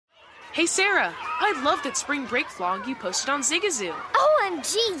Hey Sarah, I love that spring break vlog you posted on Zigazoo.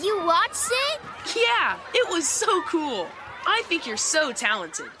 OMG, you watched it? Yeah, it was so cool. I think you're so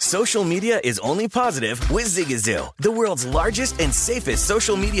talented. Social media is only positive with Zigazoo, the world's largest and safest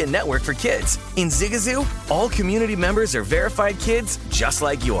social media network for kids. In Zigazoo, all community members are verified kids just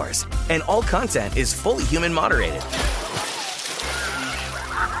like yours, and all content is fully human moderated.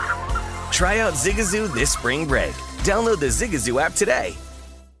 Try out Zigazoo this spring break. Download the Zigazoo app today.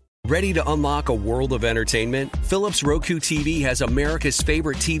 Ready to unlock a world of entertainment? Philips Roku TV has America's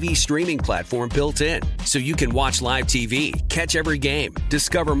favorite TV streaming platform built in, so you can watch live TV, catch every game,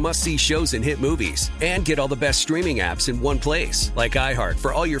 discover must-see shows and hit movies, and get all the best streaming apps in one place, like iHeart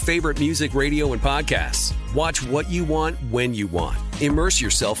for all your favorite music, radio, and podcasts. Watch what you want, when you want. Immerse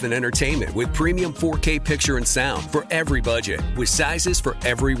yourself in entertainment with premium 4K picture and sound for every budget, with sizes for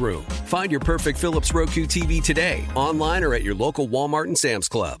every room. Find your perfect Philips Roku TV today, online or at your local Walmart and Sam's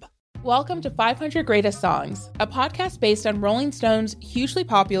Club. Welcome to 500 Greatest Songs, a podcast based on Rolling Stone's hugely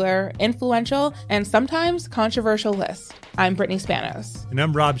popular, influential, and sometimes controversial list. I'm Brittany Spanos. And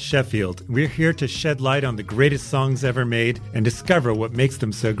I'm Rob Sheffield. We're here to shed light on the greatest songs ever made and discover what makes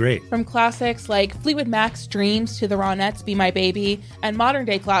them so great. From classics like Fleetwood Mac's Dreams to the Ronettes' Be My Baby, and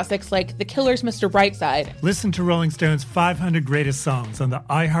modern-day classics like The Killer's Mr. Brightside. Listen to Rolling Stone's 500 Greatest Songs on the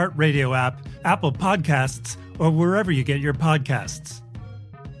iHeartRadio app, Apple Podcasts, or wherever you get your podcasts.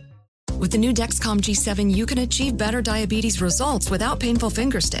 With the new Dexcom G7, you can achieve better diabetes results without painful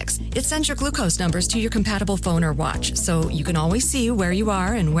finger sticks. It sends your glucose numbers to your compatible phone or watch, so you can always see where you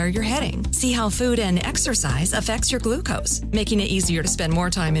are and where you're heading. See how food and exercise affects your glucose, making it easier to spend more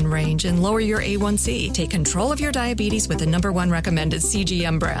time in range and lower your A1C. Take control of your diabetes with the #1 recommended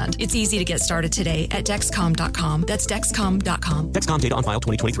CGM brand. It's easy to get started today at Dexcom.com. That's Dexcom.com. Dexcom data on file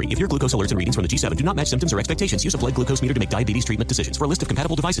 2023. If your glucose alerts and readings from the G7 do not match symptoms or expectations, use a blood glucose meter to make diabetes treatment decisions. For a list of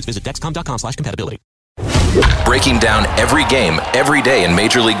compatible devices, visit Dexcom.com/compatibility. Breaking down every game, every day in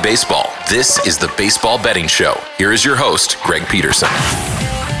Major League Baseball. This is the Baseball Betting Show. Here is your host, Greg Peterson.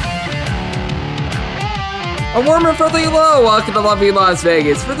 A warm and friendly hello. Welcome to lovely Las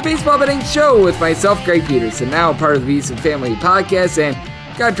Vegas for the Baseball Betting Show with myself, Greg Peterson, now part of the Beast and Family podcast, and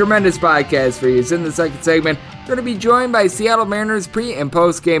got a tremendous podcast for you. In the second segment, we're going to be joined by Seattle Mariners pre- and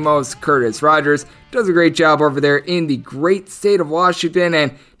post-game host Curtis Rogers. Does a great job over there in the great state of Washington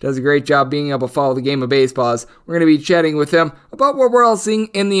and does a great job being able to follow the game of baseball. We're going to be chatting with him about what we're all seeing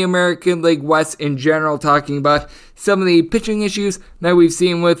in the American League West in general, talking about some of the pitching issues that we've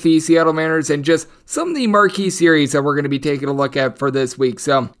seen with the Seattle Mariners and just some of the marquee series that we're going to be taking a look at for this week.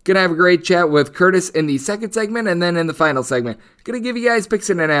 So, going to have a great chat with Curtis in the second segment, and then in the final segment, going to give you guys picks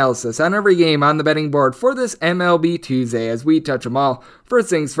and analysis on every game on the betting board for this MLB Tuesday as we touch them all. First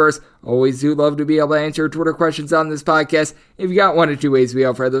things first, always do love to be able to answer Twitter questions on this podcast. If you got one or two ways we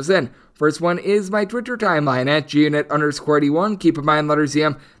offer those in. First one is my Twitter timeline at GUnit_81. Keep in mind, letters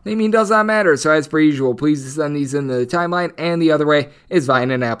EM, they mean does not matter. So as per usual, please send these in the timeline. And the other way is via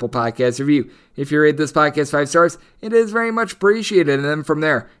an Apple Podcast review. If you rate this podcast 5 stars, it is very much appreciated. And then from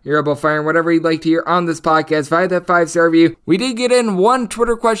there, you're able to fire whatever you'd like to hear on this podcast via that 5-star review. We did get in one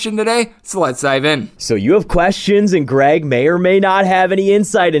Twitter question today, so let's dive in. So you have questions, and Greg may or may not have any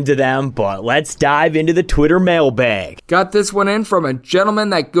insight into them, but let's dive into the Twitter mailbag. Got this one in from a gentleman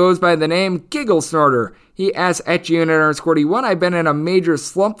that goes by the name Giggle Snorter. He asks at GUnit_81, I've been in a major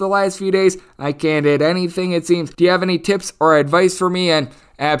slump the last few days. I can't hit anything, it seems. Do you have any tips or advice for me? And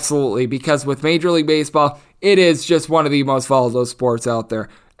absolutely, because with Major League Baseball, it is just one of the most volatile sports out there.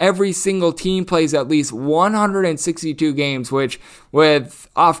 Every single team plays at least 162 games, which with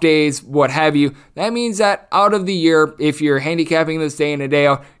off days, what have you, that means that out of the year, if you're handicapping this day in a day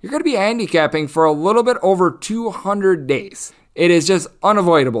out, you're going to be handicapping for a little bit over 200 days. It is just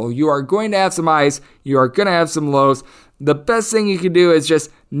unavoidable. You are going to have some highs. You are going to have some lows. The best thing you can do is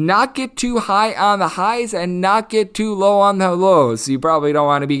just not get too high on the highs and not get too low on the lows. You probably don't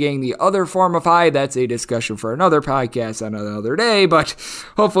want to be getting the other form of high. That's a discussion for another podcast on another day, but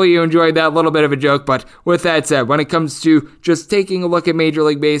hopefully you enjoyed that little bit of a joke. But with that said, when it comes to just taking a look at Major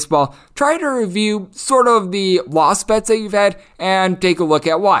League Baseball, try to review sort of the lost bets that you've had and take a look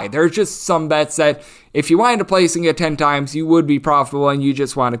at why. There's just some bets that if you wind up placing it 10 times, you would be profitable and you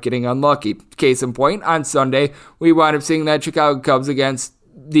just wind up getting unlucky. Case in point, on Sunday, we wound up seeing that Chicago Cubs against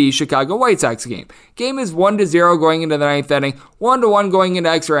the Chicago White Sox game. Game is 1-0 going into the ninth inning, 1-1 going into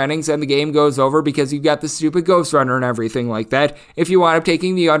extra innings, and the game goes over because you got the stupid ghost runner and everything like that. If you wind up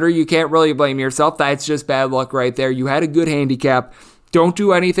taking the under, you can't really blame yourself. That's just bad luck right there. You had a good handicap. Don't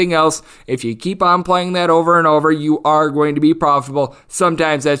do anything else. If you keep on playing that over and over, you are going to be profitable.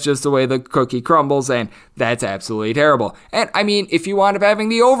 Sometimes that's just the way the cookie crumbles, and that's absolutely terrible. And I mean, if you wind up having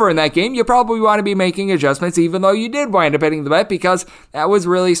the over in that game, you probably want to be making adjustments, even though you did wind up hitting the bet, because that was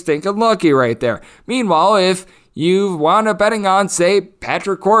really stinking lucky right there. Meanwhile, if you wound up betting on, say,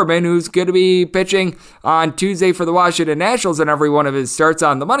 Patrick Corbin, who's going to be pitching on Tuesday for the Washington Nationals in every one of his starts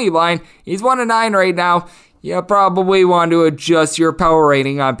on the money line, he's 1-9 right now. You probably want to adjust your power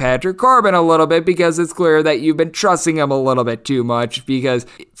rating on Patrick Corbin a little bit, because it's clear that you've been trusting him a little bit too much, because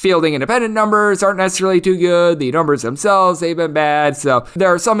fielding independent numbers aren't necessarily too good. The numbers themselves, they've been bad. So there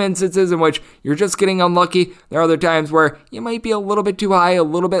are some instances in which you're just getting unlucky. There are other times where you might be a little bit too high, a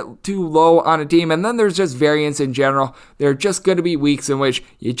little bit too low on a team. And then there's just variance in general. There are just going to be weeks in which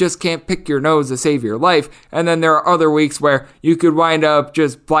you just can't pick your nose to save your life. And then there are other weeks where you could wind up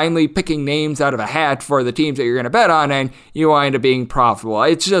just blindly picking names out of a hat for the team that you're going to bet on, and you wind up being profitable.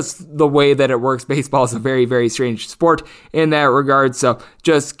 It's just the way that it works. Baseball is a very, very strange sport in that regard, so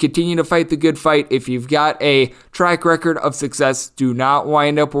just continue to fight the good fight. If you've got a track record of success, do not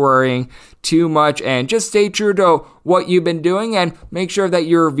wind up worrying too much, and just stay true to what you've been doing, and make sure that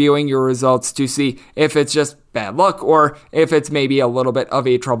you're reviewing your results to see if it's just bad luck or if it's maybe a little bit of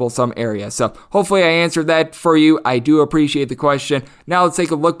a troublesome area. So hopefully I answered that for you. I do appreciate the question. Now let's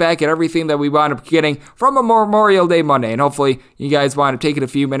take a look back at everything that we wound up getting from a Memorial Day Monday, and hopefully you guys want to take it a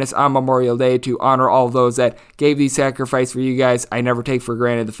few minutes on Memorial Day to honor all of those that gave these sacrifice for you guys. I never take for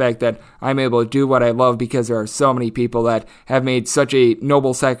granted the fact that I'm able to do what I love, because there are so many people that have made such a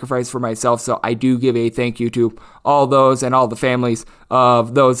noble sacrifice for myself. So I do give a thank you to all those and all the families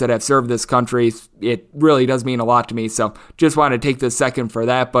of those that have served this country. It really does mean a lot to me, so just want to take this second for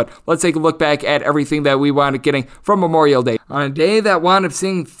that. But let's take a look back at everything that we wound up getting from Memorial Day. On a day that wound up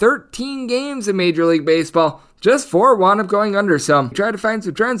seeing 13 games in Major League Baseball, just 4 wound up going under, so try to find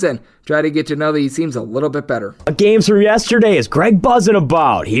some trends and try to get to know that he seems a little bit better. Games from yesterday is Greg buzzing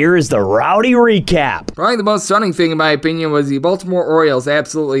about. Here is the rowdy recap. Probably the most stunning thing in my opinion was the Baltimore Orioles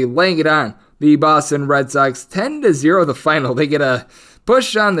absolutely laying it on the Boston Red Sox. 10-0 the final. They get a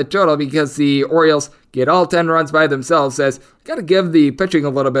push on the total because the Orioles get all 10 runs by themselves. Says, gotta give the pitching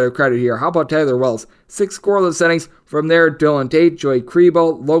a little bit of credit here. How about Tyler Wells? 6 scoreless innings. From there, Dylan Tate, Joey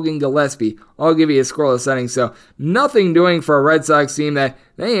Krebo, Logan Gillespie. I'll give you a scoreless inning. So nothing doing for a Red Sox team that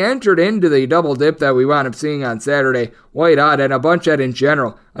they entered into the double dip that we wound up seeing on Saturday. White hot, and a bunch at in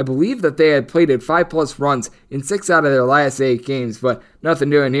general. I believe that they had plated 5+ runs in 6 out of their last 8 games, but nothing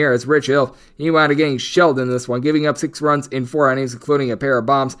doing here as Rich Hill, he wound up getting shelled in this one, giving up 6 runs in 4 innings, including a pair of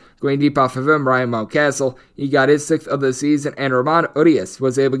bombs. Going deep off of him, Ryan Mountcastle, he got his 6th of the season, and Ramon Urias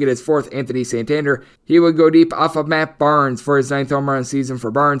was able to get his 4th. Anthony Santander, he would go deep off of Matt Barnes for his 9th home run season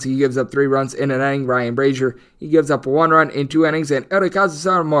for Barnes. He gives up 3 runs in an inning. Ryan Brazier, he gives up 1 run in 2 innings, and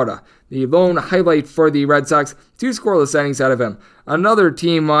Erikazu Saramota, the lone highlight for the Red Sox, 2 scoreless innings out of him. Another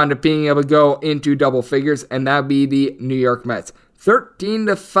team wound up being able to go into double figures, and that would be the New York Mets.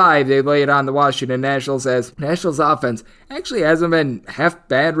 13-5, they lay it on the Washington Nationals, as Nationals offense actually hasn't been half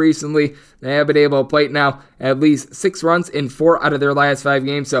bad recently. They have been able to plate now at least 6 runs in 4 out of their last 5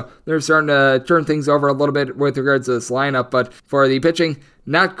 games, so they're starting to turn things over a little bit with regards to this lineup. But for the pitching,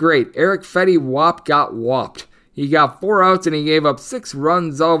 not great. Eric Fetty got whopped. He got 4 outs and he gave up 6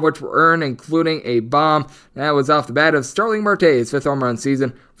 runs, all of which were earned, including a bomb. That was off the bat of Starling Marte's 5th home run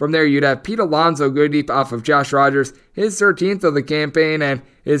season. From there, you'd have Pete Alonso go deep off of Josh Rogers, his 13th of the campaign, and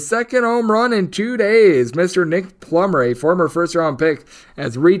his 2nd home run in 2 days. Mr. Nick Plummer, a former first-round pick,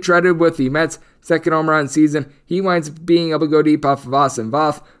 has retreaded with the Mets' 2nd home run season. He winds up being able to go deep off of Austin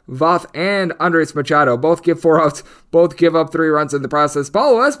Voth. Voth and Andres Machado both give 4 outs, both give up 3 runs in the process.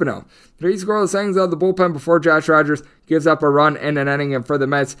 Paulo Espino, 3 scoreless innings out of the bullpen before Josh Rogers gives up a run in an inning. And for the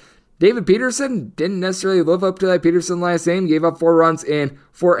Mets, David Peterson didn't necessarily live up to that Peterson last name. Gave up 4 runs in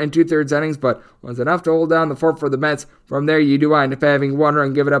 4 2/3 innings, but was enough to hold down the fort for the Mets. From there, you do wind up having 1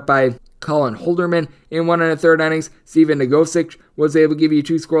 run given up by Colin Holderman in 1 1/3 innings. Steven Nagosic was able to give you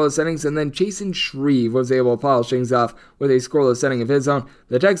 2 scoreless innings, and then Chasen Shreve was able to polish things off with a scoreless inning of his own.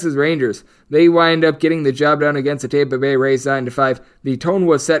 The Texas Rangers, they wind up getting the job done against the Tampa Bay Rays 9-5. The tone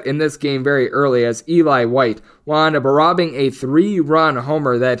was set in this game very early as Eli White wound up robbing a 3-run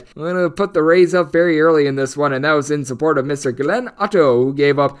homer that would have put the Rays up very early in this one, and that was in support of Mr. Glenn Otto, who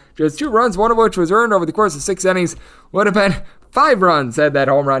gave up just 2 runs, one of which was earned over the course of 6 innings. Would have been 5 runs had that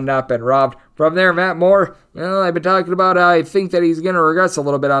home run not been robbed. From there, Matt Moore, well, I've been talking about I think that he's going to regress a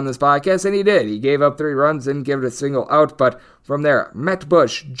little bit on this podcast, and he did. He gave up 3 runs, didn't give it a single out, but from there, Matt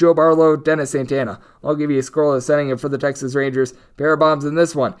Bush, Joe Barlow, Dennis Santana. I'll give you a scoreless inning for the Texas Rangers. Pair of bombs in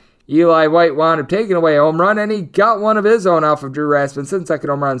this one. Eli White wound up taking away a home run, and he got one of his own off of Drew Rasmussen, second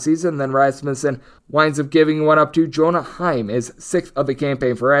home run season. Then Rasmussen winds up giving one up to Jonah Heim, his sixth of the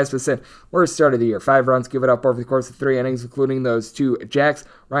campaign for Rasmussen. Worst start of the year. 5 runs given up over the course of 3 innings, including those 2 jacks.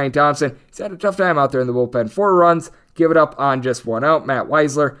 Ryan Thompson, he's had a tough time out there in the bullpen. 4 runs, give it up on just 1 out. Matt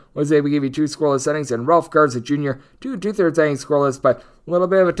Weisler was able to give you 2 scoreless innings, and Ralph Garza Jr., 2 2/3 innings scoreless, but a little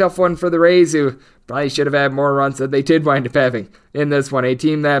bit of a tough one for the Rays, who probably should have had more runs than they did wind up having in this one. A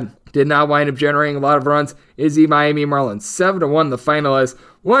team that did not wind up generating a lot of runs is the Miami Marlins. 7-1 the final is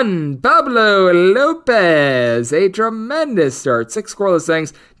Juan Pablo Lopez. A tremendous start. 6 scoreless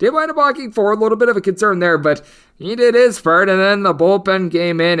innings. Did wind up walking forward. A little bit of a concern there, but he did his part, and then the bullpen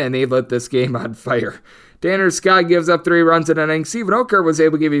came in, and they lit this game on fire. Tanner Scott gives up 3 runs in an inning. Steven Oker was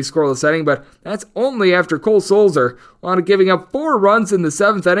able to give you a scoreless inning, but that's only after Cole Sulzer wound up giving up 4 runs in the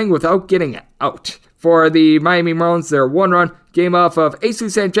 7th inning without getting out. For the Miami Marlins, their 1 run came off of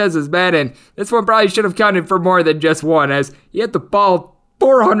Jesus Sanchez's bat, and this one probably should have counted for more than just 1, as he hit the ball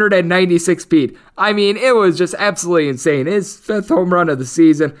 496 feet. I mean, it was just absolutely insane. His 5th home run of the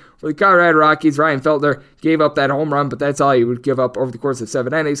season. For the Colorado Rockies, Ryan Feltner gave up that home run, but that's all he would give up over the course of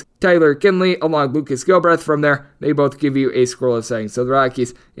 7 innings. Tyler Kinley along with Lucas Gilbreth from there, they both give you a scoreless inning. So the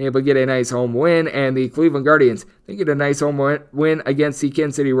Rockies able to get a nice home win, and the Cleveland Guardians, they get a nice home win against the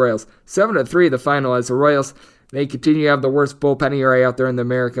Kansas City Royals. 7-3 the final as the Royals, they continue to have the worst bullpen ERA out there in the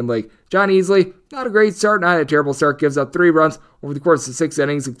American League. John Easley, not a great start, not a terrible start, gives up 3 runs over the course of 6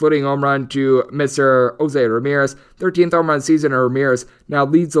 innings, including a home run to Mr. Jose Ramirez. 13th home run of the season, and Ramirez now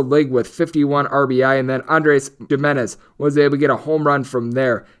leads the league with 51 RBI, and then Andres Jimenez was able to get a home run from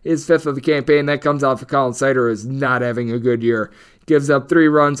there. His 5th of the campaign, that comes off of Colin Sider, who is not having a good year. Gives up 3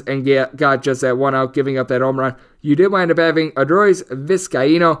 runs and got just that 1 out, giving up that home run. You did wind up having Adrois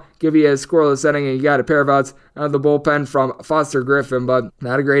Vizcaíno give you a scoreless inning, and you got a pair of outs out of the bullpen from Foster Griffin, but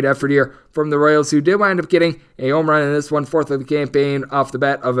not a great effort here from the Royals, who did wind up getting a home run in this one, 4th of the campaign off the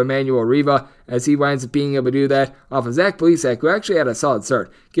bat of Emmanuel Riva, as he winds up being able to do that off of Zach Plesac, who actually had a solid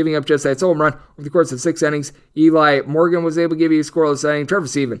start, giving up just that home run over the course of 6 innings. Eli Morgan was able to give you a scoreless inning. Trevor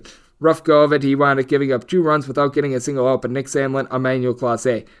Seaven, rough go of it. He wound up giving up 2 runs without getting a single out, but Nick Sandlin, Emmanuel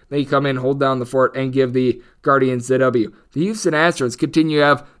Clase, they come in, hold down the fort, and give the Guardians the W. The Houston Astros continue to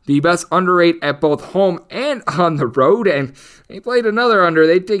have the best under rate at both home and on the road, and they played another under.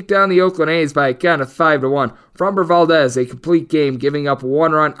 They take down the Oakland A's by a count of 5-1. Framber Valdez, a complete game, giving up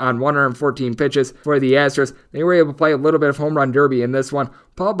 1 run on 114 pitches for the Astros. They were able to play a little bit of home run derby in this one.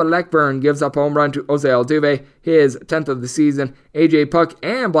 Paul Blackburn gives up a home run to Jose Altuve, his 10th of the season. AJ Puck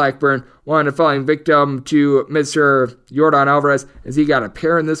and Blackburn wound up falling victim to Mr. Yordan Alvarez, as he got a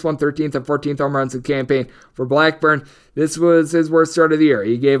pair in this one, 13th and 14th home runs in the campaign. For Blackburn, this was his worst start of the year.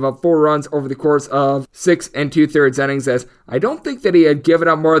 He gave up 4 runs over the course of 6 2/3 innings, as I don't think that he had given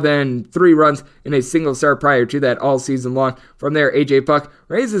up more than 3 runs in a single start prior to that all season long. From there, AJ Puck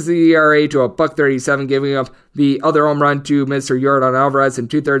raises the ERA to a $1.37, giving up the other home run to Mr. Yordan Alvarez in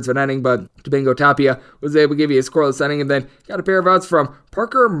 2/3 of an inning, but Domingo Tapia was able to give you a scoreless inning, and then got a pair of outs from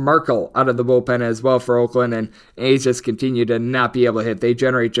Parker Markle out of the bullpen as well for Oakland, and A's just continue to not be able to hit. They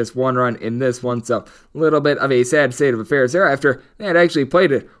generate just 1 run in this one, so a little bit of a sad state of affairs there after they had actually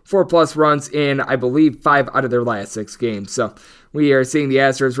played it 4+ runs in, I believe, 5 out of their last 6 games. So we are seeing the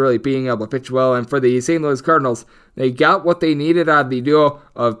Astros really being able to pitch well, and for the St. Louis Cardinals, they got what they needed out of the duo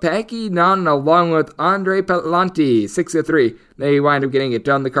of Packy Naughton along with Andre Palante, 6-3. They wind up getting it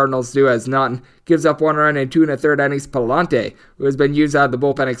done. The Cardinals do, as Naughton gives up 1 run in 2 1/3 innings. Palante, who has been used out of the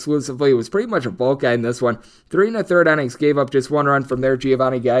bullpen exclusively, was pretty much a bulk guy in this one. 3 1/3 innings, gave up just 1 run from there.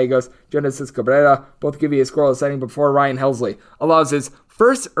 Giovanni Gallegos, Genesis Cabrera, both give you a scoreless inning before Ryan Helsley allows his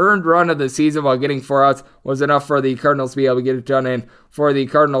first earned run of the season while getting 4 outs was enough for the Cardinals to be able to get it done. And for the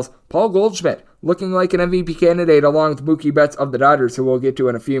Cardinals, Paul Goldschmidt, looking like an MVP candidate along with Mookie Betts of the Dodgers, who we'll get to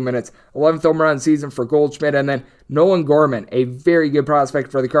in a few minutes. 11th home run season for Goldschmidt, and then Nolan Gorman, a very good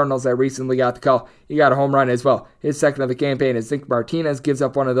prospect for the Cardinals that recently got the call. He got a home run as well. His 2nd of the campaign is Nick Martinez, gives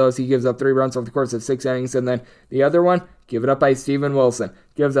up 1 of those. He gives up 3 runs over the course of 6 innings, and then the other one, given up by Steven Wilson.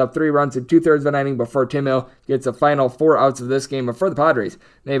 Gives up 3 runs in 2/3 of an inning before Tim Hill gets a final 4 outs of this game. But for the Padres,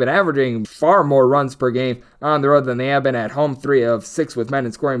 they've been averaging far more runs per game on the road than they have been at home. 3 of 6 with men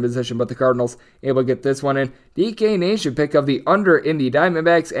in scoring position, but the Cardinals able to get this one in. DK Nation pick of the under in the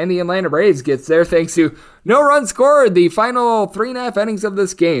Diamondbacks, and the Atlanta Braves gets there thanks to no runs scored the final 3.5 innings of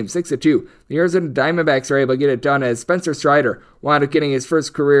this game, 6-2. The Arizona Diamondbacks are able to get it done as Spencer Strider wound up getting his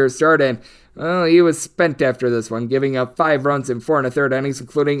first career start, and well, he was spent after this one, giving up 5 runs in 4 1/3 innings,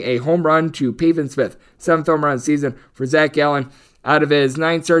 including a home run to Pavin Smith. 7th home run season for Zach Gallen. Out of his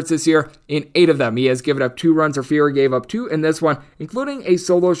 9 starts this year, in 8 of them, he has given up 2 runs or fewer, gave up 2 in this one, including a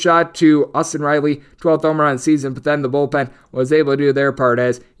solo shot to Austin Riley, 12th home run season, but then the bullpen was able to do their part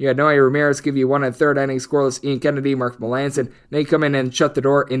as you had Noe Ramirez give you 1 3rd inning scoreless, Ian Kennedy, Mark Melancon, they come in and shut the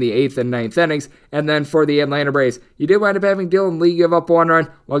door in the 8th and 9th innings, and then for the Atlanta Braves, you did wind up having Dylan Lee give up 1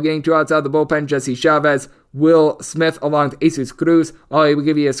 run while getting 2 outs out of the bullpen. Jesse Chavez, Will Smith along with Jesus Cruz, all able to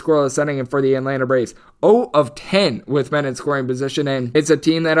give you a scoreless inning, and for the Atlanta Braves, 0 of 10 with men in scoring position, and it's a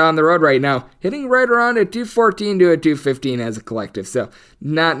team that on the road right now, hitting right around a 214 to a 215 as a collective, so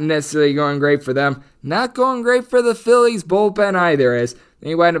not necessarily going great for them. Not going great for the Phillies bullpen either, as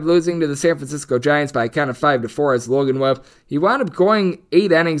they wind up losing to the San Francisco Giants by a count of 5-4 as Logan Webb, he wound up going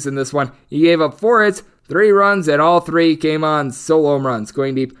 8 innings in this one. He gave up 4 hits, 3 runs, and all 3 came on solo home runs.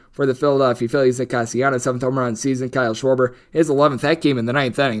 Going deep for the Philadelphia Phillies, Nick Castellanos, 7th home run season. Kyle Schwarber, his 11th. That came in the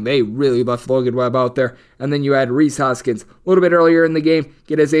 9th inning. They really left Logan Webb out there. And then you had Rhys Hoskins a little bit earlier in the game,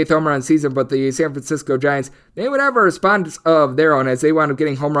 get his 8th home run season, but the San Francisco Giants, they would have a response of their own as they wound up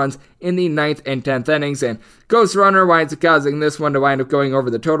getting home runs in the 9th and 10th innings. And Ghost Runner winds up causing this one to wind up going over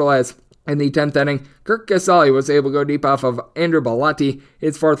the total as in the 10th inning, Kirk Casale was able to go deep off of Andrew Bellotti,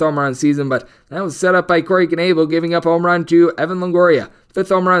 his 4th home run season, but that was set up by Corey Knebel giving up home run to Evan Longoria. 5th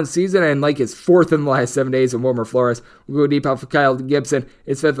home run season and like his 4th in the last 7 days. And Wilmer Flores will go deep off of Kyle Gibson,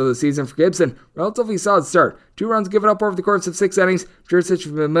 his 5th of the season for Gibson. Relatively solid start. 2 runs given up over the course of 6 innings. Jurisic,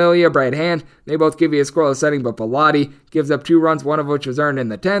 Familia, Brad Hand, they both give you a scoreless inning, but Bellotti gives up 2 runs, one of which was earned in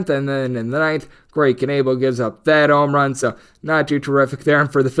the 10th, and then in the 9th, Corey Knebel gives up that home run, so not too terrific there.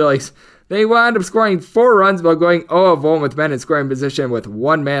 And for the Phillies, they wound up scoring 4 runs while going 0 of 1 with men in scoring position with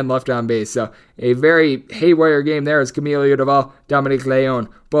 1 man left on base. So a very haywire game there as Camilo Doval, Dominic Leon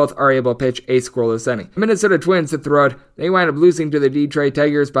both are able to pitch a scoreless inning. Minnesota Twins hit the road. They wind up losing to the Detroit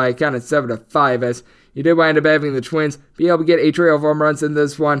Tigers by a count of 7-5 as you did wind up having the Twins be able to get a trio of home runs in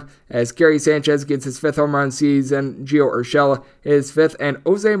this one as Gary Sanchez gets his 5th home run season, Gio Urshela his 5th, and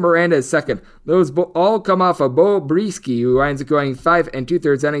Jose Miranda his 2nd. Those all come off of Bo Brieske, who winds up going 5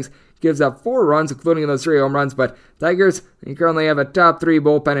 2/3 innings, gives up 4 runs, including those 3 home runs, but Tigers, they currently have a top 3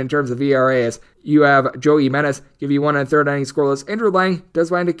 bullpen in terms of ERA as you have Joey Menes give you 1 3rd inning scoreless. Andrew Lang does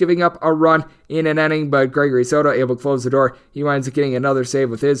wind up giving up a run in an inning, but Gregory Soto able to close the door. He winds up getting another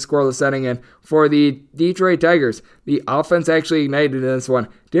save with his scoreless inning, and for the Detroit Tigers, the offense actually ignited in this one.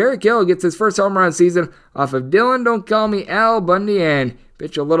 Derek Hill gets his 1st home run season off of Dylan Don't Call Me Al Bundy, and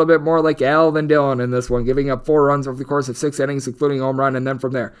pitch a little bit more like Al than Dylan in this one, giving up 4 runs over the course of 6 innings, including a home run, and then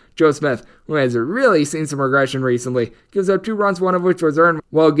from there, Joe Smith, who has really seen some regression recently, gives up 2 runs, one of which was earned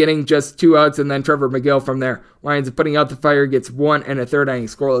while getting just 2 outs, and then Trevor McGill from there winds up putting out the fire, gets 1 1/3 inning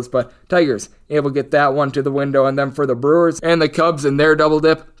scoreless, but Tigers able to get that one to the window, and then for the Brewers and the Cubs in their double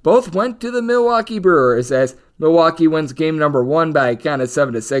dip, both went to the Milwaukee Brewers as Milwaukee wins game number 1 by a count of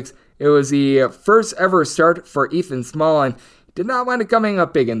 7-6. It was the first ever start for Ethan Small, and did not wind up coming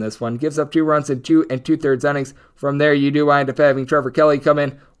up big in this one. Gives up 2 runs in 2 2/3 innings. From there, you do wind up having Trevor Kelly come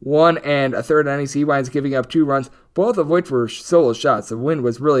in 1 1/3 innings. He winds up giving up 2 runs, both of which were solo shots. The wind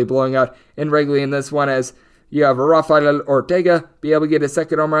was really blowing out in Wrigley in this one as you have Rafael Ortega be able to get his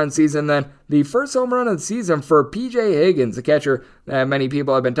 2nd home run season, then the 1st home run of the season for P.J. Higgins, the catcher that many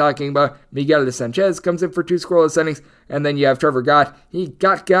people have been talking about. Miguel de Sanchez comes in for 2 scoreless innings, and then you have Trevor Gott. He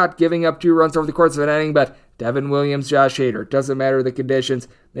got giving up 2 runs over the course of an inning, but Devin Williams, Josh Hader, doesn't matter the conditions,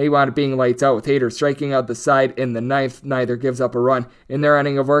 they wound up being lights out with Hader striking out the side in the 9th. Neither gives up a run in their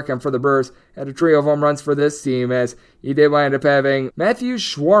inning of work, and for the Brewers, had a trio of home runs for this team as he did wind up having Matthew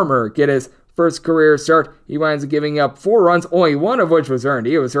Schwarmer get his 1st career start. He winds up giving up 4 runs, only 1 of which was earned.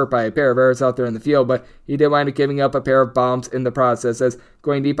 He was hurt by a pair of errors out there in the field, but he did wind up giving up a pair of bombs in the process as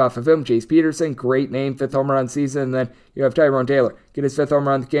going deep off of him. Chase Peterson, great name, 5th home run season, and then you have Tyrone Taylor get his 5th home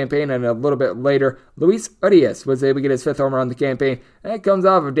run of the campaign, and a little bit later, Luis Urias was able to get his 5th home run of the campaign. That comes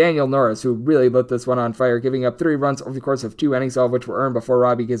off of Daniel Norris, who really lit this one on fire, giving up 3 runs over the course of 2 innings, all of which were earned before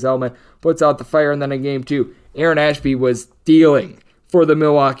Robbie Gazelman puts out the fire, and then in game 2, Aaron Ashby was dealing for the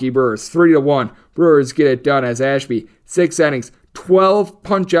Milwaukee Brewers. 3-1. Brewers get it done as Ashby, 6 innings, 12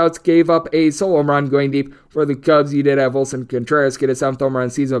 punch-outs, gave up a solo home run going deep. For the Cubs, you did have Wilson Contreras get his 7th home run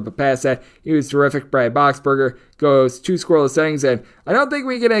season, but past that, he was terrific. Brad Boxberger goes 2 scoreless innings, and I don't think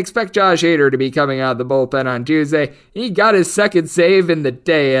we can expect Josh Hader to be coming out of the bullpen on Tuesday. He got his 2nd save in the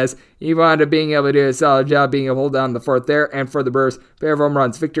day as he wound up being able to do a solid job being able to hold down the 4th there. And for the Brewers, pair of home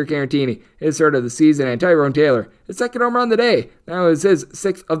runs, Victor Caratini, his 3rd of the season, and Tyrone Taylor, his 2nd home run of the day. That was his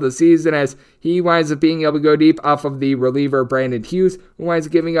 6th of the season as he winds up being able to go deep off of the reliever Brandon Hughes, who winds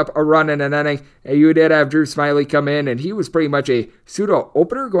up giving up a run in an inning. And you did have Drew Smiley come in, and he was pretty much a pseudo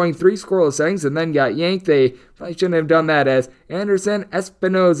opener, going 3 scoreless innings, and then got yanked. They Probably shouldn't have done that, as Anderson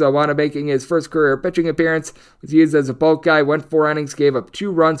Espinoza wound up making his first career pitching appearance, was used as a bulk guy, went 4 innings, gave up 2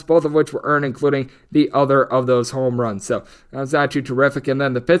 runs, both of which were earned, including the other of those home runs. So that was not too terrific. And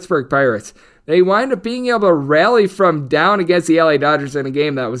then the Pittsburgh Pirates, they wind up being able to rally from down against the LA Dodgers in a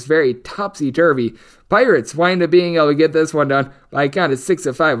game that was very topsy-turvy. Pirates wind up being able to get this one done by a count of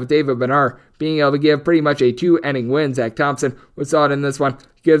 6-5, with David Bednar being able to give pretty much a 2-inning win. Zach Thompson was solid in this one.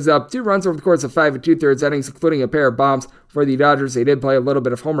 Gives up 2 runs over the course of 5 2/3 innings, including a pair of bombs for the Dodgers. They did play a little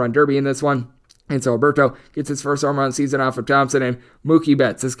bit of home run derby in this one. And so Alberto gets his first home run season off of Thompson, and Mookie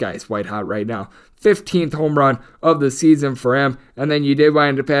Betts, this guy's white hot right now. 15th home run of the season for him. And then you did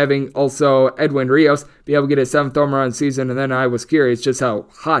wind up having also Edwin Rios be able to get his 7th home run season. And then I was curious just how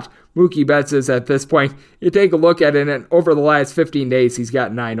hot Mookie Betts is at this point. You take a look at it, and over the last 15 days, he's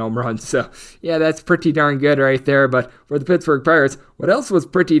got 9 home runs. So, yeah, that's pretty darn good right there. But for the Pittsburgh Pirates, what else was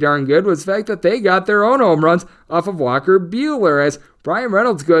pretty darn good was the fact that they got their own home runs off of Walker Buehler, as Brian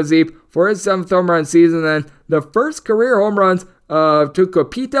Reynolds goes deep for his 7th home run season. Then the first career home runs of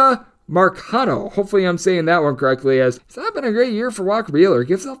Tucupita Marcano. Hopefully I'm saying that one correctly, as it's not been a great year for Walker Buehler.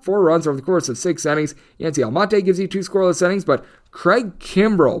 Gives up 4 runs over the course of 6 innings. Yancy Almonte gives you 2 scoreless innings, but Craig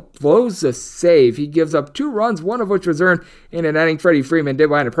Kimbrell blows the save. He gives up 2 runs, one of which was earned in an inning. Freddie Freeman did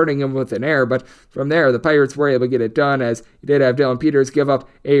wind up hurting him with an error, but from there, the Pirates were able to get it done, as he did have Dylan Peters give up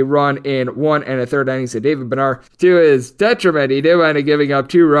a run in 1 1/3 innings to David Bednar. To his detriment, he did wind up giving up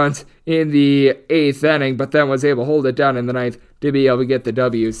 2 runs in the 8th inning, but then was able to hold it down in the 9th to be able to get the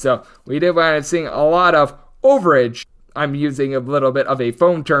W. So we did wind up seeing a lot of overage. I'm using a little bit of a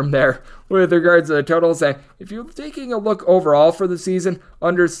phone term there with regards to the totals. And if you're taking a look overall for the season,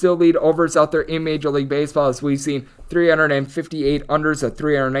 unders still lead overs out there in Major League Baseball, as we've seen 358 unders at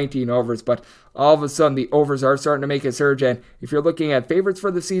 319 overs. But all of a sudden, the overs are starting to make a surge. And if you're looking at favorites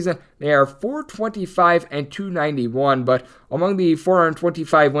for the season, they are 425 and 291. But among the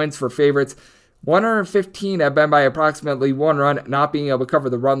 425 wins for favorites, 115 have been by approximately 1 run, not being able to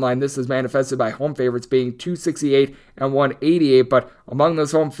cover the run line. This is manifested by home favorites being 268 and 188, but among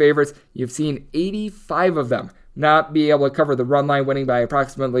those home favorites, you've seen 85 of them not be able to cover the run line, winning by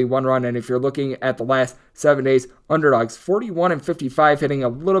approximately 1 run. And if you're looking at the last 7 days, underdogs 41 and 55, hitting a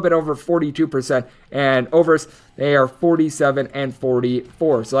little bit over 42%, and overs, they are 47 and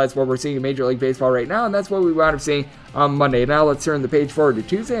 44. So that's what we're seeing in Major League Baseball right now, and that's what we wound up seeing on Monday. Now let's turn the page forward to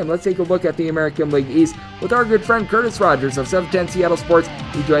Tuesday, and let's take a look at the American League East with our good friend Curtis Rogers of 710 Seattle Sports.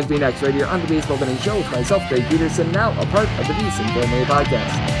 He joins me next right here on the Baseball Betting Show with myself, Greg Peterson, now a part of the VSiN Family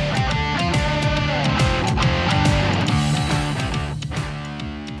Podcast.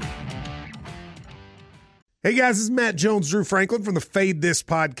 Hey guys, this is Matt Jones, Drew Franklin from the Fade This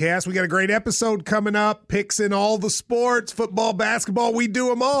podcast. We got a great episode coming up, picks in all the sports, football, basketball, we do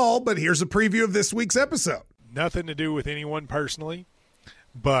them all, but here's a preview of this week's episode. Nothing to do with anyone personally,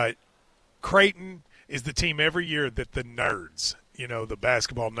 but Creighton is the team every year that the nerds, the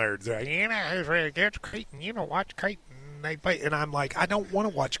basketball nerds, they're like, against Creighton, watch Creighton. They play, and I'm like, I don't want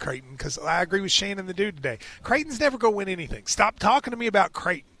to watch Creighton because I agree with Shannon the dude today. Creighton's never going to win anything. Stop talking to me about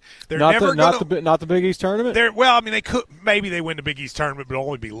Creighton. They're not the Big East tournament. They could, maybe they win the Big East tournament, but it'll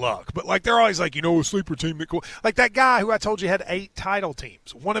only be luck. But they're always like, a sleeper team that cool. Like that guy who I told you had 8 title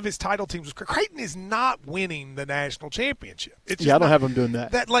teams. One of his title teams was Creighton is not winning the national championship. I don't have them doing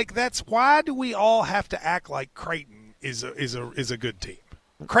that. That's why do we all have to act like Creighton is a good team?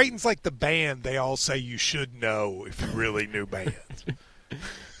 Creighton's like the band they all say you should know if you really knew bands.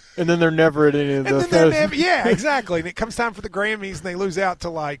 And then they're never at any of those. Yeah, exactly. And it comes time for the Grammys, and they lose out to,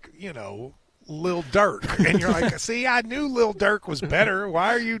 Lil Durk. And you're like, see, I knew Lil Durk was better. Why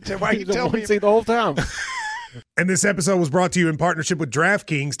are you telling me? See the whole time. And this episode was brought to you in partnership with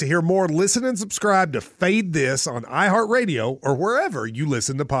DraftKings. To hear more, listen and subscribe to Fade This on iHeartRadio or wherever you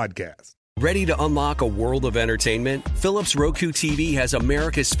listen to podcasts. Ready to unlock a world of entertainment? Philips Roku TV has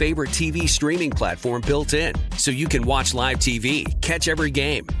America's favorite TV streaming platform built in, so you can watch live TV, catch every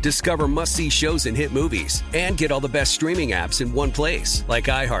game, discover must-see shows and hit movies, and get all the best streaming apps in one place, like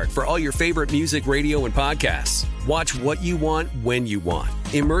iHeart for all your favorite music, radio, and podcasts. Watch what you want, when you want.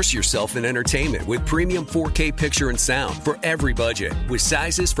 Immerse yourself in entertainment with premium 4K picture and sound for every budget, with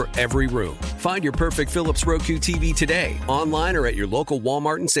sizes for every room. Find your perfect Philips Roku TV today, online or at your local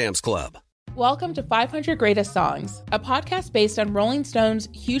Walmart and Sam's Club. Welcome to 500 Greatest Songs, a podcast based on Rolling Stone's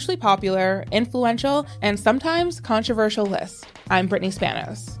hugely popular, influential, and sometimes controversial list. I'm Brittany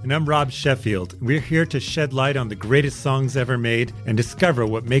Spanos. And I'm Rob Sheffield. We're here to shed light on the greatest songs ever made and discover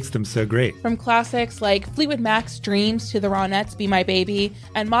what makes them so great. From classics like Fleetwood Mac's Dreams to the Ronettes' Be My Baby,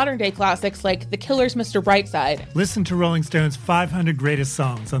 and modern-day classics like The Killers' Mr. Brightside. Listen to Rolling Stone's 500 Greatest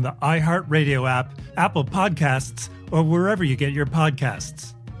Songs on the iHeartRadio app, Apple Podcasts, or wherever you get your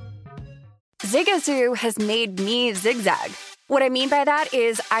podcasts. Zigazoo has made me zigzag. What I mean by that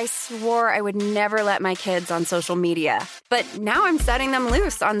is I swore I would never let my kids on social media, but now I'm setting them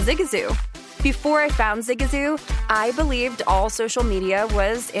loose on Zigazoo. Before I found Zigazoo, I believed all social media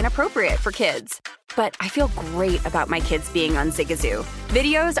was inappropriate for kids. But I feel great about my kids being on Zigazoo.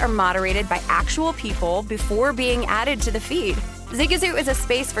 Videos are moderated by actual people before being added to the feed. Zigazoo is a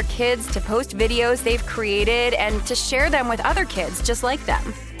space for kids to post videos they've created and to share them with other kids just like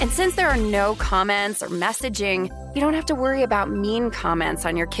them. And since there are no comments or messaging, you don't have to worry about mean comments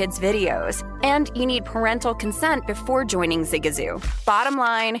on your kids' videos. And you need parental consent before joining Zigazoo. Bottom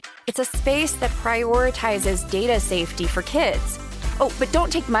line, it's a space that prioritizes data safety for kids. Oh, but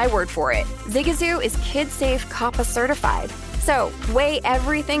don't take my word for it. Zigazoo is KidSafe COPPA certified. So weigh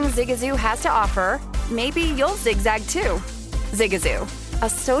everything Zigazoo has to offer. Maybe you'll zigzag too. Zigazoo, a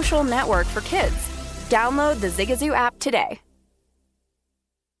social network for kids. Download the Zigazoo app today.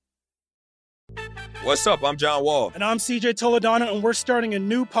 What's up? I'm John Wall. And I'm CJ Toledano, and we're starting a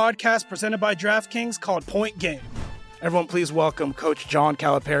new podcast presented by DraftKings called Point Game. Everyone, please welcome Coach John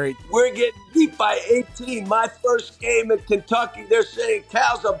Calipari. We're getting beat by 18. My first game in Kentucky, they're saying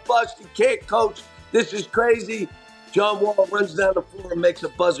Cal's a bust. He can't coach. This is crazy. John Wall runs down the floor and makes a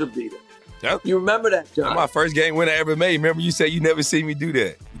buzzer beater. Yep. You remember that, John? That's my first game win I ever made. Remember you said you never see me do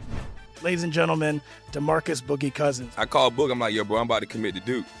that. Ladies and gentlemen, DeMarcus Boogie Cousins. I called Boog. I'm like, yo, bro, I'm about to commit to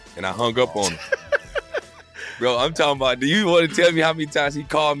Duke. And I hung up on him. Bro, I'm talking about, do you want to tell me how many times he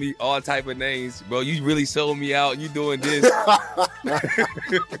called me all type of names? Bro, you really sold me out. You doing this.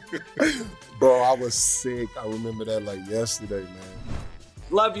 Bro, I was sick. I remember that like yesterday, man.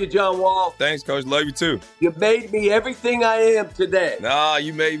 Love you, John Wall. Thanks, Coach. Love you, too. You made me everything I am today. Nah,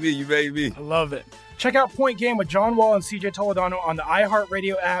 you made me. You made me. I love it. Check out Point Game with John Wall and CJ Toledano on the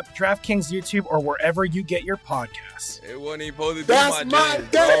iHeartRadio app, DraftKings YouTube, or wherever you get your podcasts. It wasn't even supposed to be That's my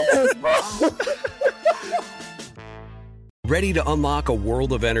game, bro. Ready to unlock a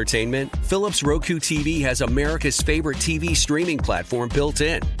world of entertainment? Philips Roku TV has America's favorite TV streaming platform built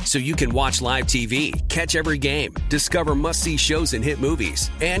in, so you can watch live TV, catch every game, discover must-see shows and hit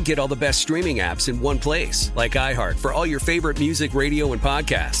movies, and get all the best streaming apps in one place, like iHeart for all your favorite music, radio, and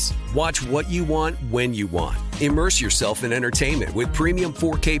podcasts. Watch what you want, when you want. Immerse yourself in entertainment with premium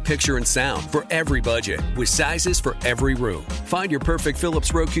 4K picture and sound for every budget, with sizes for every room. Find your perfect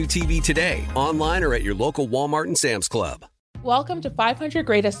Philips Roku TV today, online or at your local Walmart and Sam's Club. Welcome to 500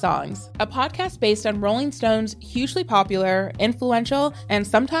 Greatest Songs, a podcast based on Rolling Stone's hugely popular, influential, and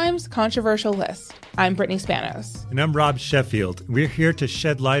sometimes controversial list. I'm Brittany Spanos. And I'm Rob Sheffield. We're here to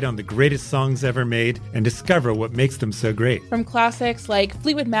shed light on the greatest songs ever made and discover what makes them so great. From classics like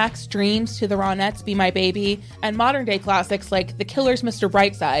Fleetwood Mac's Dreams to the Ronettes' Be My Baby, and modern-day classics like The Killers' Mr.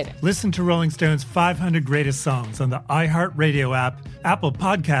 Brightside. Listen to Rolling Stone's 500 Greatest Songs on the iHeartRadio app, Apple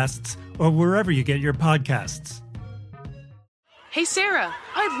Podcasts, or wherever you get your podcasts. Hey, Sarah,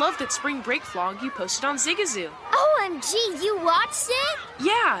 I love that spring break vlog you posted on Zigazoo. OMG, you watched it?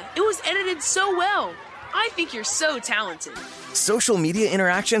 Yeah, it was edited so well. I think you're so talented. Social media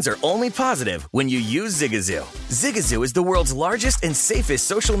interactions are only positive when you use Zigazoo. Zigazoo is the world's largest and safest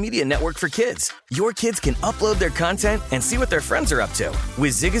social media network for kids. Your kids can upload their content and see what their friends are up to.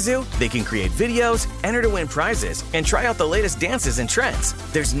 With Zigazoo, they can create videos, enter to win prizes, and try out the latest dances and trends.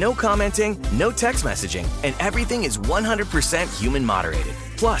 There's no commenting, no text messaging, and everything is 100% human moderated.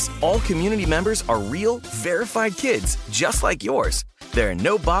 Plus, all community members are real, verified kids just like yours. There are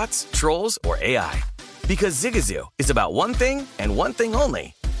no bots, trolls, or AI. Because Zigazoo is about one thing and one thing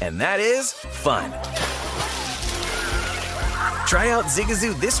only, and that is fun. Try out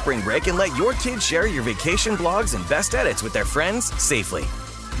Zigazoo this spring break and let your kids share your vacation blogs and best edits with their friends safely.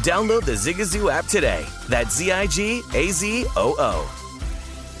 Download the Zigazoo app today. That's Zigazoo.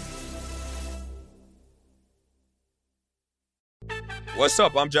 What's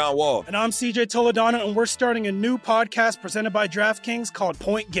up? I'm John Wall. And I'm CJ Toledano, and we're starting a new podcast presented by DraftKings called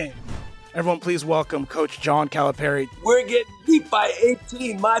Point Game. Everyone, please welcome Coach John Calipari. We're getting beat by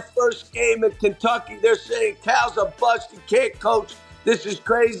 18. My first game in Kentucky, they're saying Cal's a bust. He can't coach. This is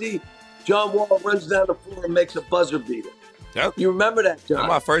crazy. John Wall runs down the floor and makes a buzzer beater. Yep. You remember that, John? That's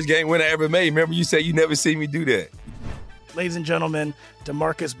my first game win I ever made. Remember you said you never see me do that. Ladies and gentlemen,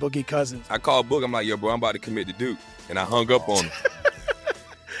 DeMarcus Boogie Cousins. I called Boog. I'm like, yo, bro, I'm about to commit to Duke. And I hung up on him.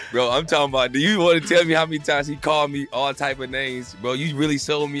 Bro, I'm talking about, do you want to tell me how many times he called me all type of names? Bro, you really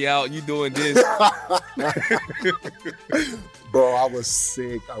sold me out. You doing this. Bro, I was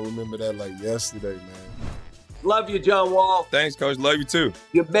sick. I remember that like yesterday, man. Love you, John Wall. Thanks, Coach. Love you, too.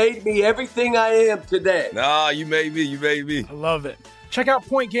 You made me everything I am today. Nah, you made me. You made me. I love it. Check out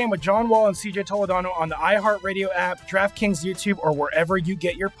Point Game with John Wall and CJ Toledano on the iHeartRadio app, DraftKings YouTube, or wherever you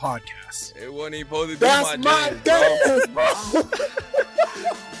get your podcasts. It wasn't even supposed to be That's my day, bro.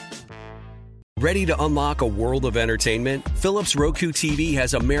 Ready to unlock a world of entertainment? Philips Roku TV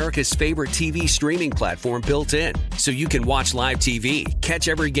has America's favorite TV streaming platform built in, so you can watch live TV, catch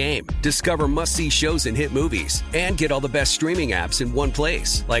every game, discover must-see shows and hit movies, and get all the best streaming apps in one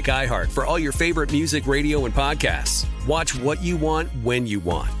place, like iHeart for all your favorite music, radio, and podcasts. Watch what you want, when you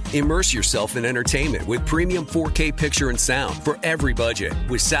want. Immerse yourself in entertainment with premium 4K picture and sound for every budget,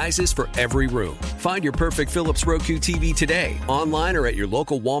 with sizes for every room. Find your perfect Philips Roku TV today, online or at your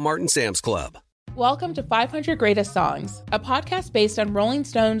local Walmart and Sam's Club. Welcome to 500 Greatest Songs, a podcast based on Rolling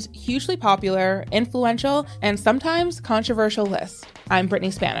Stone's hugely popular, influential, and sometimes controversial list. I'm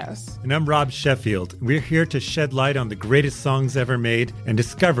Brittany Spanos. And I'm Rob Sheffield. We're here to shed light on the greatest songs ever made and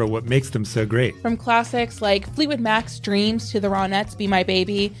discover what makes them so great. From classics like Fleetwood Mac's Dreams to the Ronettes' Be My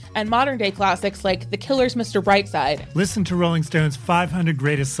Baby, and modern-day classics like The Killer's Mr. Brightside. Listen to Rolling Stone's 500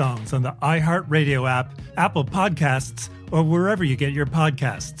 Greatest Songs on the iHeartRadio app, Apple Podcasts, or wherever you get your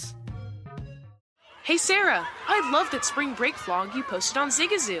podcasts. Hey Sarah, I love that spring break vlog you posted on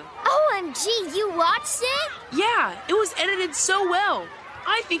Zigazoo. OMG, you watched it? Yeah, it was edited so well.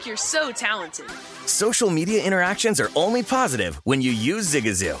 I think you're so talented. Social media interactions are only positive when you use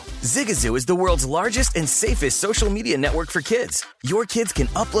Zigazoo. Zigazoo is the world's largest and safest social media network for kids. Your kids can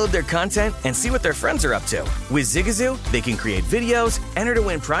upload their content and see what their friends are up to. With Zigazoo, they can create videos, enter to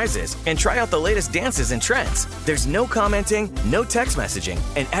win prizes, and try out the latest dances and trends. There's no commenting, no text messaging,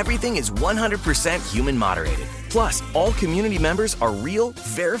 and everything is 100% human moderated. Plus, all community members are real,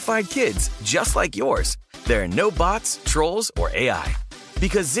 verified kids just like yours. There are no bots, trolls, or AI.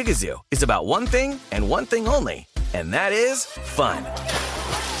 Because Zigazoo is about one thing and one thing only, and that is fun.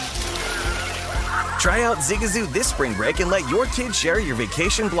 Try out Zigazoo this spring break and let your kids share your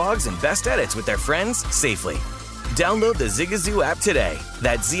vacation blogs and best edits with their friends safely. Download the Zigazoo app today.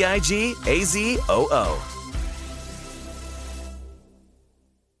 That's Zigazoo.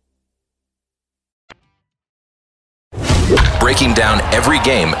 Breaking down every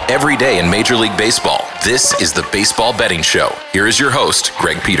game, every day in Major League Baseball. This is the Baseball Betting Show. Here is your host,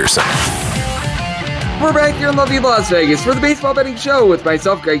 Greg Peterson. We're back here in lovely Las Vegas for the Baseball Betting Show with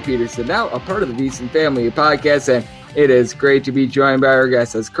myself, Greg Peterson, now a part of the VSiN family of podcasts, and it is great to be joined by our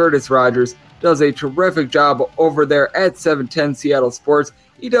guest as Curtis Rogers does a terrific job over there at 710 Seattle Sports.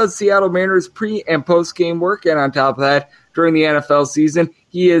 He does Seattle Mariners pre- and post-game work, and on top of that, during the NFL season,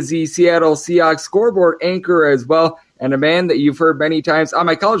 he is the Seattle Seahawks scoreboard anchor as well, and a man that you've heard many times on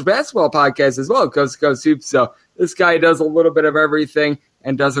my college basketball podcast as well, Coast to Coast Hoops. So this guy does a little bit of everything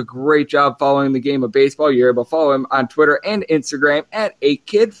and does a great job following the game of baseball. You're able to follow him on Twitter and Instagram at A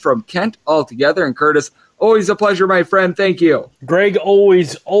Kid from Kent altogether. And Curtis, always a pleasure, my friend. Thank you. Greg,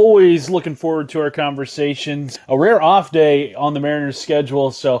 always looking forward to our conversations. A rare off day on the Mariners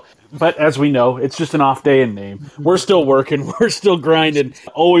schedule, but as we know, it's just an off day in name. We're still working. We're still grinding.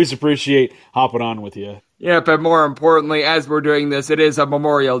 Always appreciate hopping on with you. Yeah, but more importantly, as we're doing this, it is a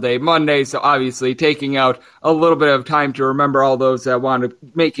Memorial Day Monday, so obviously taking out a little bit of time to remember all those that wanted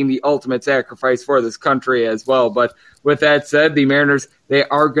making the ultimate sacrifice for this country as well. But with that said, the Mariners, they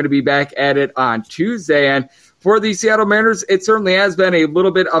are going to be back at it on Tuesday, and for the Seattle Mariners, it certainly has been a little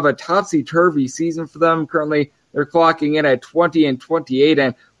bit of a topsy-turvy season for them. Currently, they're clocking in at 20-28,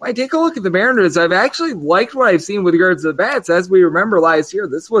 and when I take a look at the Mariners, I've actually liked what I've seen with regards to the bats. As we remember last year,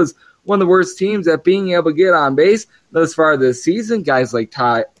 this was one of the worst teams at being able to get on base thus far this season. Guys like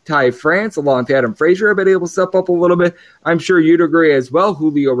Ty France, along with Adam Frazier, have been able to step up a little bit. I'm sure you'd agree as well.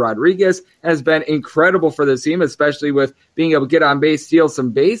 Julio Rodriguez has been incredible for this team, especially with being able to get on base, steal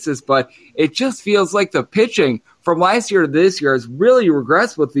some bases. But it just feels like the pitching from last year to this year has really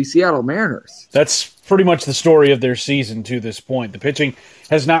regressed with the Seattle Mariners. That's pretty much the story of their season to this point. The pitching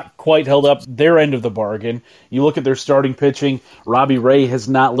has not quite held up their end of the bargain. You look at their starting pitching, Robbie Ray has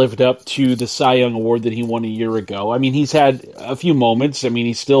not lived up to the Cy Young Award that he won a year ago. I mean, he's had a few moments. I mean,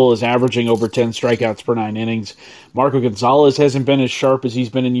 he still is averaging over 10 strikeouts per 9 innings. Marco Gonzalez hasn't been as sharp as he's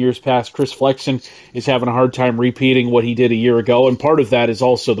been in years past. Chris Flexen is having a hard time repeating what he did a year ago, and part of that is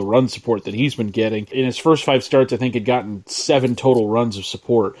also the run support that he's been getting. In his first 5 starts, I think he'd gotten 7 total runs of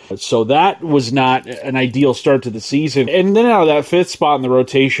support. So that was not an ideal start to the season. And then out of that fifth spot in the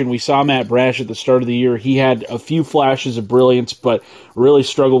rotation, we saw Matt Brash at the start of the year. He had a few flashes of brilliance, but really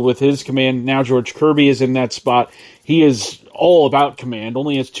struggled with his command. Now George Kirby is in that spot. He is all about command,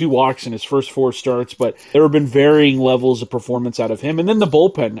 only has 2 walks in his first 4 starts, but there have been varying levels of performance out of him. And then the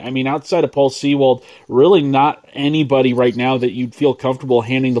bullpen, I mean, outside of Paul Sewald, really not anybody right now that you'd feel comfortable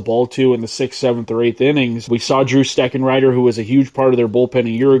handing the ball to in the 6th, 7th, or 8th innings. We saw Drew Steckenrider, who was a huge part of their bullpen a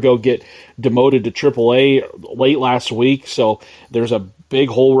year ago, get demoted to AAA late last week, so there's a big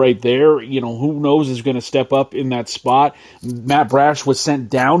hole right there. You know, who knows is going to step up in that spot. Matt Brash was sent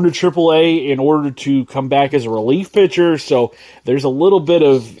down to AAA in order to come back as a relief pitcher, so there's a little bit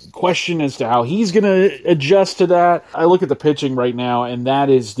of question as to how he's going to adjust to that. I look at the pitching right now, and that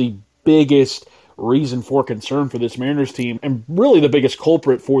is the biggest reason for concern for this Mariners team, and really the biggest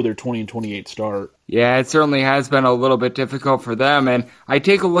culprit for their 2028 start. Yeah, it certainly has been a little bit difficult for them, and I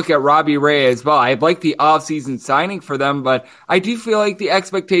take a look at Robbie Ray as well. I like the offseason signing for them, but I do feel like the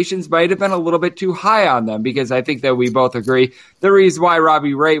expectations might have been a little bit too high on them, because I think that we both agree the reason why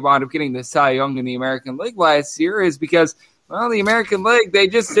Robbie Ray wound up getting the Cy Young in the American League last year is because, well, the American League, they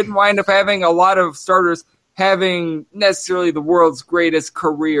just didn't wind up having a lot of starters having necessarily the world's greatest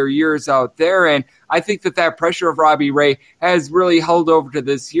career years out there. And I think that pressure of Robbie Ray has really held over to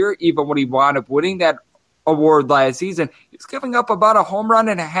this year, even when he wound up winning that award last season. He's giving up about a home run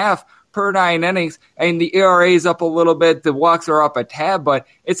and a half per 9 innings, and the ERA is up a little bit. The walks are up a tad, but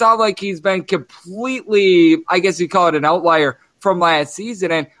it's not like he's been completely, I guess you call it an outlier from last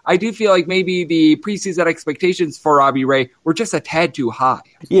season, and I do feel like maybe the preseason expectations for Robbie Ray were just a tad too high.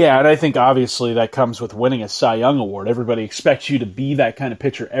 Yeah, and I think obviously that comes with winning a Cy Young Award. Everybody expects you to be that kind of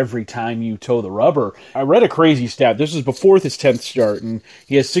pitcher every time you toe the rubber. I read a crazy stat. This is before his 10th start, and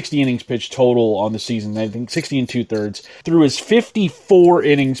he has 60 innings pitched total on the season, I think 60 and 2/3. Through his 54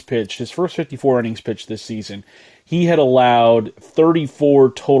 innings pitched, his first 54 innings pitched this season, he had allowed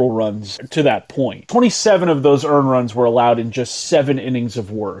 34 total runs to that point. 27 of those earned runs were allowed in just 7 innings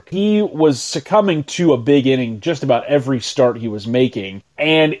of work. He was succumbing to a big inning just about every start he was making.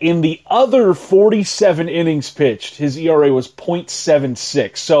 And in the other 47 innings pitched, his ERA was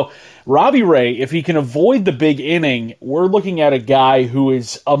 .76. So Robbie Ray, if he can avoid the big inning, we're looking at a guy who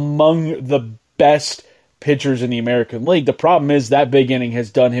is among the best pitchers in the American League. The problem is that big inning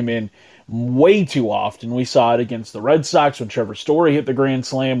has done him in way too often. We saw it against the Red Sox when Trevor Story hit the grand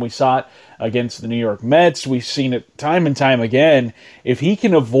slam. We saw it against the New York Mets. We've seen it time and time again. If he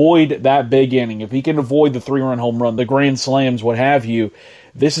can avoid that big inning, if he can avoid the 3-run home run, the grand slams, what have you,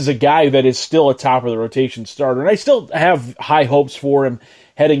 this is a guy that is still a top of the rotation starter. And I still have high hopes for him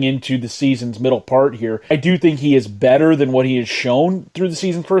heading into the season's middle part here. I do think he is better than what he has shown through the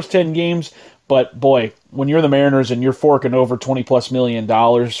season's first 10 games. But boy, when you're the Mariners and you're forking over $20+ million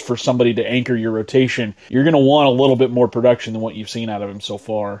for somebody to anchor your rotation, you're going to want a little bit more production than what you've seen out of him so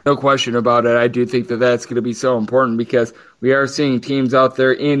far. No question about it. I do think that that's going to be so important because we are seeing teams out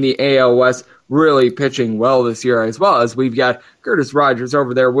there in the AL West really pitching well this year, as well as we've got Curtis Rogers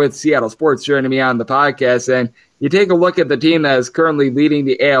over there with Seattle Sports joining me on the podcast. And you take a look at the team that is currently leading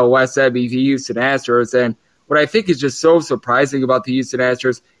the AL West, that'd be the Houston Astros, and what I think is just so surprising about the Houston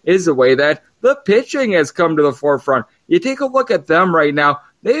Astros is the way that the pitching has come to the forefront. You take a look at them right now.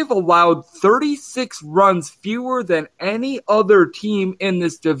 They've allowed 36 runs fewer than any other team in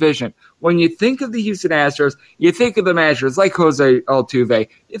this division. When you think of the Houston Astros, you think of the managers like Jose Altuve.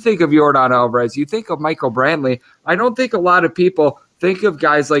 You think of Yordan Alvarez. You think of Michael Brantley. I don't think a lot of people think of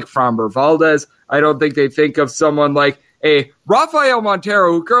guys like Framber Valdez. I don't think they think of someone like a Rafael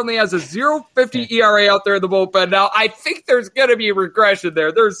Montero, who currently has a 0.50 ERA out there in the bullpen. Now, I think there's going to be a regression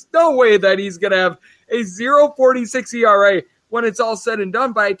there. There's no way that he's going to have a 0.46 ERA when it's all said and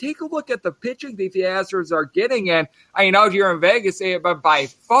done. But I take a look at the pitching that the Astros are getting, and I mean, out here in Vegas, they have been by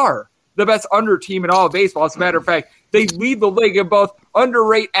far the best under team in all of baseball. As a matter of fact, they lead the league in both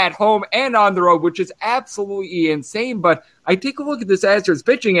underrate at home and on the road, which is absolutely insane. But I take a look at this Astros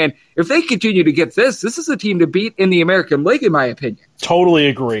pitching, and if they continue to get this is a team to beat in the American League, in my opinion. Totally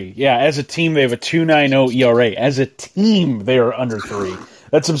agree. Yeah, as a team, they have a 2.90 ERA. As a team, they are under 3.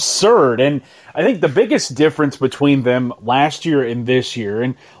 That's absurd. And I think the biggest difference between them last year and this year,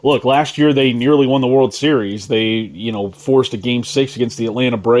 and look, last year they nearly won the World Series. They, forced a Game 6 against the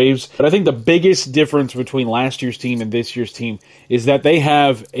Atlanta Braves. But I think the biggest difference between last year's team and this year's team is that they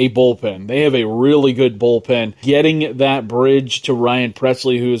have a bullpen. They have a really good bullpen. Getting that bridge to Ryan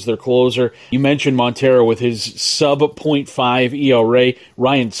Pressly, who is their closer. You mentioned Montero with his sub-.5 ERA.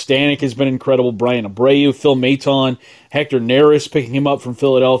 Ryan Stanek has been incredible. Brian Abreu, Phil Maton, Hector Neris picking him up from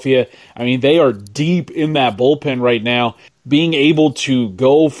Philadelphia. I mean, they are deep in that bullpen right now. being able to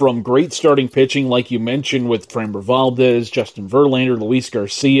go from great starting pitching, like you mentioned, with Framber Valdez, Justin Verlander, Luis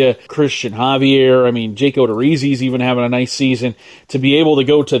Garcia, Christian Javier, I mean, Jake Odorizzi's even having a nice season, to be able to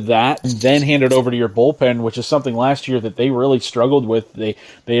go to that and then hand it over to your bullpen, which is something last year that they really struggled with. They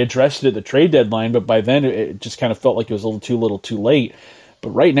addressed it at the trade deadline, but by then it just kind of felt like it was a little too late. But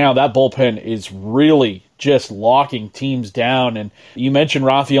right now, that bullpen is really just locking teams down. And you mentioned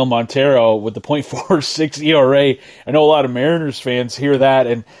Rafael Montero with the .46 ERA. I know a lot of Mariners fans hear that,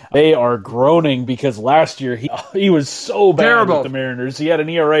 and they are groaning because last year he was so bad Terrible with the Mariners. He had an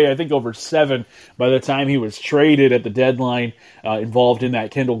ERA, I think, over 7 by the time he was traded at the deadline, involved in that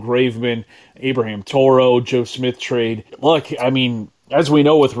Kendall Graveman, Abraham Toro, Joe Smith trade. Look, I mean, as we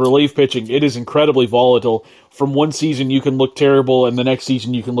know with relief pitching, it is incredibly volatile. From one season you can look terrible, and the next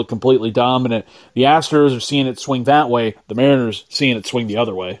season you can look completely dominant. The Astros are seeing it swing that way. The Mariners seeing it swing the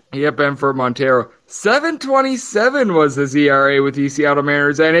other way. Yep, and for Montero, 7.27 was his ERA with the Seattle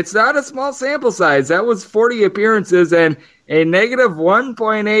Mariners, and it's not a small sample size. That was 40 appearances and a negative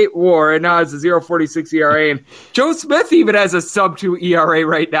 1.8 WAR, and now has a 0.46 ERA. And Joe Smith even has a sub-2 ERA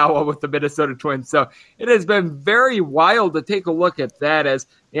right now with the Minnesota Twins. So it has been very wild to take a look at that, as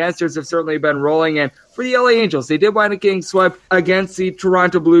the Astros have certainly been rolling. And for the LA Angels, they did wind up getting swept against the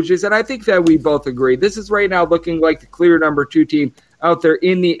Toronto Blue Jays, and I think that we both agree. This is right now looking like the clear number 2 team out there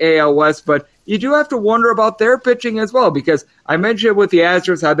in the AL West, but you do have to wonder about their pitching as well, because I mentioned with the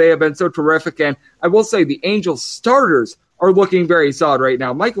Astros how they have been so terrific, and I will say the Angels starters are looking very solid right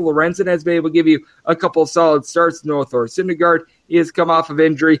now. Michael Lorenzen has been able to give you a couple of solid starts. Noah Syndergaard, he has come off of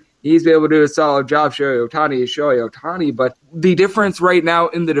injury. He's been able to do a solid job. Shohei Ohtani. But the difference right now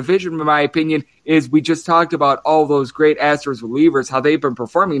in the division, in my opinion, is we just talked about all those great Astros relievers, how they've been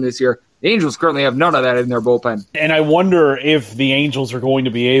performing this year. The Angels currently have none of that in their bullpen. And I wonder if the Angels are going to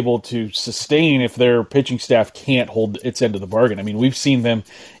be able to sustain if their pitching staff can't hold its end of the bargain. I mean, we've seen them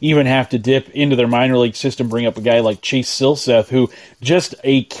even have to dip into their minor league system, bring up a guy like Chase Silseth, who just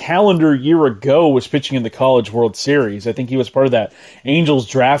a calendar year ago was pitching in the College World Series. I think he was part of that Angels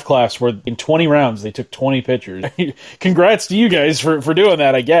draft class where in 20 rounds they took 20 pitchers. Congrats to you guys for doing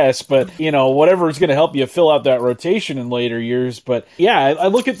that, I guess. But, you know, whatever is going to help you fill out that rotation in later years. But, yeah, I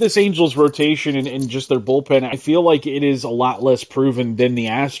look at this Angels rotation and just their bullpen. I feel like it is a lot less proven than the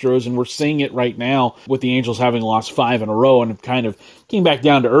Astros, and we're seeing it right now with the Angels having lost 5 in a row and kind of came back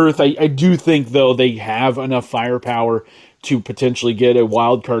down to earth. I do think, though, they have enough firepower to potentially get a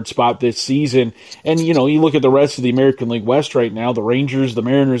wild card spot this season. And, you know, you look at the rest of the American League West right now, the Rangers, the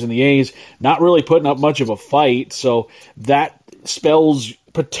Mariners, and the A's, not really putting up much of a fight. So that spells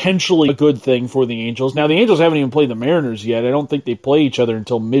potentially a good thing for the Angels. Now, the Angels haven't even played the Mariners yet. I don't think they play each other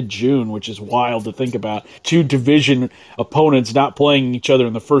until mid-June, which is wild to think about. 2 division opponents not playing each other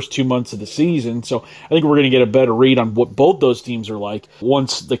in the first 2 months of the season. So I think we're going to get a better read on what both those teams are like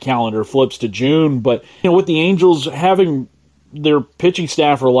once the calendar flips to June. But, you know, with the Angels having their pitching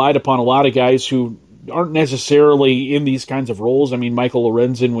staff relied upon a lot of guys who aren't necessarily in these kinds of roles. I mean, Michael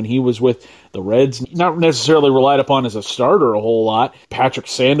Lorenzen, when he was with the Reds, not necessarily relied upon as a starter a whole lot. Patrick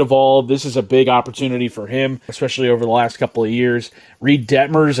Sandoval, this is a big opportunity for him, especially over the last couple of years. Reed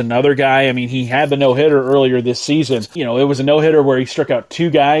Detmer's another guy. I mean, he had the no-hitter earlier this season. You know, it was a no-hitter where he struck out 2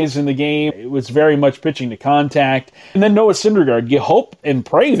 guys in the game. It was very much pitching to contact. And then Noah Syndergaard, you hope and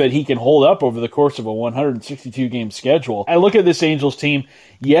pray that he can hold up over the course of a 162-game schedule. I look at this Angels team.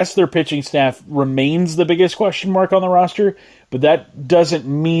 Yes, their pitching staff remains the biggest question mark on the roster, but that doesn't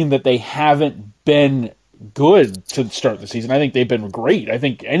mean that they haven't been good to start the season. I think they've been great. I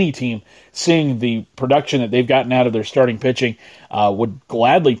think any team seeing the production that they've gotten out of their starting pitching would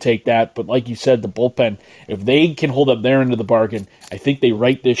gladly take that. But like you said, the bullpen, if they can hold up their end of the bargain, I think they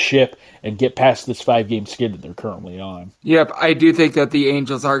right this ship and get past this 5-game skid that they're currently on. Yep, I do think that the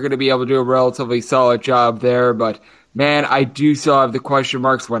Angels are going to be able to do a relatively solid job there, but man, I do still have the question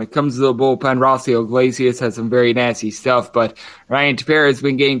marks when it comes to the bullpen. Rossio Iglesias has some very nasty stuff, but Ryan Tepera has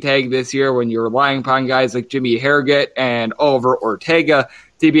been getting tagged this year when you're relying upon guys like Jimmy Harrigan and Oliver Ortega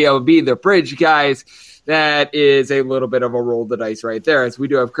to be able to be the bridge guys. That is a little bit of a roll of the dice right there, as we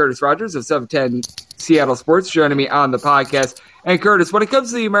do have Curtis Rogers of 710 Seattle Sports joining me on the podcast. And Curtis, when it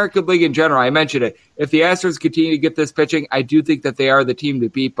comes to the American League in general, I mentioned it. If the Astros continue to get this pitching, I do think that they are the team to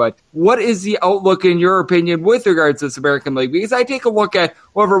beat. But what is the outlook, in your opinion, with regards to this American League? Because I take a look at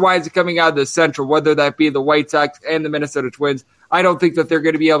whoever winds up coming out of the Central, whether that be the White Sox and the Minnesota Twins. I don't think that they're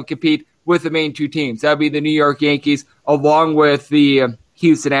going to be able to compete with the main 2 teams. That would be the New York Yankees along with the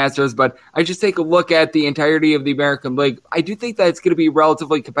Houston Astros, but I just take a look at the entirety of the American League. I do think that it's going to be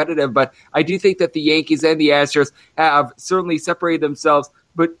relatively competitive, but I do think that the Yankees and the Astros have certainly separated themselves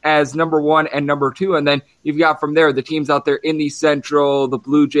but as number 1 and number 2. And then you've got from there the teams out there in the Central, the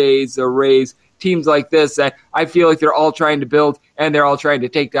Blue Jays, the Rays, teams like this that I feel like they're all trying to build and they're all trying to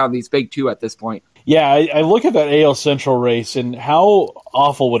take down these big 2 at this point. Yeah, I look at that AL Central race, and how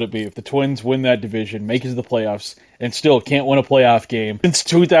awful would it be if the Twins win that division, make it to the playoffs, and still can't win a playoff game? Since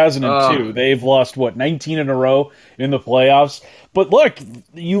 2002, they've lost, 19 in a row in the playoffs? But look,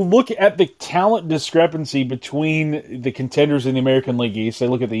 you look at the talent discrepancy between the contenders in the American League East. I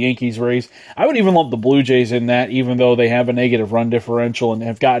look at the Yankees, Rays. I would even lump the Blue Jays in that, even though they have a negative run differential and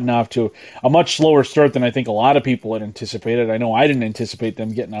have gotten off to a much slower start than I think a lot of people had anticipated. I know I didn't anticipate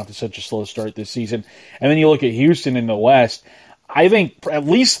them getting off to such a slow start this season. And then you look at Houston in the West. I think at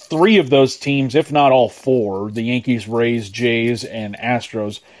least 3 of those teams, if not all 4, the Yankees, Rays, Jays, and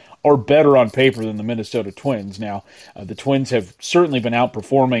Astros, are better on paper than the Minnesota Twins. Now, the Twins have certainly been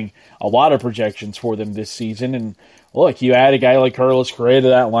outperforming a lot of projections for them this season. And look, you add a guy like Carlos Correa to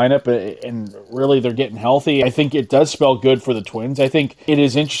that lineup, and really they're getting healthy. I think it does spell good for the Twins. I think it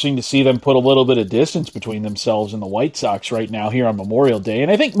is interesting to see them put a little bit of distance between themselves and the White Sox right now here on Memorial Day.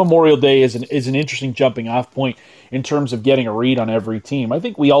 And I think Memorial Day is an interesting jumping off point in terms of getting a read on every team. I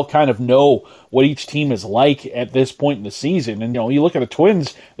think we all kind of know what each team is like at this point in the season. And, you look at the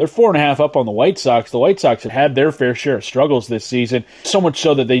Twins, they're 4.5 up on the White Sox. The White Sox have had their fair share of struggles this season, so much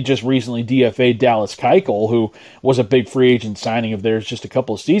so that they just recently DFA'd Dallas Keuchel, who was a big free agent signing of theirs just a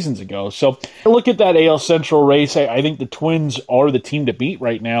couple of seasons ago. So I look at that AL Central race. I think the Twins are the team to beat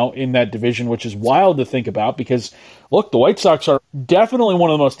right now in that division, which is wild to think about because, look, the White Sox are definitely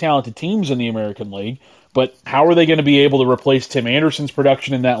one of the most talented teams in the American League. But how are they going to be able to replace Tim Anderson's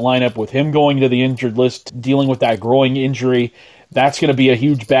production in that lineup with him going to the injured list, dealing with that growing injury? That's going to be a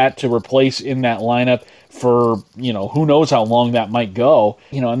huge bat to replace in that lineup for, who knows how long that might go.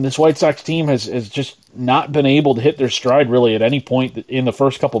 And this White Sox team has just not been able to hit their stride really at any point in the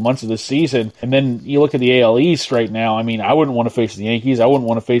first couple months of this season. And then you look at the AL East right now. I mean, I wouldn't want to face the Yankees. I wouldn't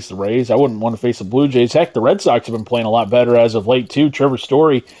want to face the Rays. I wouldn't want to face the Blue Jays. Heck, the Red Sox have been playing a lot better as of late, too. Trevor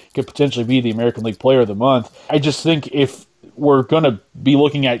Story could potentially be the American League Player of the Month. I just think if we're going to be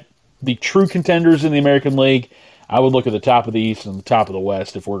looking at the true contenders in the American League, I would look at the top of the East and the top of the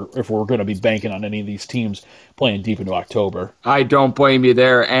West if we're going to be banking on any of these teams playing deep into October. I don't blame you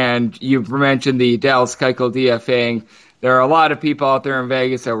there. And you mentioned the Dallas Keuchel DFAing. There are a lot of people out there in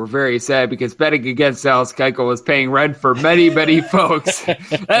Vegas that were very sad because betting against Dallas Keuchel was paying rent for many, many folks,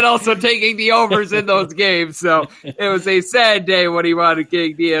 and also taking the overs in those games. So it was a sad day when he wanted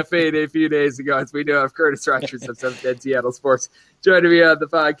getting DFA'd a few days ago. As we do have Curtis Rogers of 710 Seattle Sports joining me on the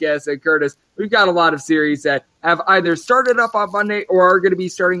podcast. And Curtis, we've got a lot of series that have either started up on Monday or are going to be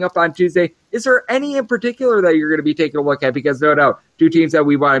starting up on Tuesday. Is there any in particular that you're going to be taking a look at? Because no doubt, 2 teams that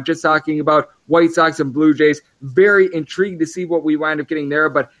we wind up just talking about, White Sox and Blue Jays, very intrigued to see what we wind up getting there.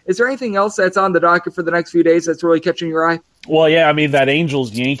 But is there anything else that's on the docket for the next few days that's really catching your eye? Well, yeah, I mean, that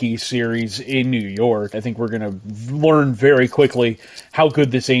Angels-Yankees series in New York, I think we're going to learn very quickly how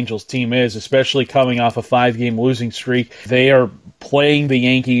good this Angels team is, especially coming off a 5-game losing streak. They are playing the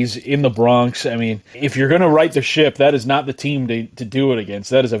Yankees in the Bronx. I mean, if you're going to right the ship, that is not the team to do it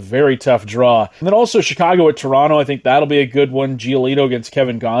against. That is a very tough draw. And then also Chicago at Toronto, I think that'll be a good one. Giolito against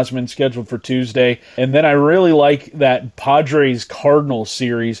Kevin Gausman scheduled for Tuesday. And then I really like that Padres-Cardinals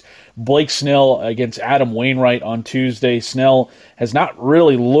series. Blake Snell against Adam Wainwright on Tuesday. Snell has not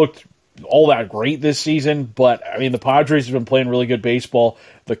really looked all that great this season, but I mean, the Padres have been playing really good baseball.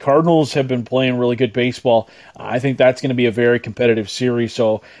 The Cardinals have been playing really good baseball. I think that's going to be a very competitive series.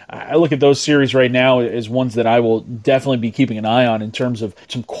 So I look at those series right now as ones that I will definitely be keeping an eye on in terms of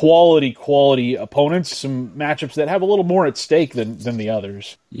some quality opponents, some matchups that have a little more at stake than the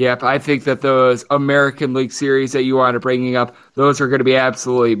others. Yep, I think that those American League series that you want to bringing up, those are going to be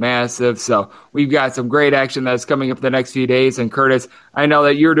absolutely massive. So we've got some great action that's coming up the next few days. And Curtis, I know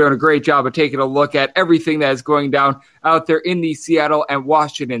that you're doing a great job of taking a look at everything that is going down out there in the Seattle and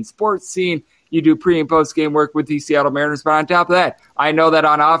Washington sports scene. You do pre- and post-game work with the Seattle Mariners. But on top of that, I know that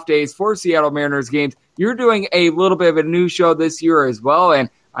on off days for Seattle Mariners games, you're doing a little bit of a new show this year as well. And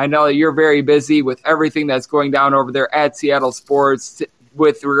I know that you're very busy with everything that's going down over there at Seattle Sports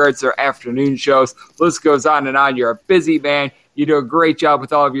with regards to their afternoon shows. List goes on and on. You're a busy man. You do a great job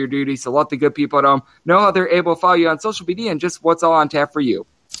with all of your duties. So let the good people at home know how they're able to follow you on social media and just what's all on tap for you.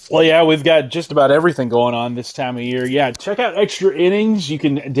 Well, yeah, we've got just about everything going on this time of year. Yeah, check out Extra Innings. You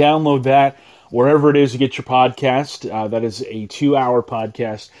can download that wherever it is you get your podcast. That is a 2-hour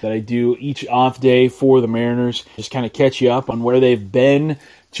podcast that I do each off day for the Mariners. Just kind of catch you up on where they've been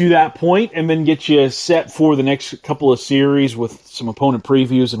to that point and then get you set for the next couple of series with some opponent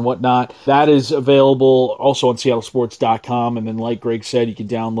previews and whatnot. That is available also on seattlesports.com. And then, like Greg said, you can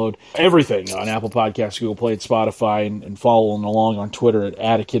download everything on Apple Podcasts, Google Play, and Spotify, and following along on Twitter at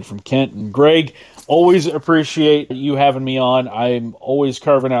 @akid_from_Kent. And Greg, always appreciate you having me on. I'm always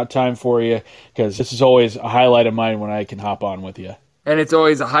carving out time for you because this is always a highlight of mine when I can hop on with you. And it's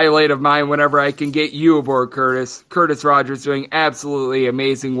always a highlight of mine whenever I can get you aboard, Curtis. Curtis Rogers doing absolutely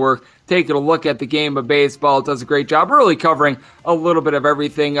amazing work, taking a look at the game of baseball. Does a great job really covering a little bit of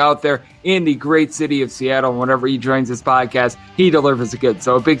everything out there in the great city of Seattle. And whenever he joins this podcast, he delivers a good.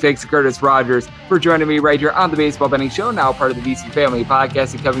 So a big thanks to Curtis Rogers for joining me right here on the Baseball Betting Show, now part of the VC Family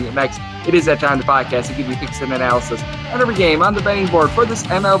Podcast. And coming up next, it is that time of the podcast to give you picks and analysis on every game on the betting board for this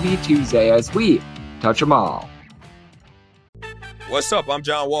MLB Tuesday as we touch them all. What's up? I'm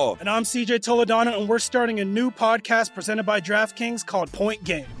John Wall. And I'm CJ Toledano, and we're starting a new podcast presented by DraftKings called Point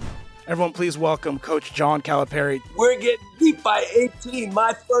Game. Everyone, please welcome Coach John Calipari. We're getting beat by 18.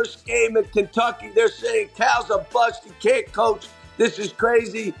 My first game in Kentucky, they're saying Cal's a bust. He can't coach. This is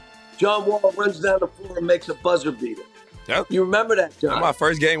crazy. John Wall runs down the floor and makes a buzzer beater. Yep. You remember that, John? That's my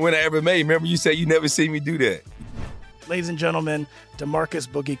first game winner I ever made. Remember you said you never seen me do that. Ladies and gentlemen, DeMarcus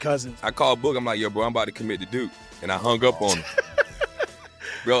Boogie Cousins. I called Boog. I'm like, yo, bro, I'm about to commit to Duke. And I hung up on him.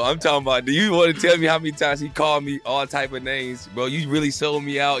 Bro, I'm talking about, do you want to tell me how many times he called me all type of names? Bro, you really sold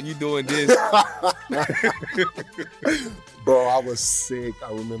me out. You doing this. Bro, I was sick.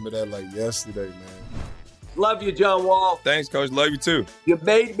 I remember that like yesterday, man. Love you, John Wall. Thanks, Coach. Love you, too. You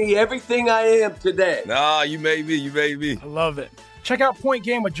made me everything I am today. Nah, you made me. You made me. I love it. Check out Point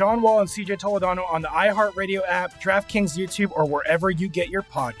Game with John Wall and CJ Toledano on the iHeartRadio app, DraftKings YouTube, or wherever you get your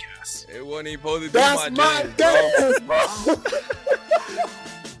podcasts. It wasn't even supposed to be my dance, bro.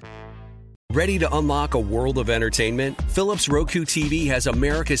 Ready to unlock a world of entertainment? Philips Roku TV has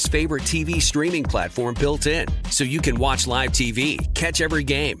America's favorite TV streaming platform built in. So you can watch live TV, catch every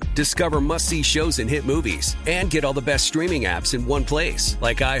game, discover must-see shows and hit movies, and get all the best streaming apps in one place,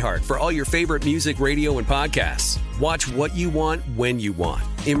 like iHeart for all your favorite music, radio, and podcasts. Watch what you want, when you want.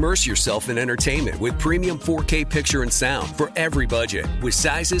 Immerse yourself in entertainment with premium 4K picture and sound for every budget, with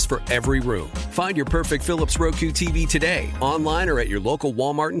sizes for every room. Find your perfect Philips Roku TV today, online or at your local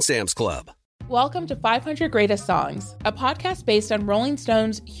Walmart and Sam's Club. Welcome to 500 Greatest Songs, a podcast based on Rolling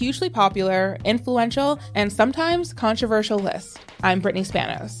Stone's hugely popular, influential, and sometimes controversial list. I'm Brittany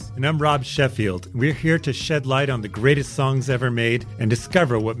Spanos. And I'm Rob Sheffield. We're here to shed light on the greatest songs ever made and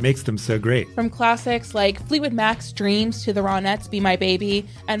discover what makes them so great. From classics like Fleetwood Mac's Dreams to the Ronettes' Be My Baby,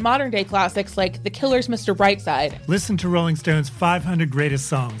 and modern-day classics like The Killer's Mr. Brightside. Listen to Rolling Stone's 500 Greatest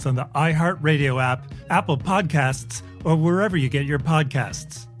Songs on the iHeartRadio app, Apple Podcasts, or wherever you get your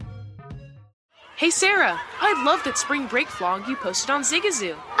podcasts. Hey Sarah, I love that spring break vlog you posted on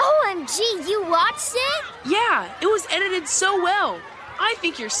Zigazoo. OMG, you watched it? Yeah, it was edited so well. I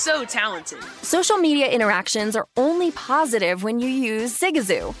think you're so talented. Social media interactions are only positive when you use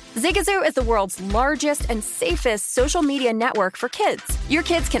Zigazoo. Zigazoo is the world's largest and safest social media network for kids. Your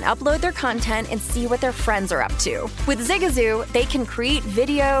kids can upload their content and see what their friends are up to. With Zigazoo, they can create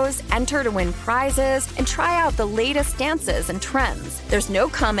videos, enter to win prizes, and try out the latest dances and trends. There's no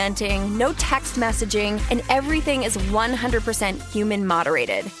commenting, no text messaging, and everything is 100% human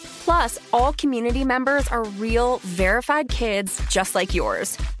moderated. Plus, all community members are real, verified kids just like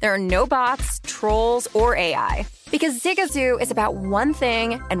yours. There are no bots, trolls, or AI. Because Zigazoo is about one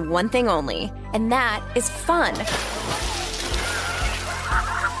thing and one thing only, and that is fun.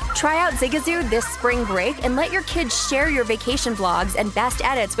 Try out Zigazoo this spring break and let your kids share your vacation vlogs and best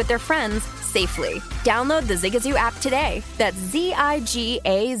edits with their friends safely. Download the Zigazoo app today. That's Zigazoo.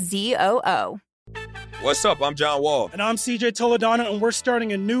 What's up? I'm John Wall. And I'm CJ Toledano, and we're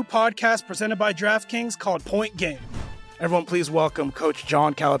starting a new podcast presented by DraftKings called Point Game. Everyone, please welcome Coach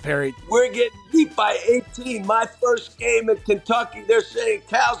John Calipari. We're getting beat by 18. My first game in Kentucky, they're saying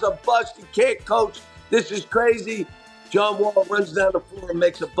Cal's a bust. He can't coach. This is crazy. John Wall runs down the floor and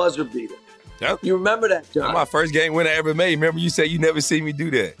makes a buzzer beater. Yep. You remember that, John? That's my first game winner I ever made. Remember you said you never seen me do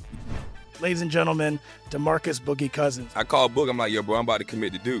that. Ladies and gentlemen, DeMarcus Boogie Cousins. I called Boog. I'm like, yo, bro, I'm about to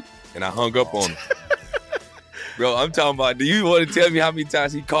commit to Duke. And I hung up on him. Bro, I'm talking about, do you want to tell me how many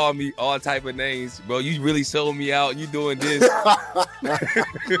times he called me all type of names? Bro, you really sold me out. You doing this.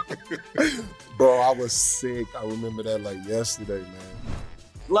 Bro, I was sick. I remember that like yesterday, man.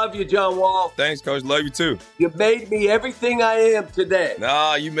 Love you, John Wall. Thanks, Coach. Love you, too. You made me everything I am today.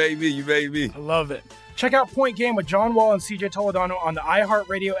 Nah, you made me. You made me. I love it. Check out Point Game with John Wall and CJ Toledano on the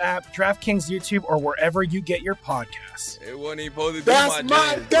iHeartRadio app, DraftKings YouTube, or wherever you get your podcasts. It wasn't even supposed to be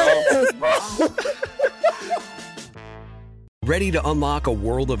my dance, bro. Ready to unlock a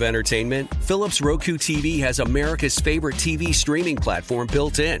world of entertainment? Philips Roku TV has America's favorite TV streaming platform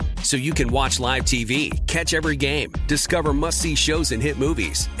built in, so you can watch live TV, catch every game, discover must-see shows and hit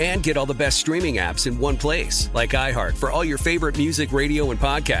movies, and get all the best streaming apps in one place, like iHeart for all your favorite music, radio, and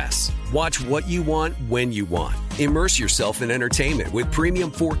podcasts. Watch what you want, when you want. Immerse yourself in entertainment with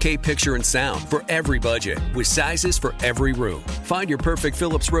premium 4K picture and sound for every budget, with sizes for every room. Find your perfect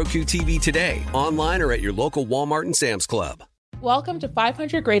Philips Roku TV today, online or at your local Walmart and Sam's Club. Welcome to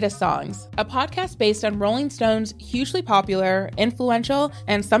 500 Greatest Songs, a podcast based on Rolling Stone's hugely popular, influential,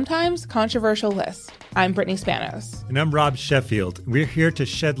 and sometimes controversial list. I'm Brittany Spanos. And I'm Rob Sheffield. We're here to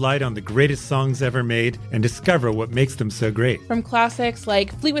shed light on the greatest songs ever made and discover what makes them so great. From classics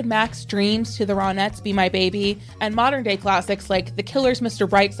like Fleetwood Mac's Dreams to the Ronettes' Be My Baby, and modern-day classics like The Killers' Mr.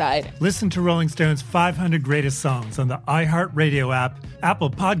 Brightside. Listen to Rolling Stone's 500 Greatest Songs on the iHeart Radio app,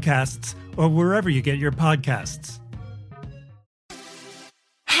 Apple Podcasts, or wherever you get your podcasts.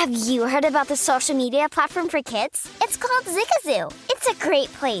 Have you heard about the social media platform for kids? It's called Zigazoo. It's a great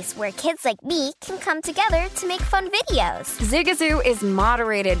place where kids like me can come together to make fun videos. Zigazoo is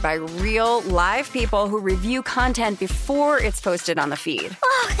moderated by real, live people who review content before it's posted on the feed.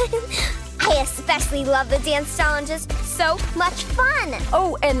 Oh, I especially love the dance challenges. So much fun.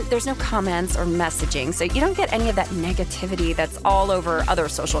 Oh, and there's no comments or messaging, so you don't get any of that negativity that's all over other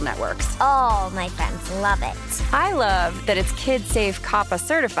social networks. All my friends love it. I love that it's KidSafe COPPA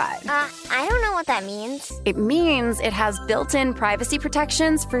certified. I don't know what that means. It means it has built-in privacy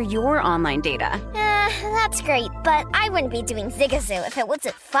protections for your online data. That's great, but I wouldn't be doing Zigazoo if it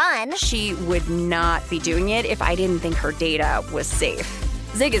wasn't fun. She would not be doing it if I didn't think her data was safe.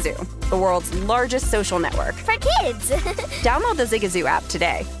 Zigazoo, the world's largest social network. For kids. Download the Zigazoo app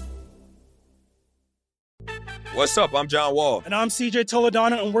today. What's up? I'm John Wall. And I'm CJ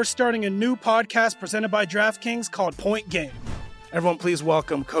Toledano, and we're starting a new podcast presented by DraftKings called Point Game. Everyone, please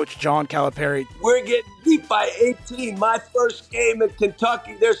welcome Coach John Calipari. We're getting beat by 18. My first game in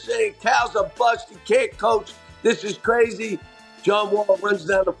Kentucky. They're saying Cal's a bust. He can't coach. This is crazy. John Wall runs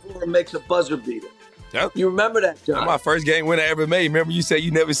down the floor and makes a buzzer beater. Yep. You remember that, John? That's my first game win I ever made. Remember you said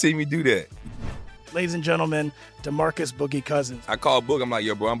you never see me do that. Ladies and gentlemen, DeMarcus Boogie Cousins. I called Boog. I'm like,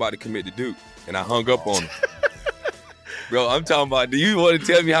 yo, bro, I'm about to commit to Duke. And I hung up on him. Bro, I'm talking about, do you want to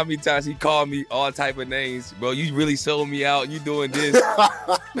tell me how many times he called me all type of names? Bro, you really sold me out. You doing this.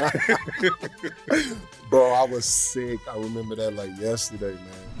 Bro, I was sick. I remember that like yesterday, man.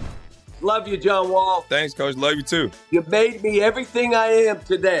 Love you, John Wall. Thanks, Coach. Love you, too. You made me everything I am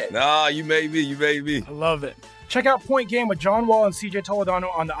today. Nah, you made me. You made me. I love it. Check out Point Game with John Wall and CJ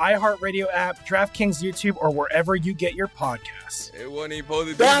Toledano on the iHeartRadio app, DraftKings YouTube, or wherever you get your podcasts. It wasn't even supposed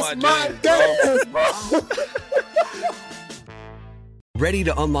to be That's my game, bro. Ready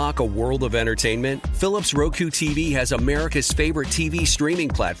to unlock a world of entertainment? Philips Roku TV has America's favorite TV streaming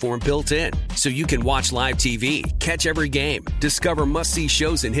platform built in, so you can watch live TV, catch every game, discover must-see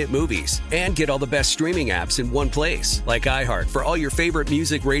shows and hit movies, and get all the best streaming apps in one place, like iHeart for all your favorite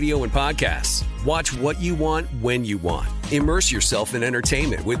music, radio, and podcasts. Watch what you want, when you want. Immerse yourself in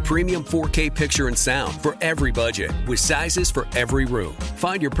entertainment with premium 4K picture and sound for every budget, with sizes for every room.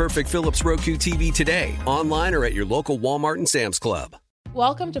 Find your perfect Philips Roku TV today, online or at your local Walmart and Sam's Club.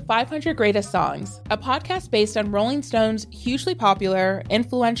 Welcome to 500 Greatest Songs, a podcast based on Rolling Stone's hugely popular,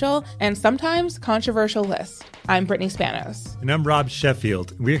 influential, and sometimes controversial list. I'm Brittany Spanos. And I'm Rob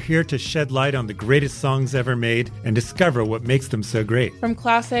Sheffield. We're here to shed light on the greatest songs ever made and discover what makes them so great. From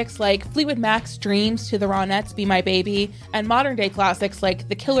classics like Fleetwood Mac's Dreams to the Ronettes' Be My Baby, and modern-day classics like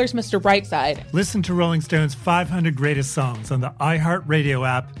The Killers' Mr. Brightside. Listen to Rolling Stone's 500 Greatest Songs on the iHeart Radio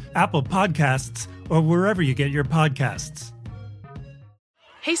app, Apple Podcasts, or wherever you get your podcasts.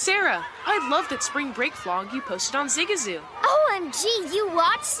 Hey Sarah, I love that spring break vlog you posted on Zigazoo. OMG, you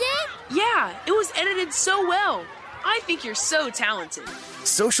watched it? Yeah, it was edited so well. I think you're so talented.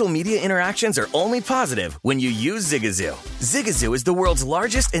 Social media interactions are only positive when you use Zigazoo. Zigazoo is the world's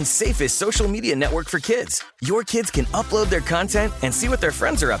largest and safest social media network for kids. Your kids can upload their content and see what their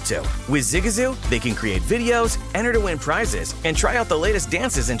friends are up to. With Zigazoo, they can create videos, enter to win prizes, and try out the latest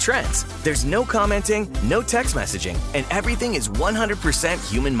dances and trends. There's no commenting, no text messaging, and everything is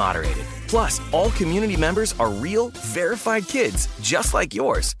 100% human moderated. Plus, all community members are real, verified kids just like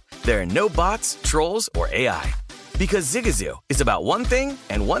yours. There are no bots, trolls, or AI. Because Zigazoo is about one thing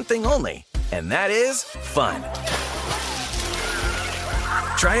and one thing only, and that is fun.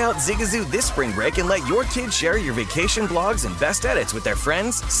 Try out Zigazoo this spring break and let your kids share your vacation blogs and best edits with their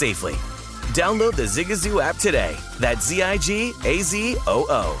friends safely. Download the Zigazoo app today. That's Zigazoo.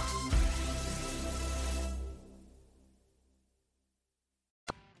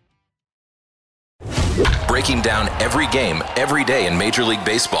 Breaking down every game, every day in Major League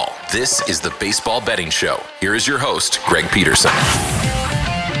Baseball, this is the Baseball Betting Show. Here is your host, Greg Peterson.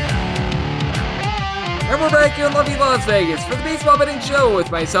 And we're back here in lovely Las Vegas for the Baseball Betting Show with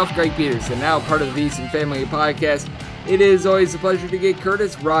myself, Greg Peterson, now part of the VSiN Family Podcast. It is always a pleasure to get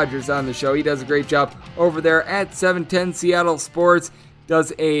Curtis Rogers on the show. He does a great job over there at 710 Seattle Sports.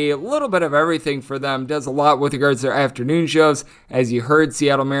 Does a little bit of everything for them. Does a lot with regards to their afternoon shows. As you heard,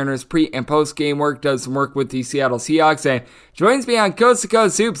 Seattle Mariners pre- and post-game work. Does some work with the Seattle Seahawks. And joins me on Coast to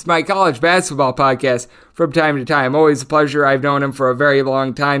Coast Hoops, my college basketball podcast, from time to time. Always a pleasure. I've known him for a very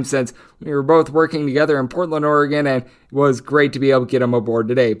long time, since we were both working together in Portland, Oregon, and it was great to be able to get him aboard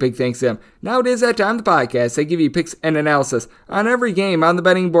today. Big thanks to him. Now it is that time of the podcast. I give you picks and analysis on every game on the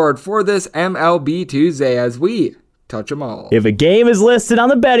betting board for this MLB Tuesday as we touch them all. If a game is listed on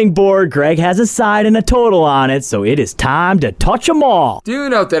the betting board, Greg has a side and a total on it, so it is time to touch them all. Do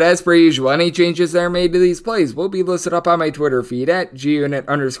note that, as per usual, any changes that are made to these plays will be listed up on my Twitter feed at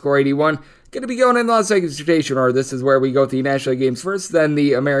gunit_81. Going to be going in Las Vegas rotation order. This is where we go with the National League games first, then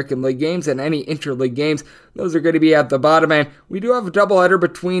the American League games, and any interleague games. Those are going to be at the bottom, and we do have a doubleheader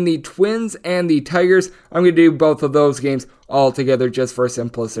between the Twins and the Tigers. I'm going to do both of those games all together just for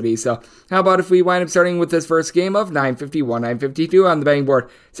simplicity. So how about if we wind up starting with this first game of 9:51, 9:52 on the betting board.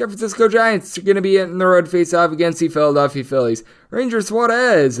 San Francisco Giants are going to be in the road face-off against the Philadelphia Phillies. Ranger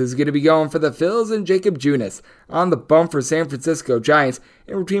Suarez is going to be going for the Phils, and Jacob Junis on the bump for San Francisco Giants.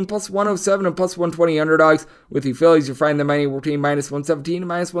 In between plus 107 and plus 120 underdogs. With the Phillies, you find them anywhere between minus 117 and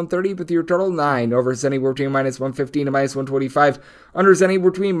minus 130, with your total 9. Overs anywhere between minus 115 and minus 125. Unders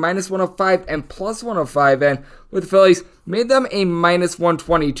anywhere between minus 105 and plus 105. And with the Phillies, made them a minus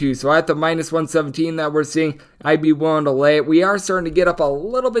 122. So at the minus 117 that we're seeing, I'd be willing to lay it. We are starting to get up a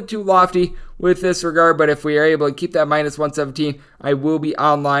little bit too lofty with this regard, but if we are able to keep that minus 117, I will be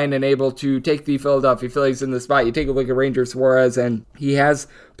online and able to take the Philadelphia Phillies in the spot. You take a look at Ranger Suarez, and he has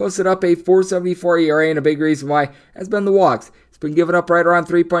posted up a 4.74 ERA, and a big reason why has been the walks. He's been giving up right around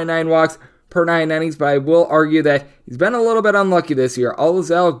 3.9 walks per 9 innings, but I will argue that he's been a little bit unlucky this year. All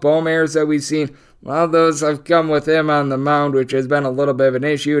those Alec Boehmers that we've seen, a lot of those have come with him on the mound, which has been a little bit of an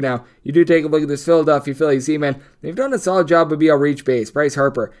issue. Now, you do take a look at this Philadelphia Phillies team, and they've done a solid job of being able to reach base. Bryce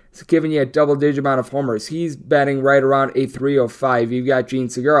Harper is giving you a double-digit amount of homers. He's batting right around a 305. You've got Gene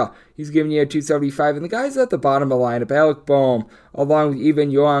Segura. He's giving you a 275. And the guys at the bottom of the lineup, Alec Boehm, along with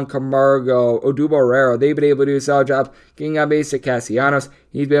even Yohan Camargo, Odubel Herrera, they've been able to do a solid job getting on base at Castellanos.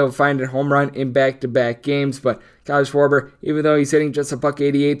 He's been able to find a home run in back-to-back games, but Kyle Schwarber, even though he's hitting just a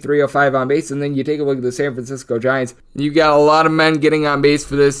 .188, 305 on base, and then you take a look at the San Francisco Giants, you got a lot of men getting on base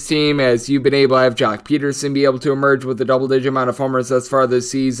for this team, as you've been able to have Jock Peterson be able to emerge with a double-digit amount of homers thus far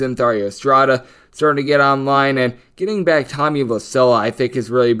this season. Thairo Estrada starting to get online, and getting back Tommy La Stella, I think, is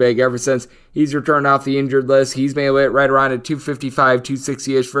really big. Ever since he's returned off the injured list, he's been able to hit right around at 255,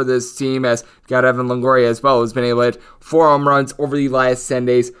 260-ish for this team, as got Evan Longoria as well, who's been able to hit 4 home runs over the last 10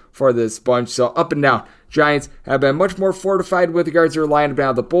 days for this bunch. So up and down, Giants have been much more fortified with regards to their lineup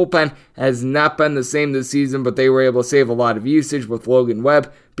now. The bullpen has not been the same this season, but they were able to save a lot of usage with Logan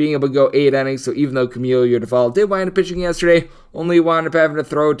Webb being able to go 8 innings. So even though Camilo Duvall did wind up pitching yesterday, only wound up having to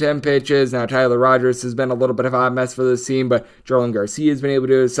throw 10 pitches. Now Tyler Rogers has been a little bit of a hot mess for this team, but Jarlin Garcia has been able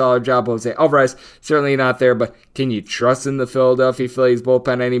to do a solid job. Jose Alvarez certainly not there, but can you trust in the Philadelphia Phillies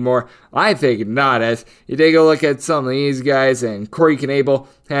bullpen anymore? I think not, as you take a look at some of these guys, and Corey Knebel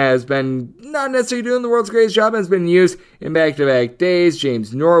has been not necessarily doing the world's greatest job, has been used in back-to-back days.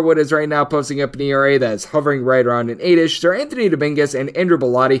 James Norwood is right now posting up an ERA that is hovering right around an 8-ish. Sir Anthony Dominguez and Andrew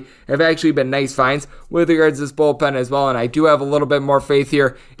Bellotti have actually been nice finds with regards to this bullpen as well, and I do have a little bit more faith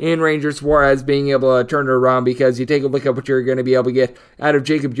here in Ranger Suarez being able to turn it around, because you take a look at what you're going to be able to get out of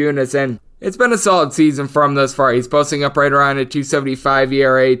Jacob Junis, and it's been a solid season from thus far. He's posting up right around a 2.75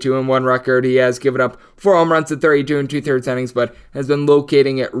 ERA, 2-1 record. He has given up 4 home runs in 32 and 2/3 innings, but has been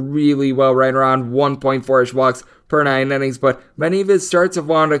locating it really well, right around 1.4-ish walks per 9 innings, but many of his starts have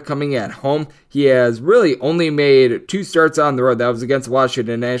wound up coming at home. He has really only made 2 starts on the road. That was against the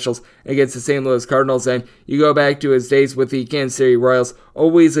Washington Nationals, against the St. Louis Cardinals, and you go back to his days with the Kansas City Royals,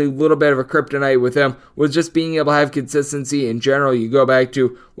 always a little bit of a kryptonite with him was just being able to have consistency in general. You go back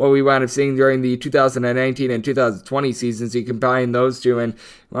to what we wound up seeing during the 2019 and 2020 seasons, you combine those two and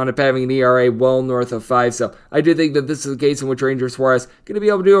wound up having an ERA well north of 5, so I do think that this is a case in which Ranger Suarez going to be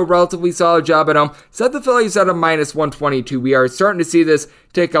able to do a relatively solid job at home. Set the Phillies at a minus 122. We are starting to see this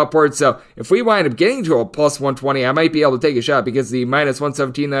tick upwards, so if we wind up getting to a plus 120, I might be able to take a shot, because the minus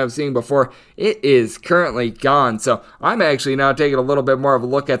 117 that I was seeing before, it is currently gone. So I'm actually now taking a little bit more of a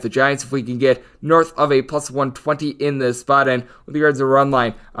look at the Giants if we can get north of a plus 120 in this spot. And with regards to the run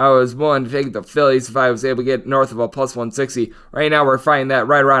line, I was willing to take the Phillies if I was able to get north of a plus 160. Right now we're finding that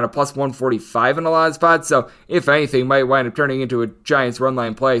right around a plus 145 in a lot of spots, so if anything, might wind up turning into a Giants run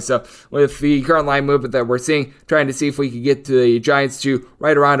line play. So with the current line movement that we're seeing, trying to see if we could get to the Giants to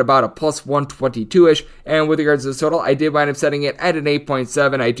right around about a plus 122-ish. And with regards to the total, I did wind up setting it at an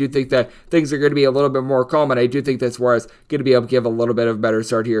 8.7. I do think that things are going to be a little bit more calm, and I do think that's where I was going to be able to give a little bit of a better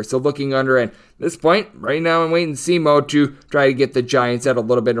start here. So looking under, and this point, right now in wait-and-see mode to try to get the Giants at a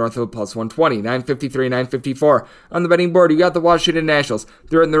little bit north of a plus 120, 953, 954. On the betting board, you got the Washington Nationals.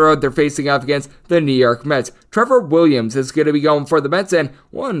 They're in the road. They're facing off against the New York Mets. Trevor Williams is going to be going for the Mets, and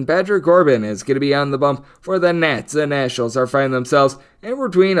one Patrick Corbin is going to be on the bump for the Nats. The Nationals are finding themselves in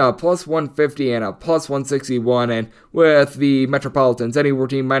between a plus 150 and a plus 161, and with the Metropolitans anywhere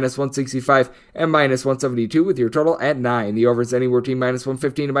between minus 165 and minus 172 with your total at 9. The overs anywhere between minus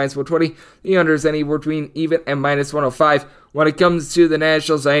 115 and minus 120. The unders anywhere between even and minus 105. When it comes to the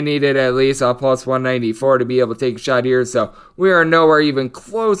Nationals, I needed at least a plus 194 to be able to take a shot here, so we are nowhere even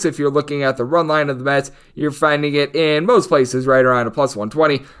close. If you're looking at the run line of the Mets, you're finding it in most places right around a plus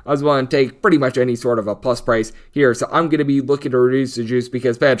 120. I was willing to take pretty much any sort of a plus price here, so I'm going to be looking to reduce the juice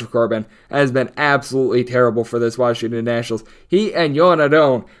because Patrick Corbin has been absolutely terrible for this Washington Nationals. He and Yohan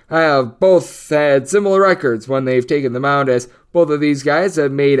Adon have both had similar records when they've taken the mound, as both of these guys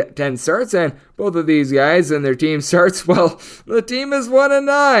have made 10 starts, and both of these guys and their team starts, well, the team is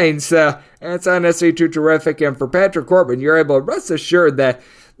 1-9, so that's not necessarily too terrific. And for Patrick Corbin, you're able to rest assured that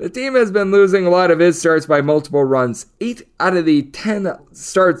the team has been losing a lot of his starts by multiple runs. 8 out of the 10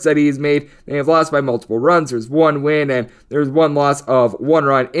 starts that he's made, they have lost by multiple runs. There's 1 win and there's 1 loss of 1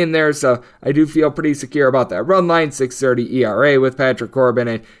 run in there, so I do feel pretty secure about that run line. 6.30 ERA with Patrick Corbin,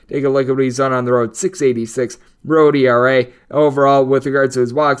 and take a look at what he's done on the road. 6.86 road ERA. Overall, with regards to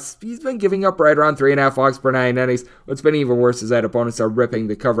his walks, he's been giving up right around 3.5 walks per 9 innings. What's been even worse is that opponents are ripping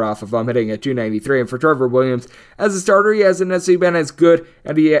the cover off of him, hitting at 293. And for Trevor Williams, as a starter, he hasn't necessarily been as good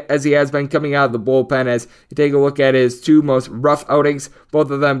as he has been coming out of the bullpen. As you take a look at his 2 most rough outings, both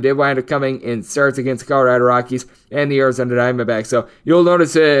of them did wind up coming in starts against the Colorado Rockies and the Arizona Diamondbacks. So you'll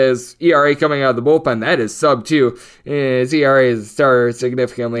notice his ERA coming out of the bullpen, that is sub 2. His ERA as a starter is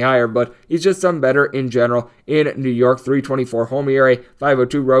significantly higher, but he's just done better in general in New York. 3.24 home ERA,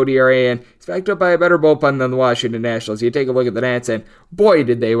 5.02 road ERA, and he's backed up by a better bullpen than the Washington Nationals. You take a look at the Nats, and boy,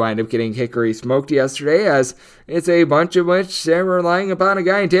 did they wind up getting hickory smoked yesterday, as it's a bunch of which they're relying upon a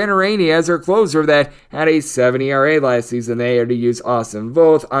guy in Tanner Rainey as their closer that had a 7 ERA last season. They had to use Austin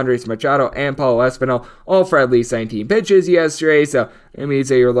Voth, Andres Machado, and Paulo Espinal, all for at least 19 pitches yesterday, so it means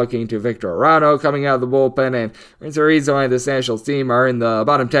that you're looking to Victor Arano coming out of the bullpen, and it's a reason why this Nationals team are in the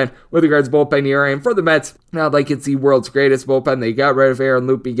bottom 10 with regards to bullpen ERA. And for the Mets, not like it's the world's greatest bullpen. They got rid of Aaron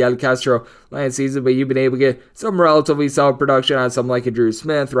Lupe, Miguel Castro last season, but you've been able to get some relatively solid production on something like a Drew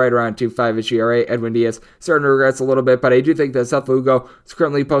Smith, right around 2.5-ish ERA. Edwin Diaz starting to regress a little bit, but I do think that Seth Lugo is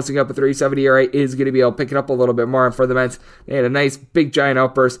currently posting up a 3.70 ERA, is going to be able to pick it up a little bit more. And for the Mets, they had a nice big giant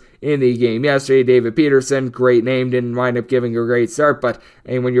outburst in the game yesterday. David Peterson, great name, didn't wind up giving a great start, but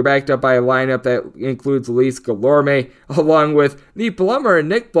when you're backed up by a lineup that includes Luis Guillorme, along with Nate Plummer and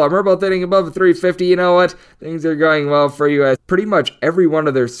Nick Plummer, both hitting above a 350, you know what? Things are going well for you, as pretty much every one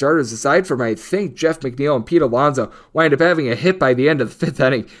of their starters, aside from I think Jeff McNeil and Pete Alonso, wind up having a hit by the end of the 5th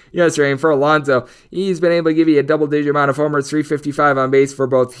inning yesterday. And for Alonso, he's been able to give you a double-digit amount of homers, 355 on base for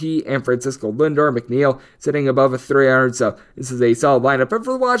both he and Francisco Lindor. McNeil sitting above a 300, so this is a solid lineup. But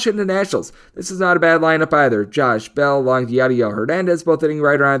for the Washington Nationals, this is not a bad lineup either. Josh Bell along with Yadiel Hernandez, both hitting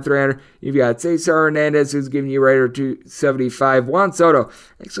right around 300. You've got Cesar Hernandez, who's giving you right around 275. Juan Soto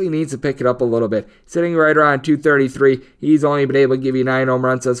actually needs to pick it up a little bit, sitting right around 233. He's only been able to give you 9 home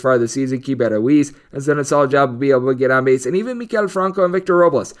runs thus far this season. Keibert Ruiz has done a solid job of being able to get on base, and even Miguel Franco and Victor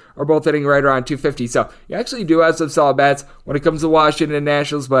Robles are both hitting right around 250. So you actually do have some solid bats when it comes to Washington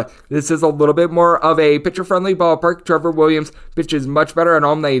Nationals, but this is a little bit more of a pitcher-friendly ballpark. Trevor Williams pitches much better at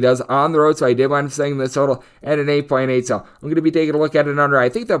home than he does on the road, so I did wind up saying this total at an 8.8. So I'm going to be taking a look at it under. I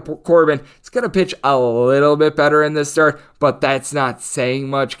think that Corbin is going to pitch a little bit better in this start, but that's not saying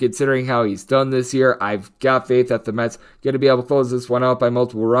much considering how he's done this year. I've got faith that the Mets going to be able to close this one out by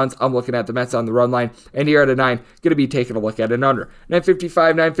multiple runs. I'm looking at the Mets on the run line, and here at a 9, going to be taking a look at an under.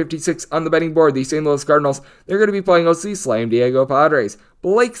 955, 956 on the betting board. The St. Louis Cardinals, they're going to be playing OC Slam Diego Padres.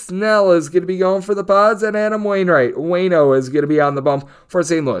 Blake Snell is going to be going for the Pods, and Adam Waino is going to be on the bump for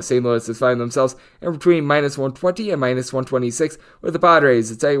St. Louis. St. Louis is finding themselves in between minus 120 and minus 126 with the Padres.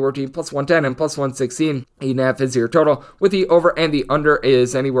 It's anywhere between plus 110 and plus 116. 8.5 is your total, with the over and the under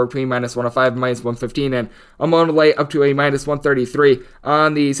is anywhere between minus 105 and minus 115, and I'm going to lay up to a minus 133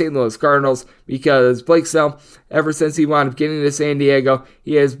 on the St. Louis Cardinals because Blake Snell, ever since he wound up getting to San Diego,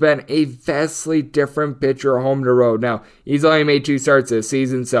 he has been a vastly different pitcher home to road. Now, he's only made 2 starts this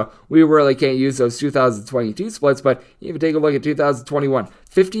season, so we really can't use those 2022 splits, but even take a look at 2021.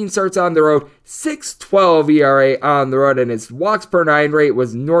 15 starts on the road, 6.12 ERA on the road, and his walks per 9 rate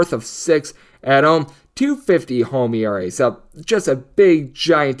was north of 6 at home. 2.50 home ERA. So just a big,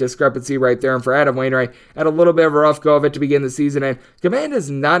 giant discrepancy right there. And for Adam Wainwright, had a little bit of a rough go of it to begin the season, and command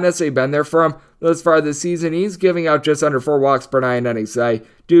has not necessarily been there for him thus far this season. He's giving out just under 4 walks per 9 innings. I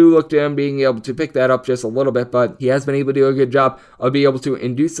do look to him being able to pick that up just a little bit, but he has been able to do a good job of being able to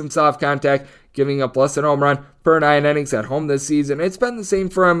induce some soft contact, giving up less than a home run per 9 innings at home this season. It's been the same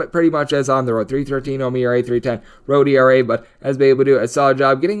for him pretty much as on the road. 3.13 home ERA, 3.10 road ERA, but has been able to do a solid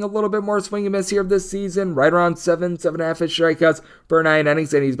job getting a little bit more swing and miss here this season, right around 7.5-ish strikeouts per 9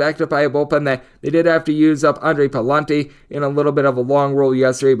 innings, and he's backed up by a bullpen that they did have to use up Andre Palante in a little bit of a long roll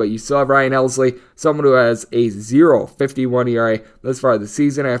yesterday, but you still have Ryan Elsley, someone who has a 0.51 ERA thus far this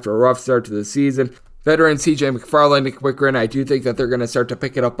season after a rough start to the season. Veteran CJ McFarland and Quickren, I do think that they're going to start to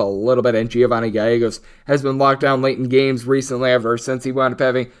pick it up a little bit, and Giovanni Gallegos has been locked down late in games recently since he wound up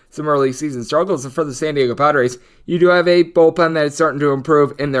having some early season struggles. And for the San Diego Padres, you do have a bullpen that is starting to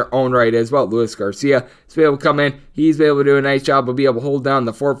improve in their own right as well. Luis Garcia has been able to come in. He's been able to do a nice job of being able to hold down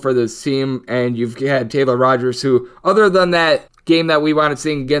the fort for this team, and you've had Taylor Rogers, who, other than that game that we wound up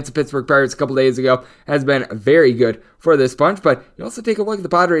seeing against the Pittsburgh Pirates a couple days ago, has been very good for this bunch. But you also take a look at the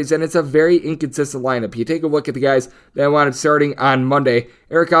Padres, and it's a very inconsistent lineup. You take a look at the guys that wound up starting on Monday: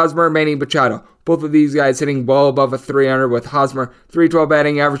 Eric Hosmer, Manny Machado. Both of these guys hitting well above a 300 with Hosmer, 312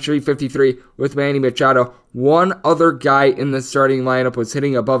 batting average, 353 with Manny Machado. One other guy in the starting lineup was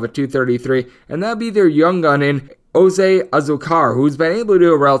hitting above a 233, and that'd be their young gun in Jose Azocar, who's been able to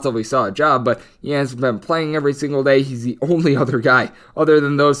do a relatively solid job, but he hasn't been playing every single day. He's the only other guy, other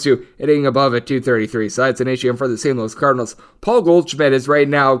than those two, hitting above a 233, so that's an issue. And for the St. Louis Cardinals, Paul Goldschmidt is right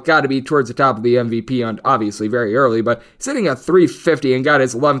now got to be towards the top of the MVP, and obviously very early, but he's hitting a 350 and got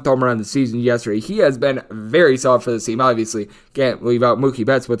his 11th home run of the season yesterday. He has been very solid for the team. Obviously, can't leave out Mookie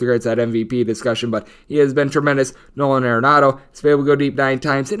Betts with regards to that MVP discussion, but he has been tremendous. Nolan Arenado has been able to go deep 9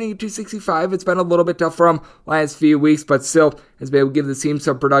 times, hitting a 265. It's been a little bit tough for him last few weeks, but still has been able to give the team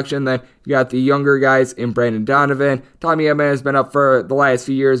some production. Then you got the younger guys in Brandon Donovan. Tommy Edman has been up for the last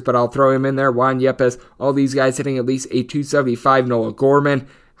few years, but I'll throw him in there. Juan Yepes, all these guys hitting at least a 275. Noah Gorman,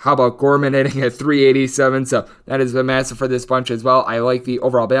 how about Gorman hitting at 387? So that has been massive for this bunch as well. I like the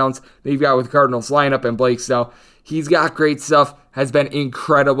overall balance that you've got with Cardinals lineup, and Blake Snell, he's got great stuff, has been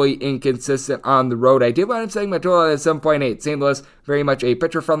incredibly inconsistent on the road. I did wind up saying my total at 7.8. St. Louis, very much a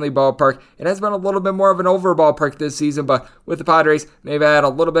pitcher-friendly ballpark. It has been a little bit more of an over ballpark this season, but with the Padres, they've had a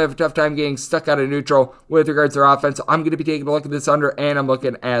little bit of a tough time getting stuck out of neutral with regards to their offense. So I'm going to be taking a look at this under, and I'm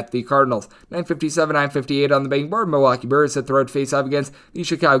looking at the Cardinals. 957, 958 on the betting board. Milwaukee Brewers hit the road face-off against the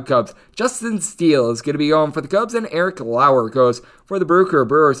Chicago Cubs. Justin Steele is going to be going for the Cubs, and Eric Lauer goes for the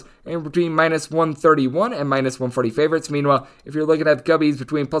Brewers in between minus 131 and minus 140 favorites. Meanwhile, if you're looking at the Cubbies,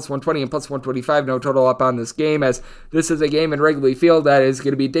 between plus 120 and plus 125, no total up on this game, as this is a game in Wrigley Field that is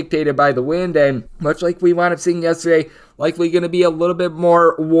going to be dictated by the wind, and much like we wound up seeing yesterday, likely going to be a little bit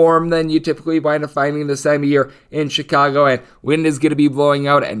more warm than you typically wind up finding this time of year in Chicago, and wind is going to be blowing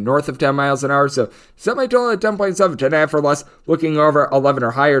out at north of 10 miles an hour, so set my total at 10.7, 10.5 or less, looking over 11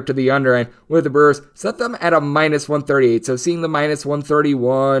 or higher to the under, and with the Brewers, set them at a minus 138, so seeing the minus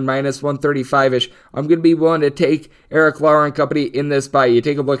 131, minus 135-ish, I'm going to be willing to take Eric Lauer and company in this buy. You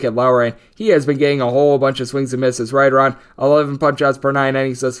take a look at Lauer, and he has been getting a whole bunch of swings and misses, right around 11 punch-outs per 9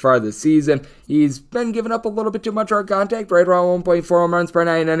 innings thus far this season. He's been giving up a little bit too much hard contact, right around 1.4 home runs per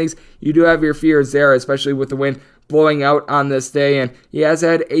 9 innings. You do have your fears there, especially with the wind blowing out on this day, and he has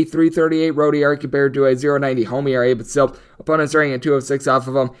had a 3.38 road ERA compared to a 0.90 home ERA, but still, opponents starting at 2.06 off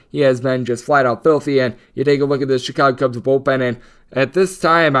of him. He has been just flat out filthy, and you take a look at the Chicago Cubs bullpen, and at this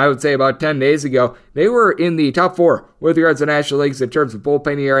time, I would say about 10 days ago, they were in the top 4 with regards to National Leagues in terms of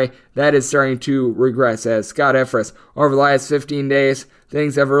bullpen ERA. That is starting to regress, as Scott Effross, over the last 15 days,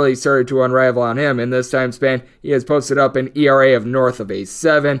 things have really started to unravel on him. In this time span, he has posted up an ERA of north of a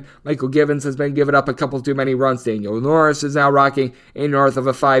 7. Michael Givens has been giving up a couple too many runs. Daniel Norris is now rocking a north of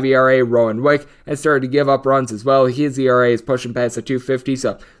a 5 ERA. Rowan Wick has started to give up runs as well. His ERA is pushing past the 250,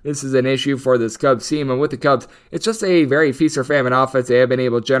 so this is an issue for this Cubs team. And with the Cubs, it's just a very feast or famine offense. They have been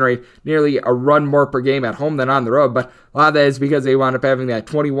able to generate nearly a run more per game at home than on the road, but a lot of that is because they wound up having that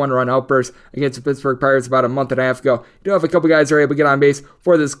 21-run outburst against the Pittsburgh Pirates about a month and a half ago. You do have a couple guys who are able to get on base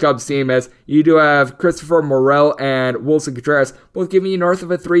for this Cubs team, as you do have Christopher Morel and Wilson Contreras, both giving you north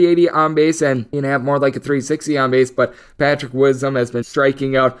of a 380 on base, and you can have more like a 360 on base, but Patrick Wisdom has been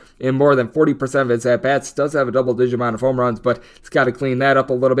striking out in more than 40% of his at-bats, does have a double-digit amount of home runs, but he's got to clean that up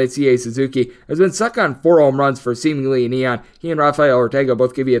a little bit. C.A. Suzuki has been stuck on 4 home runs for seemingly an eon. He and Rafael Ortega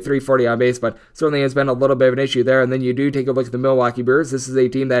both give you a 340 on base, but certainly has been a little bit of an issue there. And then you do take a look at the Milwaukee Brewers. This is a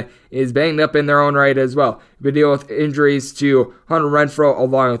team that is banged up in their own right as well. You've been dealing with injuries to Hunter Renfroe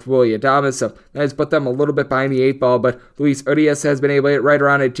along with Willie Adames, so that has put them a little bit behind the 8 ball, but Luis Urias has been able to hit right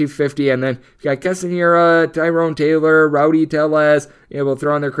around at 250, and then you've got Castanera, Tyrone Taylor, Rowdy Tellez, able to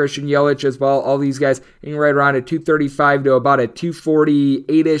throw in there Christian Yelich as well. All these guys hitting right around at 235 to about a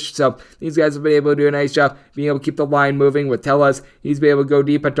 248-ish. So these guys have been able to do a nice job being able to keep the line moving with Tellez. He's been able to go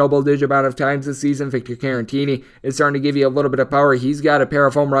deep a double-digit amount of times this season. Victor Carantini is starting to give you a little bit of power. He's got a pair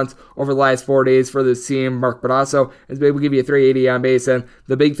of home runs over the last 4 days for this team. Mark Badasso has been able to give you a 380 on base. And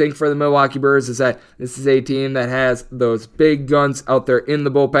the big thing for the Milwaukee Brewers is that this is a team that has those big guns out there in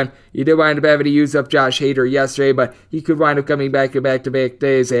the bullpen. You did wind up having to use up Josh Hader yesterday, but he could wind up coming back to back-to-back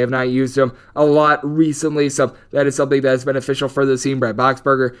days. They have not used him a lot recently, so that is something that is beneficial for the team. Brett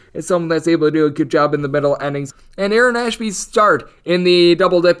Boxberger is someone that's able to do a good job in the middle innings. And Aaron Ashby's start in the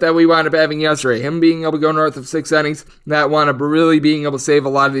double dip that we wound up having yesterday, him being able to go north of 6 innings, that wound up really being able to save a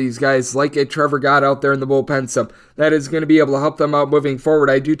lot of these guys like a Trevor Gott out there in the bullpen. So that is going to be able to help them out moving forward.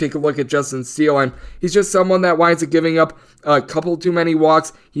 I do take a look at Justin Steele, and he's just someone that winds up giving up a couple too many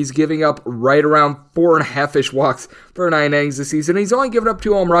walks. He's giving up right around 4.5-ish walks per 9 innings this season. He's only given up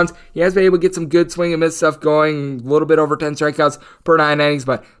 2 home runs. He has been able to get some good swing and miss stuff going, a little bit over 10 strikeouts per 9 innings,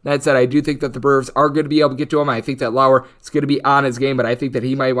 but that said, I do think that the Brewers are going to be able to get to him. I think that Lauer is going to be on his game, but I think that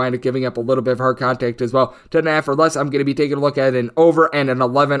he might wind up giving up a little bit of hard contact as well. 10.5 or less, I'm going to be taking a look at an over and an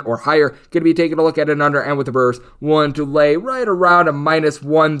 11 or higher. Going to be taking a look at an under, and with the Brewers, one to lay right around a minus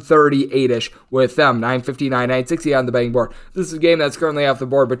 138-ish with them. 959, 960 on the betting board. This is a game that's currently off the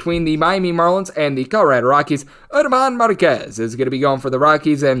board between the Miami Marlins and the Colorado Rockies. German Marquez is going to be going for the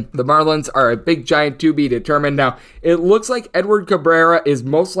Rockies, and the Marlins are a big giant to be determined. Now, it looks like Edward Cabrera is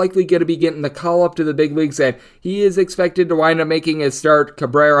most likely going to be getting the call up to the big leagues, and he is expected to wind up making his start.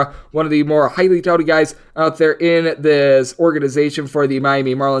 Cabrera, one of the more highly touted guys out there in this organization for the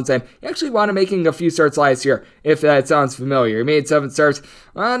Miami Marlins, and he actually wound up making a few starts last year, if that sounds familiar. He made 7 starts,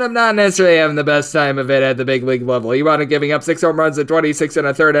 wound up not necessarily having the best time of it at the big league level. He wound up giving up 6 home runs in 26 and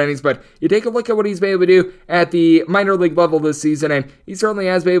a third innings, but you take a look at what he's been able to do at the minor league level this season, and he certainly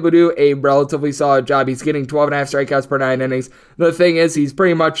has been able to do a relatively solid job. He's getting 12.5 strikeouts per 9 innings. The thing is, he's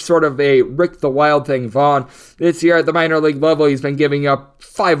pretty much sort of a Rick the Wild Thing Vaughn. This year at the minor league level, he's been giving up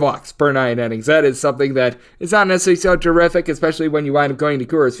 5 walks per 9 innings. That is something that is not necessarily so terrific, especially when you wind up going to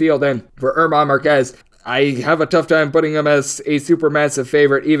Coors Field. And for German Marquez, I have a tough time putting him as a supermassive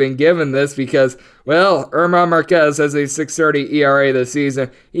favorite even given this because, well, German Marquez has a 6.30 ERA this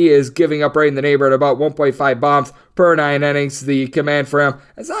season. He is giving up right in the neighborhood about 1.5 bombs per 9 innings. The command for him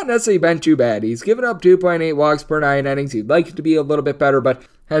has not necessarily been too bad. He's given up 2.8 walks per 9 innings. He'd like it to be a little bit better, but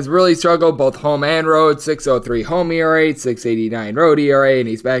has really struggled both home and road. 6.03 home ERA, 6.89 road ERA, and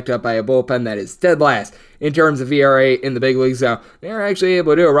he's backed up by a bullpen that is dead last in terms of ERA in the big leagues. Now, they were actually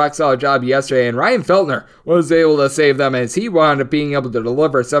able to do a rock-solid job yesterday, and Ryan Feltner was able to save them as he wound up being able to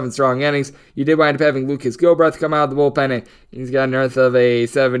deliver 7 strong innings. You did wind up having Lucas Gilbreth come out of the bullpen, and he's got north of a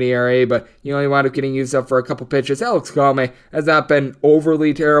 7 ERA, but he only wound up getting used up for a couple pitches. Alex Colme has not been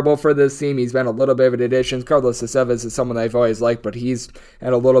overly terrible for this team. He's been a little bit of an addition. Carlos Aceves is someone I've always liked, but he's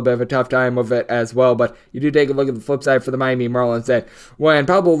had a little bit of a tough time of it as well. But you do take a look at the flip side for the Miami Marlins that when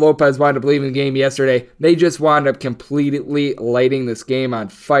Pablo Lopez wound up leaving the game yesterday, they just wound up completely lighting this game on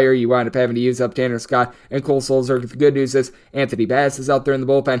fire. You wound up having to use up Tanner Scott and Cole Sulzer. The good news is Anthony Bass is out there in the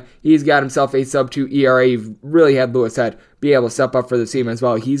bullpen. He's got himself a sub-2 ERA. You've really had Lewis Head be able to step up for the team as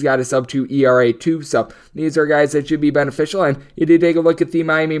well. He's got a sub-2 ERA too, so these are guys that should be beneficial. And you did take a look at the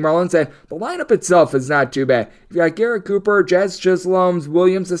Miami Marlins, and the lineup itself is not too bad. You've got Garrett Cooper, Jazz Chisholm,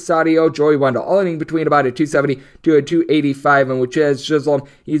 Williams Estadio, Joey Wendell, all hitting between about a 270 to a 285, and with Jazz Chisholm,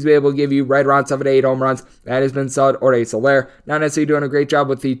 he's been able to give you right around 7 to 8 home runs. That has been solid. Jorge Soler, not necessarily doing a great job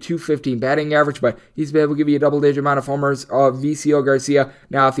with the 215 batting average, but he's been able to give you a double-digit amount of homers. Vicio Garcia,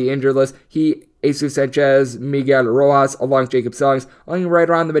 now off the injured list, Jesus Sanchez, Miguel Rojas, along with Jacob Stallings, only right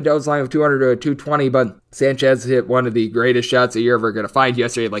around the mid-dose line of 200 to 220, but Sanchez hit one of the greatest shots that you're ever going to find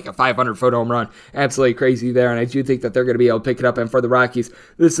yesterday, like a 500-foot home run. Absolutely crazy there, and I do think that they're going to be able to pick it up. And for the Rockies,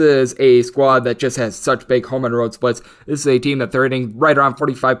 this is a squad that just has such big home and road splits. This is a team that they're hitting right around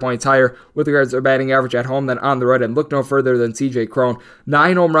 45 points higher with regards to their batting average at home than on the road. And look no further than CJ Cron.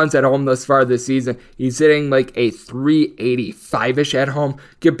 9 home runs at home thus far this season. He's hitting like a 385-ish at home,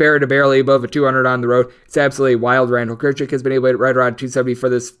 compared to barely above a 200 on the road. It's absolutely wild. Randall Grichuk has been able to hit right around 270 for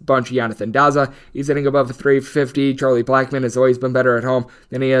this bunch. Jonathan Daza, he's hitting above a 350. Charlie Blackmon has always been better at home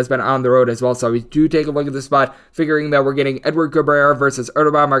than he has been on the road as well. So we do take a look at the spot, figuring that we're getting Edward Cabrera versus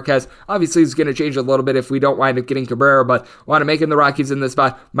Esteban Marquez. Obviously, it's going to change a little bit if we don't wind up getting Cabrera, but want to make the Rockies in this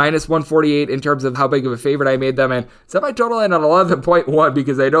spot minus 148 in terms of how big of a favorite I made them, and set my total in at 11.1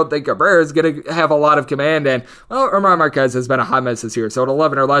 because I don't think Cabrera is going to have a lot of command, and well, Esteban Marquez has been a hot mess this year. So at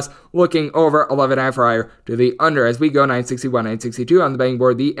 11 or less, looking over 11.5 or higher to the under as we go 961, 962 on the betting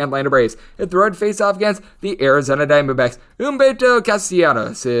board. The Atlanta Braves hit the road face off against the Arizona Diamondbacks. Humberto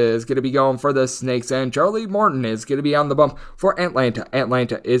Castellanos is going to be going for the Snakes, and Charlie Morton is going to be on the bump for Atlanta.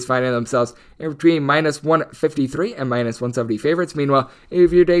 Atlanta is finding themselves in between minus 153 and minus 170 favorites. Meanwhile,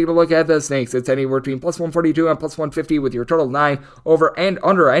 if you're taking a look at the Snakes, it's anywhere between plus 142 and plus 150 with your total 9 over and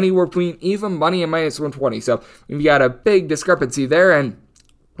under, anywhere between even money and minus 120. So we've got a big discrepancy there, and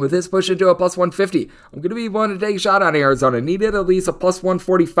with this push into a plus 150, I'm going to be willing to take a shot on Arizona. Needed at least a plus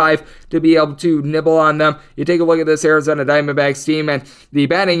 145 to be able to nibble on them. You take a look at this Arizona Diamondbacks team, and the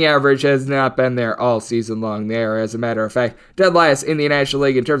batting average has not been there all season long there. As a matter of fact, dead last in the National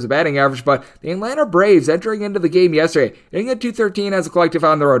League in terms of batting average, but the Atlanta Braves entering into the game yesterday, hitting at 213 as a collective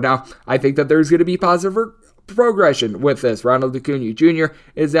on the road. Now, I think that there's going to be positive progression with this. Ronald Acuna Jr.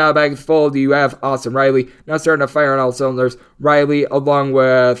 is now back in the fold. You have Austin Riley now starting to fire on all cylinders. Riley, along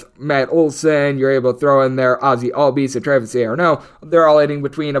with Matt Olson, you're able to throw in there Ozzie Albies and Travis Arno. They're all hitting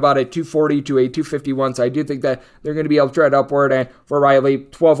between about a 240 to a 251, so I do think that they're going to be able to tread upward. And for Riley,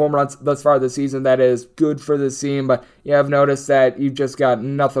 12 home runs thus far this season. That is good for this team, but you have noticed that you've just got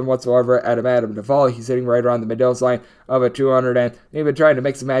nothing whatsoever out of Adam Duvall. He's hitting right around the Mendoza line of a 200, and they've been trying to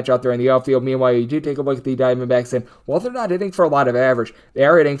mix a match out there in the outfield. Meanwhile, you do take a look at the Diamondbacks, and while they're not hitting for a lot of average, they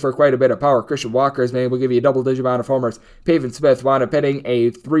are hitting for quite a bit of power. Christian Walker has been able to give you a double-digit amount of homers. Pavin Smith wound up hitting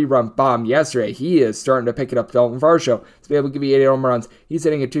a 3-run bomb yesterday. He is starting to pick it up. Dalton Varsho to be able to give you 8 home runs. He's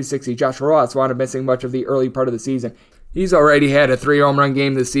hitting at 260. Josh Ross wound up missing much of the early part of the season. He's already had a 3 home run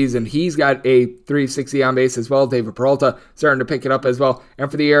game this season. He's got a 360 on base as well. David Peralta starting to pick it up as well. And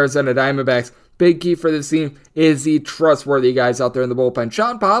for the Arizona Diamondbacks, big key for this team is the trustworthy guys out there in the bullpen.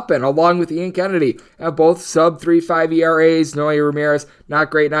 Sean Poppen, along with Ian Kennedy, have both sub 3.5 ERAs. Noe Ramirez, not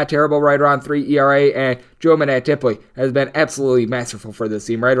great, not terrible, right around 3 ERA. And Joe Manette-Tipley has been absolutely masterful for this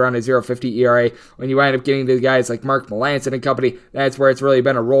team, right around a 0.50 ERA. When you wind up getting the guys like Mark Melancon and company, that's where it's really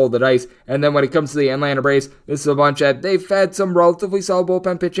been a roll of the dice. And then when it comes to the Atlanta Braves, this is a bunch that they've had some relatively solid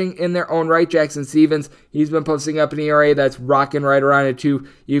bullpen pitching in their own right. Jackson Stevens, he's been posting up an ERA that's rocking right around a 2.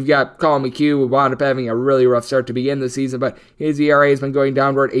 You've got Colin McHugh, who wound up having a really rough start to begin the season, but his ERA has been going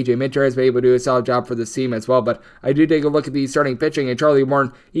downward. AJ Minter has been able to do a solid job for this team as well. But I do take a look at the starting pitching, and Charlie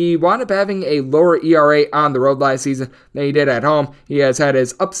Morton, he wound up having a lower ERA on the road last season than he did at home. He has had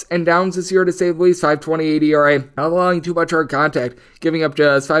his ups and downs this year, to say the least. 5.28 ERA, not allowing too much hard contact, giving up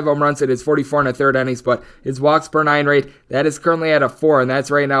just 5 home runs in his 44 1/3 innings, but his walks per 9 rate, that is currently at a 4, and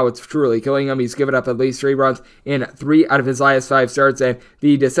that's right now what's truly killing him. He's given up at least 3 runs in 3 out of his last 5 starts, and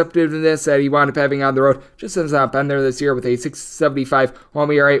the deceptiveness that he wound up having on the road just has not been there this year with a 6.75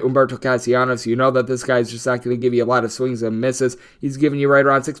 home ERA. Humberto Castellanos, you know that this guy's just not going to give you a lot of swings and misses. He's giving you right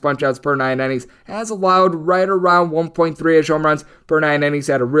around 6 punch-outs per 9 innings, has allowed right around 1.3-ish home runs per 9 innings.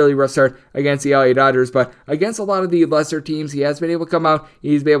 Had a really rough start against the LA Dodgers, but against a lot of the lesser teams, he has been able to come out.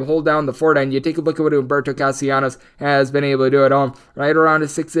 He's been able to hold down the fort, and you take a look at what Humberto Castellanos has been able to do at home, right around a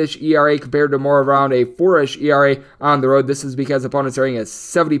 6-ish ERA compared to more around a 4-ish ERA on the road. This is because opponents are at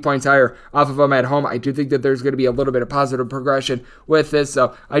 70 points higher off of him at home. I do think that there's going to be a little bit of positive progression with this,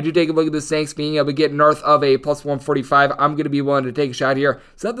 so I do take a look at the Snakes being able to get north of a plus 145. I'm going to be willing to take a shot here.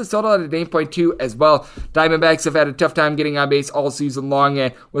 Set this total at an 8.2 as well. Diamondbacks have had a tough time getting on base all season long,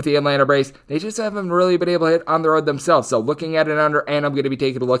 and with the Atlanta Braves, they just haven't really been able to hit on the road themselves. So looking at it under, and I'm going to be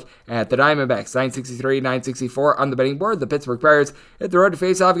taking a look at the Diamondbacks. 963, 964 on the betting board. The Pittsburgh Pirates hit the road to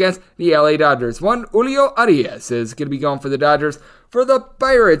face off against the LA Dodgers. One Julio Arias is going to be going for the Dodgers. For the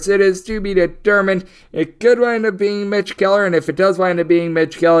Pirates, it is to be determined. It could wind up being Mitch Keller, and if it does wind up being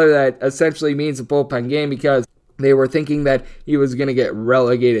Mitch Keller, that essentially means a bullpen game, because they were thinking that he was going to get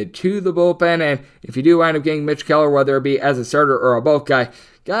relegated to the bullpen, and if you do wind up getting Mitch Keller, whether it be as a starter or a bulk guy,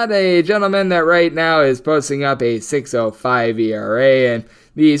 got a gentleman that right now is posting up a 6.05 ERA, and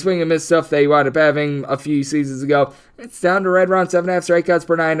the swing and miss stuff that he wound up having a few seasons ago, it's down to right around 7.5 strikeouts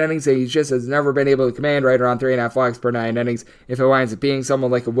per 9 innings, and he just has never been able to command right around 3.5 walks per 9 innings. If it winds up being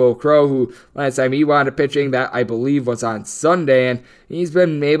someone like a Will Crowe, who last time he wound up pitching, that I believe was on Sunday, and he's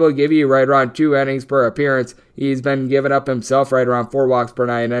been able to give you right around 2 innings per appearance. He's been giving up himself right around 4 walks per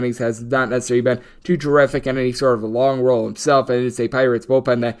 9 innings, has not necessarily been too terrific in any sort of a long role himself, and it's a Pirates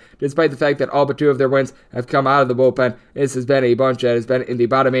bullpen that, despite the fact that all but 2 of their wins have come out of the bullpen, this has been a bunch that has been in the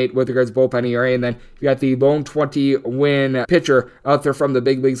bottom 8 with regards to bullpen ERA, and then you got the lone 20-win pitcher out there from the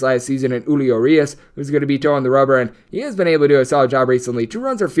big leagues last season in Julio Urias, who's going to be towing the rubber, and he has been able to do a solid job recently. 2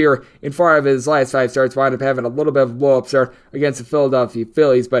 runs or fewer in 4 of his last 5 starts, wound up having a little bit of a blow-up start against the Philadelphia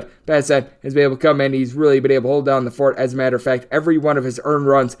Phillies, but past that has been able to come in. He's really been able to hold down the fort. As a matter of fact, every one of his earned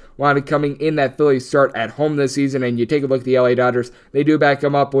runs wound up coming in that Phillies start at home this season, and you take a look at the LA Dodgers, they do back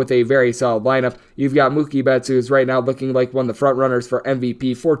him up with a very solid lineup. You've got Mookie Betts, who's right now looking like one of the front runners for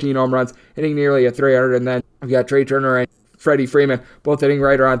MVP, 14 home runs, hitting nearly a 300, and then you've got Trey Turner and Freddie Freeman, both hitting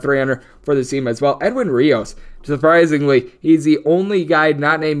right around 300 for the team as well. Edwin Rios, surprisingly, he's the only guy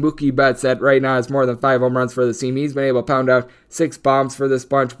not named Mookie Betts that right now has more than 5 home runs for the team. He's been able to pound out 6 bombs for this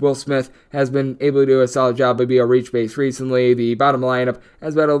bunch. Will Smith has been able to do a solid job of being a reach base recently. The bottom lineup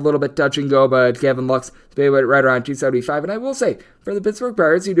has been a little bit touch and go, but Kevin Lux has been able to right around 275. And I will say, for the Pittsburgh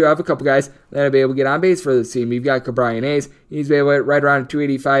Pirates, you do have a couple guys that will be able to get on base for this team. You've got Ke'Bryan Hayes. He's been able to right around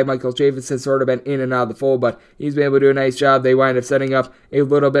 285. Michael Chavis has sort of been in and out of the fold, but he's been able to do a nice job. They wind up setting up a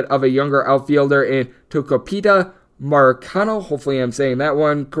little bit of a younger outfielder in Tucupita Marcano, hopefully I'm saying that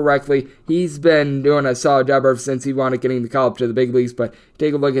one correctly. He's been doing a solid job ever since he wanted getting the call up to the big leagues, but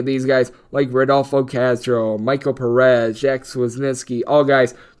take a look at these guys like Rodolfo Castro, Michael Perez, Jack Wisniewski, all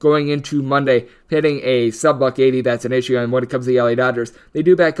guys going into Monday hitting a sub-$180. That's an issue. And when it comes to the LA Dodgers, they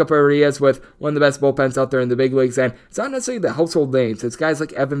do back up Arias with one of the best bullpens out there in the big leagues, and it's not necessarily the household names. It's guys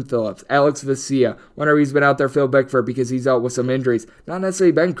like Evan Phillips, Alex Vesia, whenever he's been out there, Phil Bickford, because he's out with some injuries. Not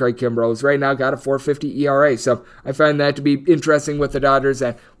necessarily been Craig Kimbrell, who's right now got a 4.50 ERA, so I find that to be interesting with the Dodgers,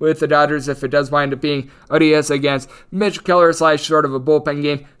 and with the Dodgers, if it does wind up being Arias against Mitch Keller / sort of a bullpen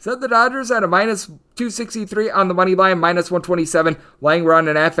game, set the Dodgers at a minus 263 on the money line, minus 127 laying run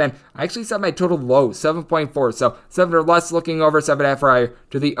and F, and I actually set my total low, 7.4, so 7 or less, looking over 7.5 or higher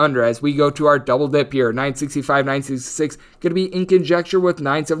to the under as we go to our double dip here. 965, 966, going to be in conjecture with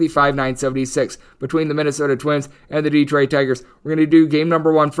 975, 976 between the Minnesota Twins and the Detroit Tigers. We're going to do game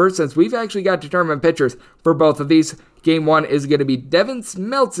number 1 first, since we've actually got determined pitchers for both of these. Game 1 is going to be Devin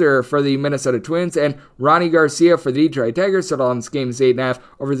Smeltzer for the Minnesota Twins and Ronnie Garcia for the Detroit Tigers. Total on this game is 8.5.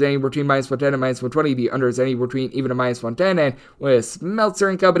 Over is anywhere between minus 110 and minus 120. The under is anywhere between even a minus 110. And with Smeltzer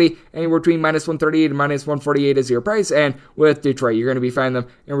and company, anywhere between minus 138 and minus 148 is your price. And with Detroit, you're going to be finding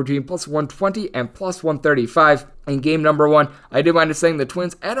them anywhere between plus 120 and plus 135. In game number 1, I did wind up saying the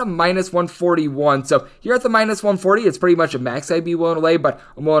Twins at a minus 141. So here at the minus 140, it's pretty much a max I'd be willing to lay, but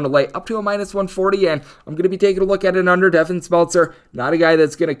I'm willing to lay up to a minus 140, and I'm going to be taking a look at an under. Devin Smeltzer, not a guy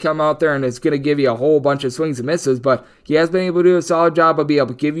that's going to come out there and is going to give you a whole bunch of swings and misses, but he has been able to do a solid job of being able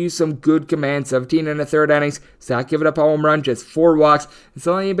to give you some good command. 17 and a third innings. He's not giving up a home run, just 4 walks. He's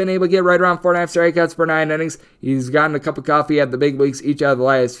only been able to get right around 4.5 strikeouts per 9 innings. He's gotten a cup of coffee at the big leagues each out of the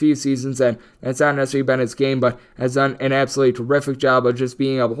last few seasons, and that's not necessarily been his game, but has done an absolutely terrific job of just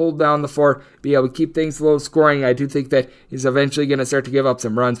being able to hold down the fort, be able to keep things low scoring. I do think that he's eventually going to start to give up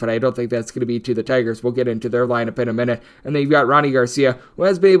some runs, but I don't think that's going to be to the Tigers. We'll get into their lineup in a minute. And then you've got Ronnie Garcia, who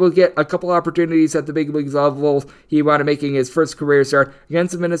has been able to get a couple opportunities at the big leagues level. He wound up making his first career start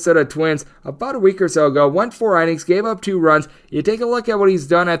against the Minnesota Twins about a week or so ago. Went 4 innings, gave up 2 runs. You take a look at what he's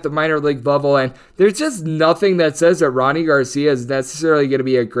done at the minor league level, and there's just nothing that says that Ronnie Garcia is necessarily going to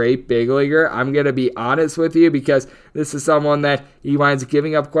be a great big leaguer. I'm going to be honest with you, because this is someone that he winds up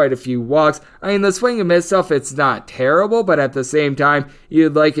giving up quite a few walks. I mean, the swing and miss stuff, it's not terrible, but at the same time,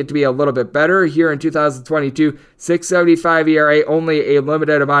 you'd like it to be a little bit better. Here in 2022, 6.75 ERA, only a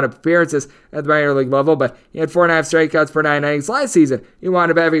limited amount of appearances at the minor league level, but he had 4.5 strikeouts per 9 innings last season. He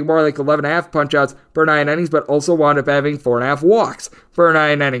wound up having more like 11.5 punch-outs per 9 innings, but also wound up having 4.5 walks per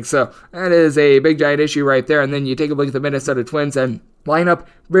 9 innings. So that is a big giant issue right there. And then you take a look at the Minnesota Twins, and lineup,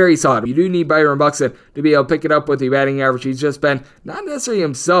 very solid. You do need Byron Buxton to be able to pick it up with the batting average. He's just been not necessarily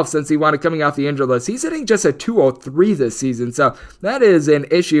himself since he wound up coming off the injured list. He's hitting just a 203 this season, so that is an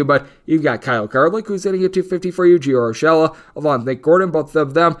issue. But you've got Kyle Karlik, who's hitting at 250 for you, Gio Urshela, along with Nick Gordon, both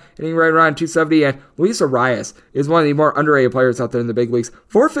of them hitting right around 270, and Luis Arias is one of the more underrated players out there in the big leagues.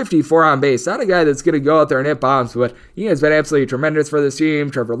 454 on base, not a guy that's that's going to go out there and hit bombs, but he has been absolutely tremendous for this team.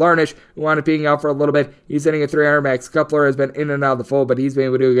 Trevor Larnach, who wound up being out for a little bit, he's hitting a 300. Max Kepler has been in and out of the fold, but he's been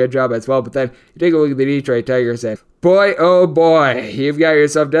able to do a good job as well. But then you take a look at the Detroit Tigers and boy, oh boy, you've got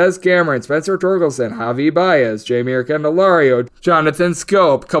yourself Des Cameron, Spencer Torkelson, Javi Baez, Jeimer Candelario, Jonathan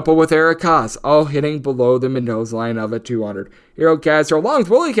Scope, coupled with Eric Haas, all hitting below the Mendoza line of a 200. Hero Castro, along with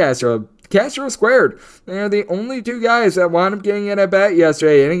Willie Castro squared. They are the only two guys that wound up getting in at bat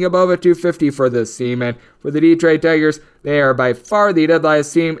yesterday, hitting above a 250 for this team. And for the Detroit Tigers, they are by far the dead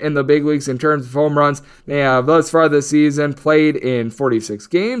last team in the big leagues in terms of home runs. They have thus far this season played in 46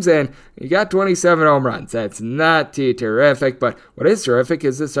 games, and you got 27 home runs. That's not too terrific, but what is terrific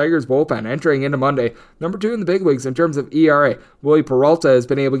is this Tigers bullpen entering into Monday, number 2 in the big leagues in terms of ERA. Willie Peralta has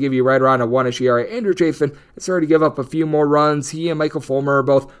been able to give you right around a 1-ish ERA. Andrew Chafin has started to give up a few more runs. He and Michael Fulmer are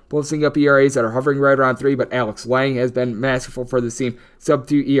both seeing up ERAs that are hovering right around 3, but Alex Lang has been masterful for this team,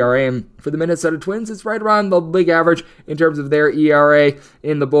 sub-2 ERA. And for the Minnesota Twins, it's right around the league average in terms of their ERA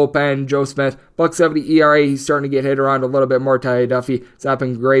in the bullpen. Joe Smith, $1.70 ERA. He's starting to get hit around a little bit more. Ty Duffy, it's not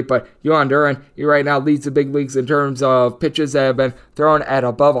been great, but Yohan Duran, he right now leads the big leagues in terms of pitches that have been thrown at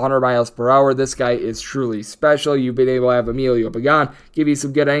above 100 miles per hour. This guy is truly special. You've been able to have Emilio Pagan give you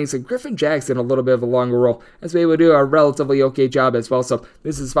some good innings, and Griffin Jackson, a little bit of a longer role, has been able to do a relatively okay job as well. So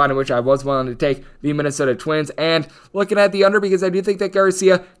this is a spot in which I was willing to take the Minnesota Twins, and looking at the under because I do think that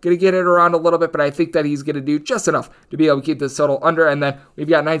Garcia going to get it around a little bit, but I think that he's going to do just enough to be able to keep this total under. And then we've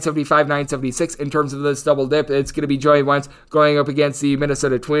got 975, 976 in terms of this double dip. It's going to be Joey Wentz going up against the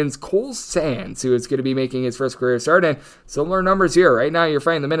Minnesota Twins, Cole Sands, who is going to be making his first career start. And similar numbers here. Right now, you're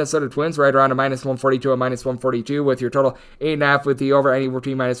finding the Minnesota Twins right around a -142 and -142 with your total 8.5 with the over anywhere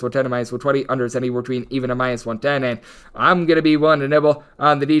between -110 and -120. Unders anywhere between even a -110. And I'm going to be willing to nibble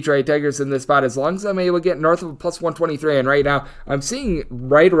on the Detroit Tigers in this spot as long as I'm able to get north of a +123. And right now, I'm seeing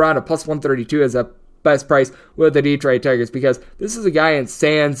right around a +132 as a best price with the Detroit Tigers, because this is a guy in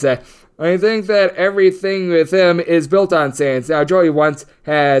Sands that I think that everything with him is built on Sands. Now, Joey Wentz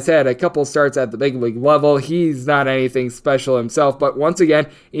has had a couple starts at the big league level. He's not anything special himself, but once again,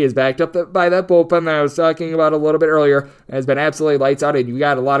 he is backed up by that bullpen that I was talking about a little bit earlier. It has been absolutely lights out, and you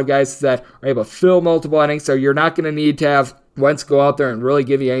got a lot of guys that are able to fill multiple innings, so you're not going to need to have Wentz go out there and really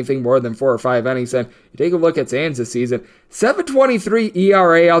give you anything more than 4 or 5 innings. And you take a look at Sands this season, 7.23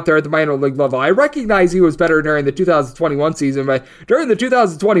 ERA out there at the minor league level. I recognize he was better during the 2021 season, but during the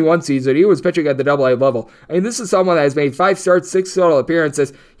 2021 season, he was pitching at the AA level. I mean, this is someone that has made 5 starts, 6 total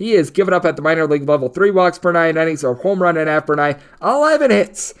appearances. He has given up at the minor league level 3 walks per 9 innings, or home run and a half per 9, 11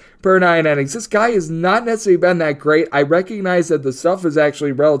 hits per 9 innings. This guy has not necessarily been that great. I recognize that the stuff is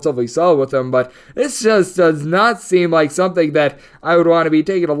actually relatively solid with him, but this just does not seem like something that I would want to be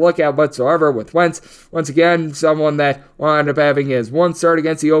taking a look at whatsoever with Wentz. Once again, someone that wound up having his 1 start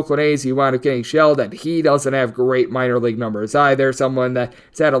against the Oakland A's, he wound up getting shelled, and he doesn't have great minor league numbers either. Someone that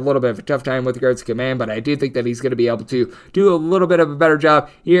has had a little bit of a tough time with regards to command, but I do think that he's going to be able to do a little bit of a better job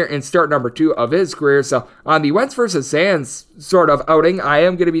here in start number 2 of his career. So on the Wentz versus Sands sort of outing, I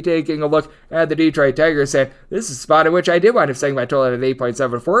am going to be taking a look at the Detroit Tigers, and this is a spot in which I did wind up setting my total at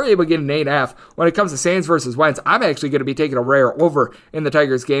 8.7. If we're able to get an 8.5 when it comes to Sands versus Wentz, I'm actually going to be taking a rare over in the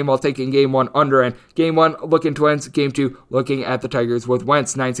Tigers game while taking game 1 under, and game 1 looking Twins, game 2 looking at the Tigers with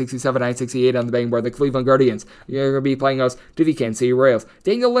Wentz. 967, 968 on the betting board. The Cleveland Guardians, you're going to be playing us to the Kansas City Royals.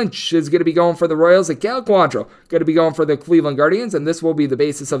 Daniel Lynch is going to be going for the Royals, and Cal Quantrill going to be going for the Cleveland Guardians, and this will be the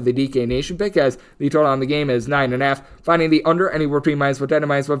basis of the DK Nation pick, as the total on the game is 9.5. Finding the under anywhere between -110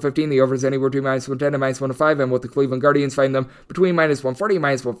 and -115. The over is anywhere between -110 and -105, and with the Cleveland Guardians, find them between -140 and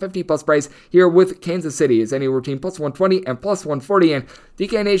 -150. Plus price here with Kansas City is anywhere between +120 and +140, and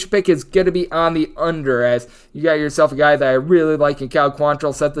DK Nation pick is going to be on the under, as you got yourself a guy that I really like in Cal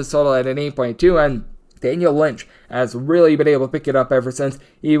Quantrill. Set this total at an 8.2, and Daniel Lynch has really been able to pick it up ever since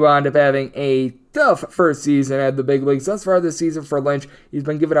he wound up having a tough first season at the big leagues. Thus far this season for Lynch, he's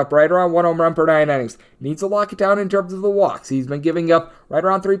been giving up right around 1 home run per 9 innings. Needs to lock it down in terms of the walks. He's been giving up right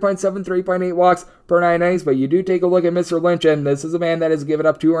around 3.7, 3.8 walks per 9 innings, but you do take a look at Mr. Lynch, and this is a man that has given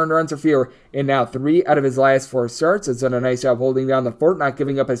up 2 earned runs or fewer in now 3 out of his last 4 starts. It's done a nice job holding down the fort, not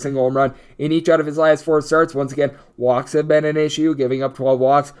giving up a single home run in each out of his last 4 starts. Once again, walks have been an issue, giving up 12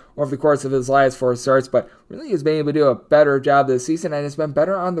 walks over the course of his last 4 starts, but really has been able to do a better job this season, and has been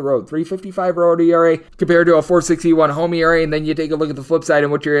better on the road. 3.55 road ERA compared to a 4.61 home ERA, and then you take a look at the flip side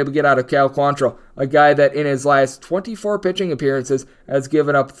and what you're able to get out of Cal Quantrill, a guy that in his last 24 pitching appearances has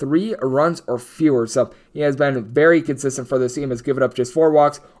given up 3 runs or fewer. So He has been very consistent for this team, has given up just 4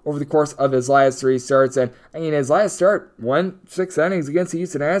 walks over the course of his last 3 starts. And his last start, went 6 innings against the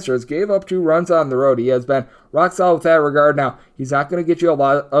Houston Astros, gave up 2 runs on the road. He has been rock solid with that regard. Now, he's not going to get you a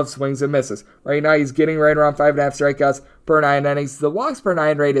lot of swings and misses. Right now, he's getting right around 5.5 strikeouts per 9 innings. The walks per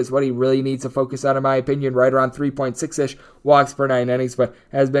 9 rate is what he really needs to focus on, in my opinion, right around 3.6-ish walks per 9 innings, but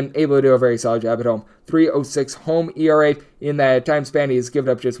has been able to do a very solid job at home. 3.06 home ERA. In that time span, he has given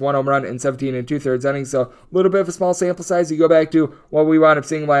up just 1 home run in 17 2/3 innings, so a little bit of a small sample size. You go back to what we wound up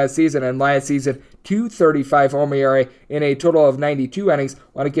seeing last season, and last season, 2.35 home ERA in a total of 92 innings,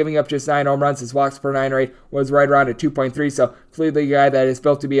 while giving up just 9 home runs. His walks per 9 rate was right around at 2.3, so clearly a guy that is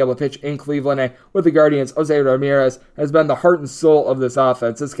built to be able to pitch in Cleveland. And with the Guardians, Jose Ramirez has been the heart and soul of this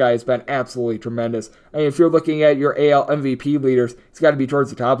offense. This guy has been absolutely tremendous. If you're looking at your AL MVP leaders, he's got to be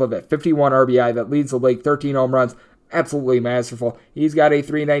towards the top of it. 51 RBI, that leads the league, 13 home runs. Absolutely masterful. He's got a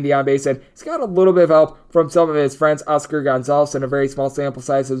 390 on base, and he's got a little bit of help from some of his friends. Oscar Gonzalez, in a very small sample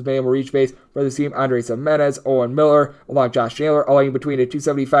size, has been able to reach base for the team. Andres Gimenez, Owen Miller, along Josh Naylor, all in between a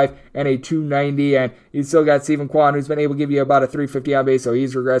 275 and a 290, and he's still got Stephen Kwan, who's been able to give you about a 350 on base, so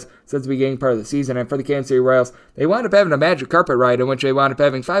he's regressed since the beginning part of the season. And for the Kansas City Royals, they wound up having a magic carpet ride in which they wound up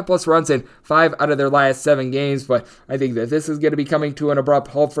having 5+ runs in 5 out of their last 7 games, but I think that this is going to be coming to an abrupt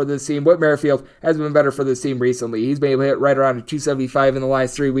halt for this team. Whit Merrifield has been better for this team recently. He's been able to hit right around a 275 in the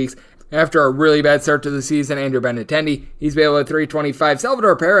last 3 weeks. After a really bad start to the season, Andrew Benintendi, he's been able to 325.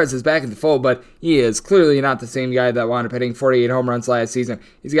 Salvador Perez is back in the fold, but he is clearly not the same guy that wound up hitting 48 home runs last season.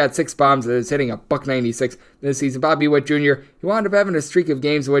 He's got 6 bombs and is hitting a .196 this season. Bobby Witt Jr., he wound up having a streak of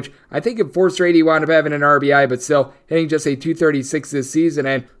games in which I think in 4 straight he wound up having an RBI, but still hitting just a 236 this season.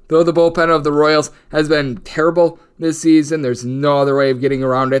 And though the bullpen of the Royals has been terrible this season, there's no other way of getting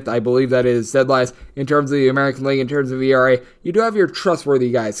around it. I believe that is dead last in terms of the American League, in terms of ERA. You do have your trustworthy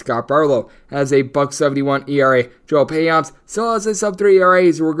guys. Scott Barlow has a .71 ERA. Joel Payamps still has a sub-3 ERA.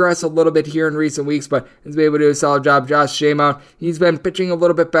 He's regressed a little bit here in recent weeks, but has been able to do a solid job. Josh Shamount, he's been pitching a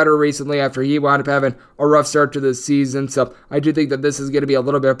little bit better recently after he wound up having a rough start to the season. So I do think that this is going to be a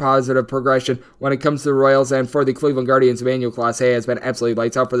little bit of positive progression when it comes to the Royals. And for the Cleveland Guardians, Emmanuel Clase has been absolutely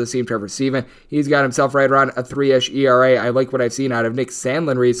lights out for the team. Trevor Seaman, he's got himself right around a 3-ish ERA. I like what I've seen out of Nick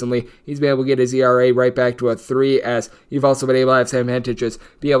Sandlin recently. He's been able to get his ERA right back to a 3, as you've also been able to have Sam Hentges just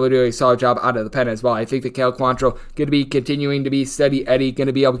be able to do a solid job out of the pen as well. I think that Cal Quantrill going to be continuing to be steady Eddie, going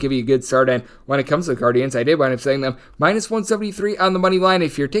to be able to give you a good start. And when it comes to the Guardians, I did wind up saying them -173 on the money line.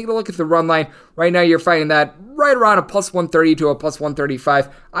 If you're taking a look at the run line, right now you're finding that right around a +130 to a +135.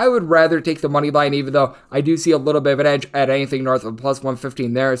 I would rather take the money line, even though I do see a little bit of an edge at anything north of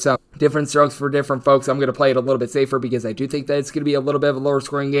 +115 there. So different strokes for different folks. I'm going to play it a little bit safer because I do think that it's going to be a little bit of a lower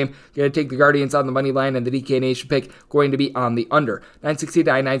scoring game. Going to take the Guardians on the money line, and the DK Nation pick going to be on the under.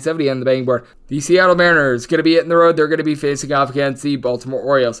 969, 970 on the betting board. The Seattle Mariners going to be hitting the road. They're going to be facing off against the Baltimore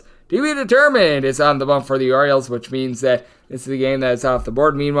Orioles. To be determined is on the bump for the Orioles, which means that this is the game that's off the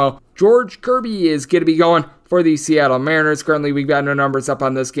board. Meanwhile, George Kirby is going to be going for the Seattle Mariners. Currently, we've got no numbers up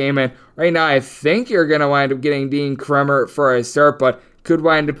on this game, and right now I think you're going to wind up getting Dean Kremer for a start, but could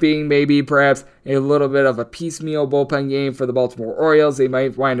wind up being maybe perhaps a little bit of a piecemeal bullpen game for the Baltimore Orioles. They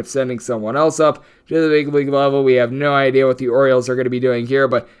might wind up sending someone else up to the big league level. We have no idea what the Orioles are going to be doing here,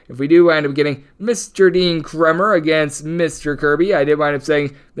 but if we do wind up getting Mr. Dean Kremer against Mr. Kirby, I did wind up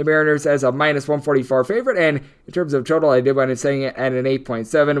saying the Mariners as a -144 favorite, and in terms of total, I did wind up saying it at an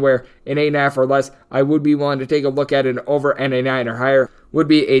 8.7, where an 8.5 or less, I would be willing to take a look at an over, and a 9 or higher would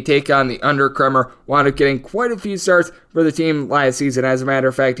be a take on the under. Kremer wound up getting quite a few starts for the team last season. As a matter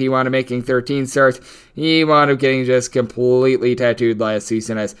of fact, he wound up making 13 starts. He wound up getting just completely tattooed last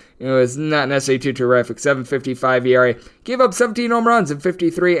season, as it was not necessarily too terrific. 7.55 ERA. Gave up 17 home runs in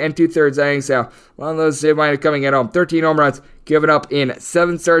 53 2/3 innings. Now, a lot of those did wind up coming at home. 13 home runs given up in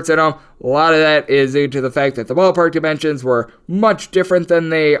 7 starts at home. A lot of that is due to the fact that the ballpark dimensions were much different than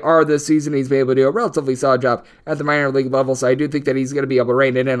they are this season. He's been able to do a relatively solid job at the minor league level, so I do think that he's going to be able to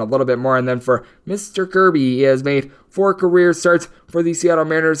rein it in a little bit more. And then for Mr. Kirby, he has made 4 career starts for the Seattle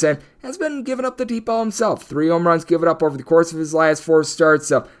Mariners and has been giving up the deep ball himself. 3 home runs given up over the course of his last 4 starts,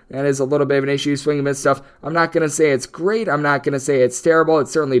 so that is a little bit of an issue. Swing and miss stuff. I'm not going to say it's great. I'm not going to say it's terrible.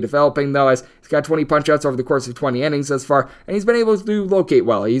 It's certainly developing, though, as he's got 20 punch-outs over the course of 20 innings thus far, and he's been able to locate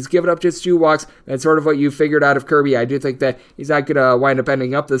well. He's given up just 2 walks. That's sort of what you figured out of Kirby. I do think that he's not going to wind up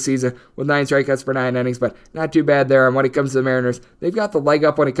ending up this season with 9 strikeouts per 9 innings, but not too bad there. And when it comes to the Mariners, they've got the leg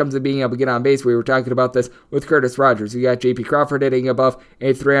up when it comes to being able to get on base. We were talking about this with Curtis Rogers. You got J.P. Crawford hitting above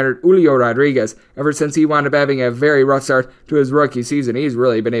a 300. Julio Rodriguez, ever since he wound up having a very rough start to his rookie season, he's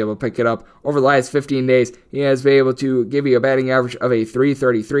really been able to pick it up over the last 15 days. He has been able to give you a batting average of a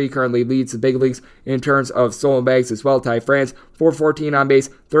 333, currently leads the big leagues in terms of stolen bags as well. Ty France, 414 on base,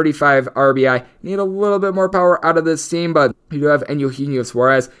 35 RBI. Need a little bit more power out of this team, but you do have Eugenio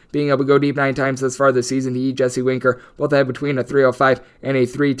Suarez being able to go deep 9 times thus far this season. He, Jesse Winker, both have between a 305 and a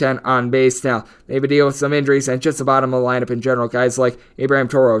 310 on base. Now, they have a deal with some injuries and just the bottom of the lineup in general. Guys like Abraham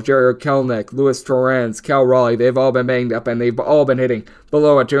Toro, Jared Kelenic, Luis Torrens, Cal Raleigh, they've all been banged up and they've all been hitting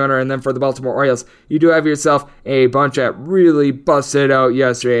below a 200. And then for the Baltimore Orioles, you do have yourself a bunch that really busted out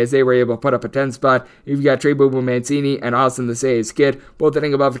yesterday as they were able to put up a 10 spot. You've got Trey Boo Boo Mancini and Austin the Say's Kid, both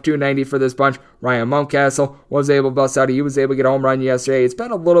hitting above a 290 for this bunch. Ryan Mountcastle was able to bust out. He was able to get a home run yesterday. It's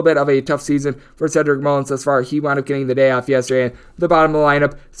been a little bit of a tough season for Cedric Mullins thus far. He wound up getting the day off yesterday. And the bottom of the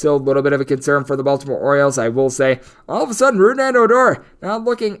lineup, still a little bit of a concern for the Baltimore Orioles, I will say. All of a sudden, Rougned Odor not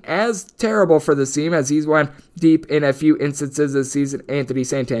looking as terrible for this team as he's went deep in a few instances this season. Anthony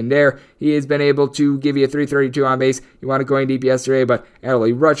Santander, he has been able to give you a 332 on base. He wound up going deep yesterday, but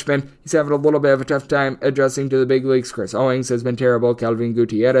Adley Rutschman, he's having a little bit of a tough time adjusting to the big leagues. Chris Owings has been terrible. Kelvin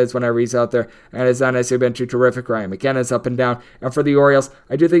Gutierrez, whenever he's out there, and it's not necessarily been too terrific. Ryan McKenna's up and down. And for the Orioles,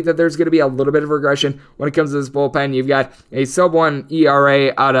 I do think that there's going to be a little bit of regression when it comes to this bullpen. You've got a sub-1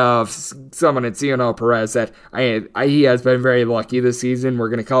 ERA out of someone at Cionel Perez that he has been very lucky this season. We're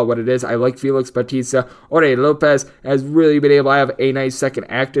going to call it what it is. I like Felix Bautista. Ore Lopez has really been able to have a nice second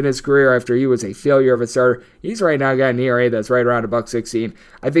act in his career after he was a failure of a starter. He's right now got an ERA that's right around $1.16.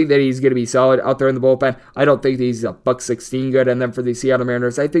 I think that he's going to be solid out there in the bullpen. I don't think that he's $1.16 good. And then for the Seattle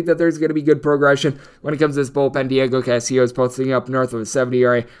Mariners, I think that there's going to be good progression when it comes to this bullpen. Diego Castillo is posting up north of a 70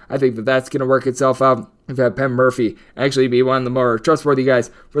 ERA. I think that that's going to work itself out. We've had Penn Murphy actually be one of the more trustworthy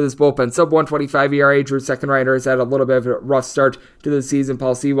guys for this bullpen. Sub 125 ERA. Drew Seckenrider has had a little bit of a rough start to the season.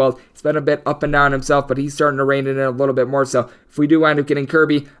 Paul Sewald, he's been a bit up and down himself, but he's starting to rein it in a little bit more. So if we do wind up getting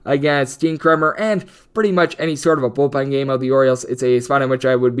Kirby against Steenkremer and pretty much any sort of a bullpen game of the Orioles, it's a spot in which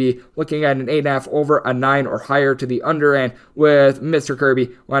I would be looking at an 8.5 over, a 9 or higher to the under, and with Mr. Kirby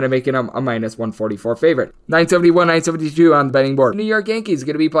wind up making him a minus 144 favorite. 971, 972 on the betting board. New York Yankees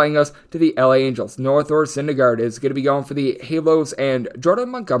going to be playing us to the LA Angels. Northor Syndergaard is going to be going for the Halos, and Jordan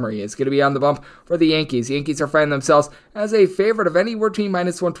Montgomery is going to be on the bump for the Yankees. The Yankees are finding themselves as a favorite of anywhere between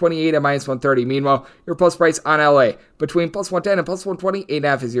minus 128 and minus 130. Meanwhile, your plus price on LA between plus 110 and plus 120,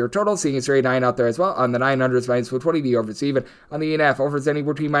 8.5 is your total. Seeing a straight 9 out there as well. On the 900s, minus 120, the overs even. On the 8.5, overs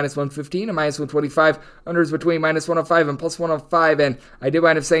anywhere between minus 115 and minus 125. Unders between minus 105 and plus 105. And I did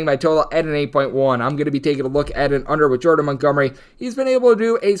wind up saying my total at an 8.1. I'm going to be taking a look at an under with Jordan Montgomery. He's been able to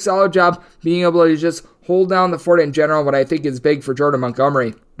do a solid job being able to just hold down the fort in general. What I think is big for Jordan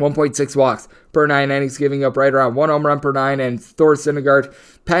Montgomery, 1.6 walks per 9 innings, giving up right around 1 home run per 9, and Thor Syndergaard,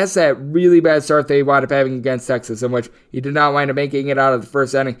 past that really bad start they wound up having against Texas, in which he did not wind up making it out of the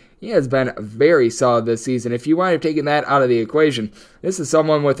first inning, he has been very solid this season. If you wind up taking that out of the equation, this is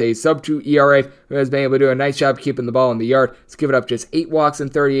someone with a sub-2 ERA who has been able to do a nice job keeping the ball in the yard. He's given up just 8 walks in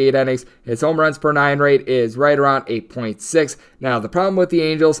 38 innings. His home runs per 9 rate is right around 8.6. Now, the problem with the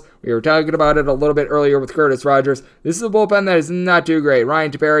Angels, we were talking about it a little bit earlier with Curtis Rogers. This is a bullpen that is not too great.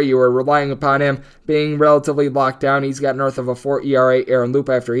 Ryan Tepera, you were relying upon him being relatively locked down. He's got north of a 4 ERA. Aaron Loop,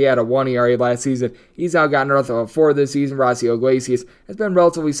 after he had a 1 ERA last season, he's now got north of a 4 this season. Rossio Iglesias has been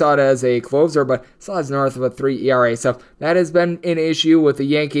relatively solid as a closer, but still has north of a 3 ERA. So that has been an issue with the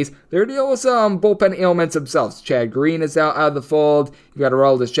Yankees. They're dealing with some bullpen ailments themselves. Chad Green is out of the fold. You've got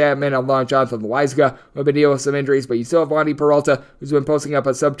Aroldis Chapman along Jonathan Loaiza, who have been dealing with some injuries, but you still have Wandy Peralta, who's been posting up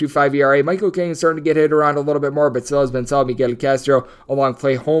a sub-2.5 ERA. Michael King is starting to get hit around a little bit more, but still has been solid. Miguel Castro along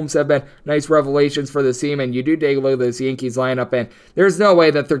Clay Holmes have been nice revelations for the team, and you do take a look at this Yankees lineup, and there's no way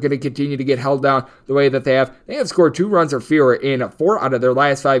that they're going to continue to get held down the way that they have. They have scored 2 runs or fewer in 4 out of their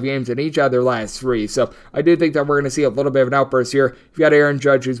last 5 games and each out of their last 3, so I do think that we're going to see a little bit of an outburst here. You've got Aaron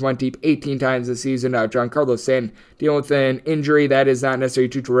Judge, who's went deep 18 times this season. Giancarlo Stanton dealing with an injury that is not necessarily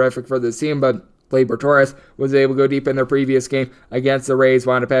too terrific for this team, but Gleyber Torres was able to go deep in their previous game against the Rays,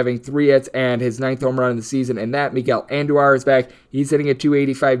 wound up having 3 hits and his 9th home run of the season, and that Miguel Andujar is back. He's hitting at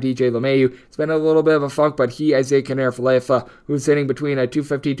 285. DJ LeMahieu, it's been a little bit of a funk, but he, Isaiah Kiner-Falefa, who's hitting between a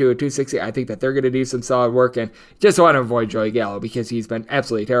 250 to a 260, I think that they're going to do some solid work, and just want to avoid Joey Gallo because he's been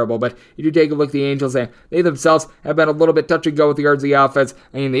absolutely terrible. But you do take a look at the Angels, and they themselves have been a little bit touch and go with regards to the offense.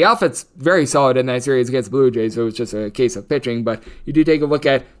 I mean, the offense very solid in that series against the Blue Jays, so it was just a case of pitching, but you do take a look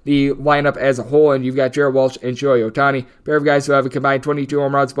at the lineup as a whole, and you've got Jared Walsh and Shohei Ohtani, a pair of guys who have a combined 22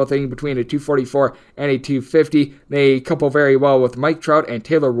 home runs, both hitting between a 244 and a 250. They couple very well with Mike Trout and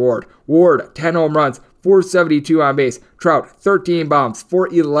Taylor Ward. Ward, 10 home runs, 472 on base. Trout, 13 bombs,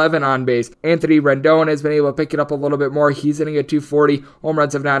 411 on base. Anthony Rendon has been able to pick it up a little bit more. He's hitting at 240. Home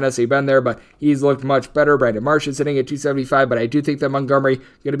runs have not necessarily been there, but he's looked much better. Brandon Marsh is hitting at 275, but I do think that Montgomery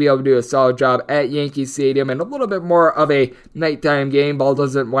going to be able to do a solid job at Yankee Stadium, and a little bit more of a nighttime game. Ball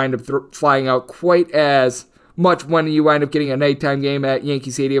doesn't wind up flying out quite as much when you wind up getting a nighttime game at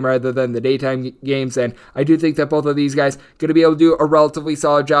Yankee Stadium rather than the daytime games, and I do think that both of these guys going to be able to do a relatively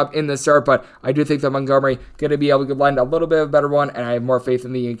solid job in the start, but I do think that Montgomery going to be able to land a little bit of a better one, and I have more faith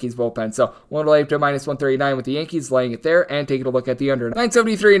in the Yankees bullpen. So one lay up to -139 with the Yankees laying it there, and taking a look at the under.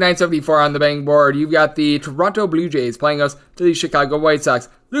 973, 974 on the betting board. You've got the Toronto Blue Jays playing us to the Chicago White Sox.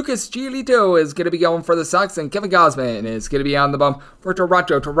 Lucas Giolito is going to be going for the Sox, and Kevin Gausman is going to be on the bump for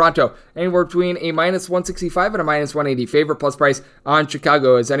Toronto. Toronto, anywhere between a -165 and a -180 favorite. Plus price on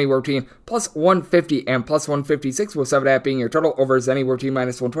Chicago is anywhere between +150 and +156, with 7.5 being your total. Over is anywhere between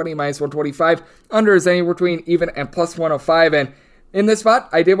 -120 and -125. Under is anywhere between even and +105. And in this spot,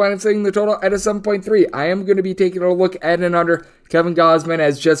 I did wind up setting the total at a 7.3. I am going to be taking a look at an under. Kevin Gausman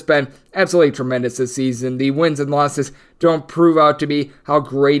has just been absolutely tremendous this season. The wins and losses don't prove out to be how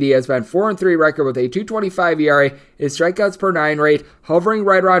great he has been. 4-3 record with a 2.25 ERA. His strikeouts per 9 rate hovering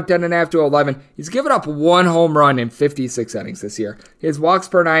right around 10.5 to 11. He's given up 1 home run in 56 innings this year. His walks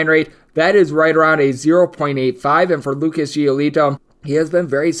per 9 rate, that is right around a 0.85. And for Lucas Giolito, he has been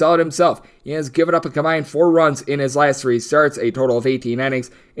very solid himself. He has given up a combined 4 runs in his last 3 starts, a total of 18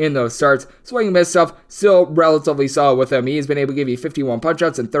 innings in those starts. Swing and miss stuff, still relatively solid with him. He has been able to give you 51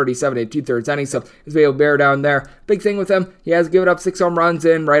 punch-outs and 37 and 2/3 innings, so he's been able to bear down there. Big thing with him, he has given up 6 home runs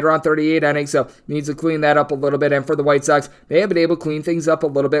in right around 38 innings, so needs to clean that up a little bit. And for the White Sox, they have been able to clean things up a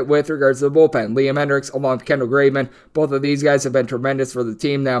little bit with regards to the bullpen. Liam Hendriks along with Kendall Graveman, both of these guys have been tremendous for the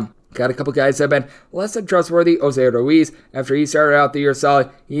team now. Got a couple guys that have been less than trustworthy. Jose Ruiz, after he started out the year solid,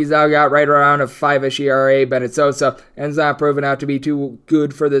 he's now got right around a 5-ish ERA. Bennett Sosa ends not proven out to be too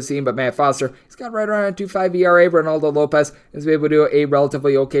good for this team, but Matt Foster, he's got right around a 2.5 ERA. Ronaldo Lopez has been able to do a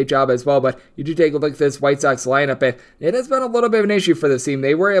relatively okay job as well, but you do take a look at this White Sox lineup, and it has been a little bit of an issue for this team.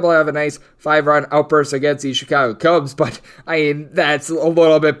 They were able to have a nice 5-run outburst against the Chicago Cubs, but I mean, that's a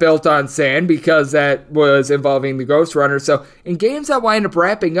little bit built on sand because that was involving the Ghost Runner. So in games that wind up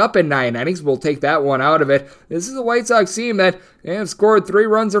wrapping up in 9 innings, we'll take that one out of it. This is a White Sox team that have scored 3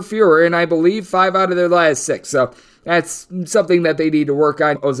 runs or fewer, and I believe 5 out of their last 6. So that's something that they need to work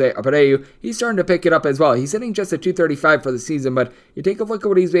on. Jose Abreu, he's starting to pick it up as well. He's hitting just a 235 for the season, but you take a look at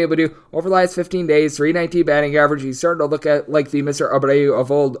what he's been able to do over the last 15 days, 319 batting average. He's starting to look at like the Mr. Abreu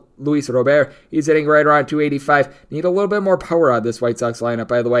of old, Luis Robert. He's hitting right around 285. Need a little bit more power out of this White Sox lineup,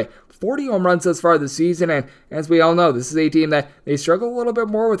 by the way. 40 home runs thus far this season, and as we all know, this is a team that they struggle a little bit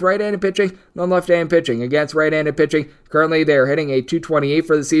more with right-handed pitching than left-handed pitching. Against right-handed pitching, currently they're hitting a 228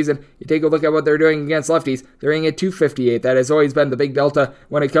 for the season. You take a look at what they're doing against lefties, they're hitting a 258. That has always been the big delta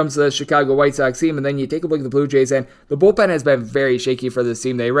when it comes to the Chicago White Sox team. And then you take a look at the Blue Jays, and the bullpen has been very shaky for this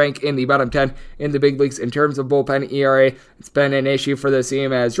team. They rank in the bottom 10 in the big leagues in terms of bullpen ERA. It's been an issue for this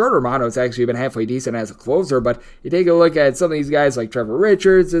team, as Jordan Romano has actually been halfway decent as a closer, but you take a look at some of these guys like Trevor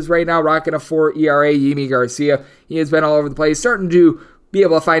Richards is right now rocking a 4 ERA. Yimi Garcia, he has been all over the place, starting to be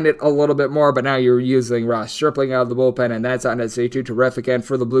able to find it a little bit more, but now you're using Ross Stripling out of the bullpen, and that's not necessarily too terrific. And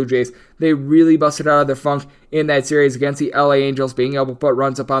for the Blue Jays, they really busted out of their funk in that series against the LA Angels, being able to put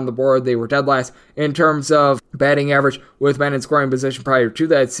runs up on the board. They were dead last in terms of batting average with men in scoring position prior to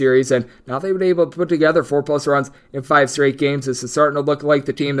that series, and now they've been able to put together 4+ runs in 5 straight games. This is starting to look like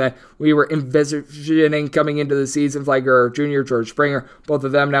the team that we were envisioning coming into the season. Flager Jr., George Springer, both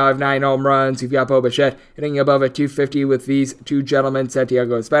of them now have 9 home runs. You've got Bo Bichette hitting above a 250 with these two gentlemen.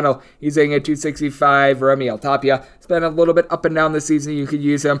 Santiago Espinal, he's hitting at 265. Remy Altapia, it's been a little bit up and down this season. You could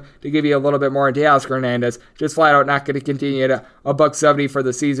use him to give you a little bit more. And Teoscar Hernandez, just flat out not going to continue at a $170 for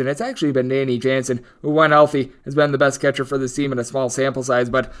the season. It's actually been Danny Jansen, who when healthy has been the best catcher for this team in a small sample size,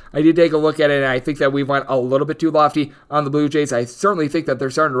 but I did take a look at it, and I think that we went a little bit too lofty on the Blue Jays. I certainly think that they're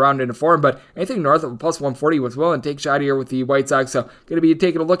starting to round into form, but anything north of a +140 was willing to take a shot here with the White Sox. So going to be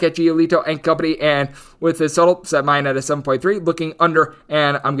taking a look at Giolito and company, and with this total, set mine at a 7.3, looking under,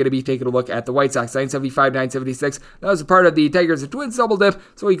 and I'm going to be taking a look at the White Sox. 975, 976. That was a part of the Tigers and Twins double dip,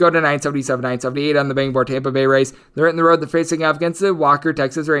 so we go to 977, 978 on the betting board. Tampa Bay Rays, they're hitting the road. They're facing off against the Walker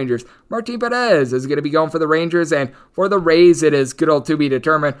Texas Rangers. Martin Perez is going to be going for the Rangers, and for the Rays, it is good old to be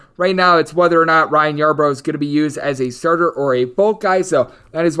determined. Right now, it's whether or not Ryan Yarbrough is going to be used as a starter or a bulk guy, so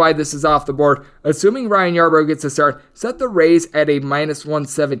that is why this is off the board. Assuming Ryan Yarbrough gets a start, set the Rays at a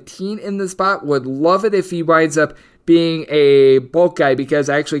 -117 in this spot. Would love it if he winds up being a bulk guy, because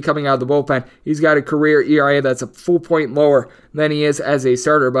actually coming out of the bullpen, he's got a career ERA that's a full point lower than he is as a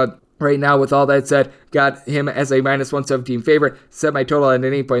starter, but Right now, with all that said, got him as a minus 117 favorite. Set my total at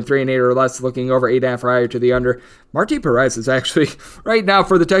an 8.3 and 8 or less, looking over 8.5 or higher to the under. Marty Perez is actually, right now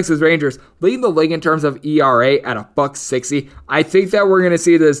for the Texas Rangers, leading the league in terms of ERA at $1.60. I think that we're going to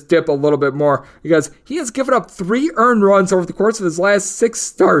see this dip a little bit more because he has given up 3 earned runs over the course of his last 6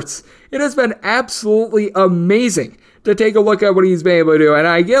 starts. It has been absolutely amazing to take a look at what he's been able to do, and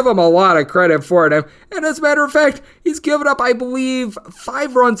I give him a lot of credit for it. And as a matter of fact, he's given up, I believe,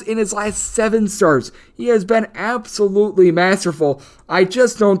 5 runs in his last 7 starts. He has been absolutely masterful. I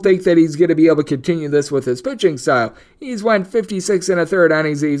just don't think that he's going to be able to continue this with his pitching style. He's went 56 and a third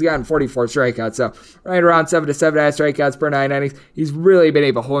innings. He's gotten 44 strikeouts, so right around 7 to 7.5 strikeouts per 9 innings. He's really been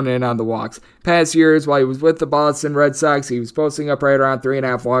able to hone in on the walks. Past years, while he was with the Boston Red Sox, he was posting up right around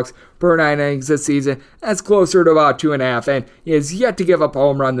 3.5 walks per 9 innings this season. That's closer to about 2.5, and he has yet to give up a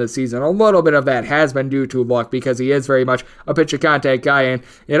home run this season. A little bit of that has been due to luck because he is very much a pitch and contact guy, and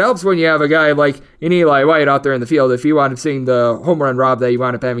it helps when you have a guy like an Eli White out there in the field. If you wound up seeing the home run rob that you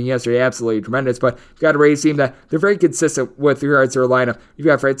wound up having yesterday, absolutely tremendous. But you've got a Rays team that they're very consistent with regards to their lineup. You've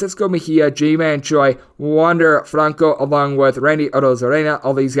got Francisco Mejia, J-Man Choi, Wander Franco, along with Randy Arozarena.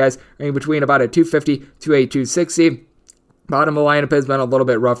 All these guys are in between about a 250 to a 260. Bottom of the lineup has been a little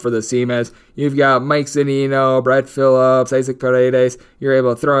bit rough for this team as you've got Mike Zunino, Brett Phillips, Isaac Paredes. You're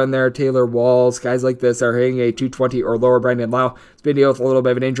able to throw in there Taylor Walls. Guys like this are hitting a 220 or lower. Brendan Lau has been dealing with a little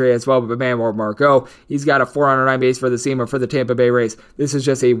bit of an injury as well, but Manuel Margot, he's got a 409 base for the team or for the Tampa Bay Rays. This is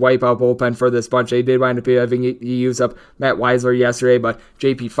just a wipeout bullpen for this bunch. They did wind up having to use up Matt Weisler yesterday, but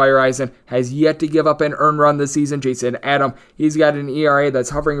JP Fireeisen has yet to give up an earned run this season. Jason Adam, he's got an ERA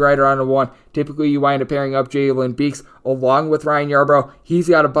that's hovering right around a 1. Typically, you wind up pairing up Jalen Beeks along with Ryan Yarbrough. He's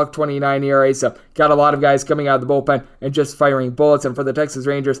got a $1.29 ERA, so got a lot of guys coming out of the bullpen and just firing bullets. And for the Texas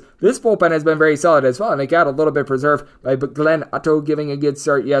Rangers, this bullpen has been very solid as well, and it got a little bit preserved by Glenn Otto giving a good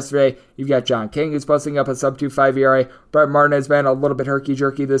start yesterday. You've got John King, who's posting up a sub-2.5 ERA. Brett Martin has been a little bit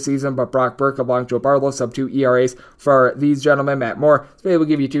herky-jerky this season, but Brock Burke along Joe Barlow, sub-2 ERAs for these gentlemen. Matt Moore is able to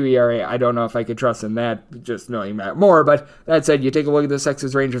give you 2 ERA. I don't know if I could trust in that, just knowing Matt Moore, but that said, you take a look at the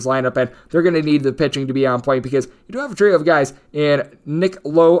Texas Rangers lineup, and they're going to need the pitching to be on point because you do have a trio of guys in Nick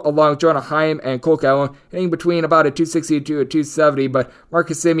Lowe along with Jonah Heim and Cole Calhoun, hitting between about a 260 to a 270, but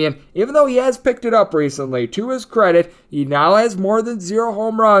Marcus Semien, even though he has picked it up recently, to his credit, he now has more than 0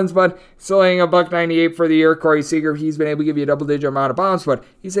 home runs, but still hitting a $1.98 for the year. Corey Seager, he's been able to give you a double-digit amount of bombs, but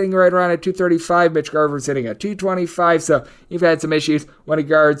he's hitting right around at 235. Mitch Garver's hitting at 225, so you've had some issues when it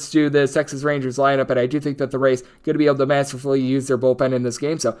regards to the Texas Rangers lineup, and I do think that the Rays going to be able to masterfully use their bullpen in this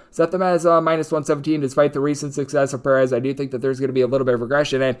game, so set them as minus 117 despite the recent success of Perez. I do think that there's going to be a little bit of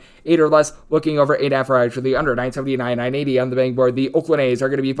regression, and 8 or less looking over 8.5 for the under. 979, 980 on the betting board. The Oakland A's are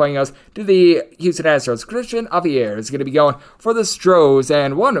going to be playing us to the Houston Astros. Christian Javier is going to be going for the Stros,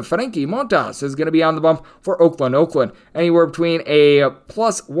 and one Frankie Montas is going to be on the bump for Oakland. Oakland anywhere between a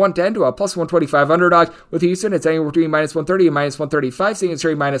plus 110 to a plus 125 underdog. With Houston, it's anywhere between minus 130 and minus 135, seeing it's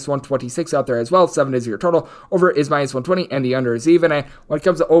straight minus 126 out there as well. 7 is your total. Over is minus 120, and the under is even. And when it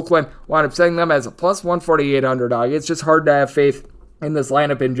comes to Oakland, wound up setting them as a plus 148 underdog. It's just hard to have faith in this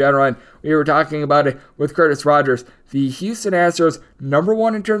lineup in general, and we were talking about it with Curtis Rogers. The Houston Astros, number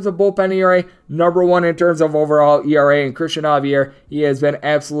 1 in terms of bullpen ERA, number 1 in terms of overall ERA, and Christian Javier, he has been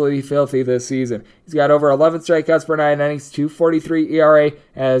absolutely filthy this season. He's got over 11 strikeouts per 9 innings, 2.43 ERA,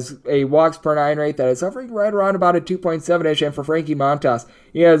 has a walks per 9 rate that is hovering right around about a 2.7-ish, and for Frankie Montas,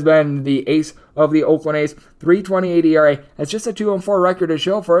 he has been the ace of the Oakland A's, 3.28 ERA. That's just a 2-4 record to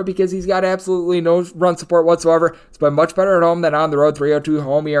show for it because he's got absolutely no run support whatsoever. It's been much better at home than on the road, 3.02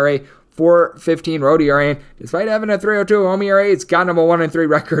 home ERA, 4.15 road ERA, and despite having a 3.02 home ERA, it's gotten him a 1-3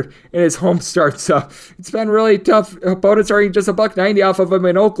 record in his home start, so it's been really tough. Opponents are just a $1.90 off of him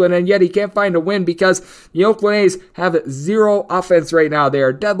in Oakland, and yet he can't find a win because the Oakland A's have 0 offense right now. They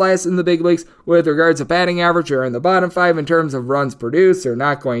are dead last in the big leagues with regards to batting average. They're in the bottom 5 in terms of runs produced. They're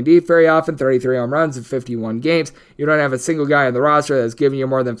not going deep very often, 33 home runs in 51 games. You don't have a single guy on the roster that's giving you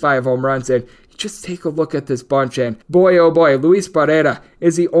more than 5 home runs, and just take a look at this bunch, and boy, oh boy, Luis Barrera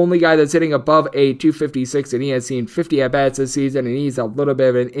is the only guy that's hitting above a 256, and he has seen 50 at-bats this season, and he's a little bit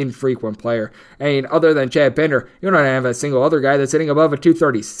of an infrequent player. I mean, other than Chad Pinder, you don't have a single other guy that's hitting above a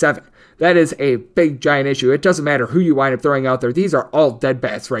 237. That is a big, giant issue. It doesn't matter who you wind up throwing out there. These are all dead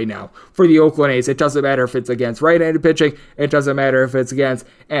bats right now for the Oakland A's. It doesn't matter if it's against right-handed pitching. It doesn't matter if it's against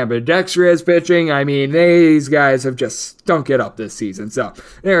ambidextrous pitching. I mean, these guys have just stunk it up this season. So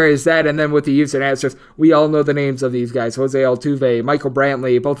there is that. And then with the Houston Astros, we all know the names of these guys. Jose Altuve, Michael Brantley,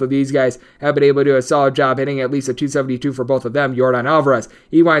 Brantley. Both of these guys have been able to do a solid job hitting at least a 272 for both of them. Yordan Alvarez,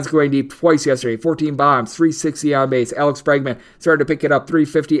 he winds going deep twice yesterday, 14 bombs, 360 on base. Alex Bregman started to pick it up,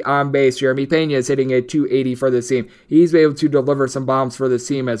 350 on base. Jeremy Pena is hitting a 280 for this team. He's been able to deliver some bombs for this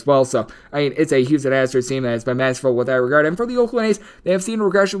team as well. So, it's a Houston Astros team that has been masterful with that regard. And for the Oakland A's, they have seen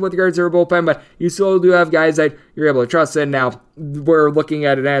regression with regards to their bullpen, but you still do have guys that you're able to trust in. Now, we're looking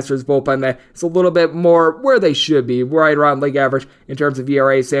at an Astros bullpen that is a little bit more where they should be, right around league average in terms of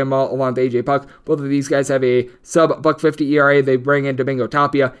ERA. Sam Mull along with AJ Puck. Both of these guys have a sub-1.50 ERA. They bring in Domingo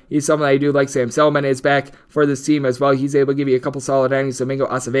Tapia. He's someone I do like. Sam Selman is back for this team as well. He's able to give you a couple solid innings. Domingo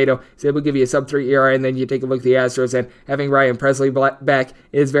Acevedo is able to give you a sub-3 ERA, and then you take a look at the Astros, and having Ryan Presley back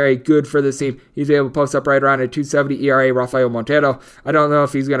is very good for this team. He's able to post up right around a 2.70 ERA. Rafael Montero, I don't know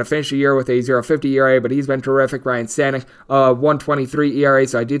if he's going to finish the year with a 0.50 ERA, but he's been terrific. Ryan Stanek, 1.23 ERA,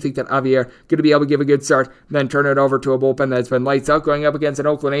 so I do think that Javier going to be able to give a good start, then turn it over to a bullpen that's been lights out, going up against an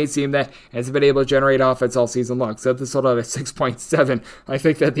Oakland A's team that has been able to generate offense all season long. So this sold out at 6.7. I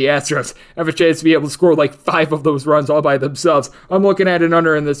think that the Astros have a chance to be able to score like 5 of those runs all by themselves. I'm looking at an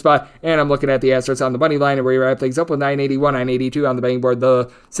under in this spot, and I'm looking at the Astros on the money line, and we wrap things up with 981, 982 on the betting board.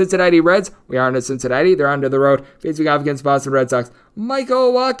 The Cincinnati Reds, we are into Cincinnati. They're onto the road, facing off against Boston Red Sox.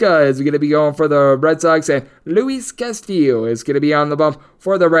 Michael Wacha is going to be going for the Red Sox, and Luis Castillo is going to be on the bump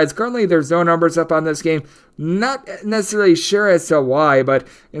for the Reds. Currently, there's no numbers up on this game. Not necessarily sure as to why, but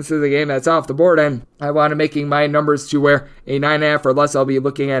this is a game that's off the board, and I want to making my numbers to where a 9.5 or less, I'll be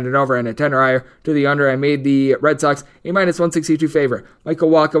looking at an over and a 10 or higher to the under. I made the Red Sox a minus 162 favorite. Michael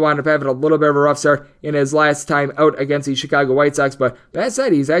Wacha wound up having a little bit of a rough start in his last time out against the Chicago White Sox, but that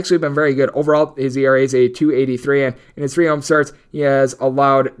said, he's actually been very good. Overall, his ERA is a 2.83, and in his 3 home starts, he has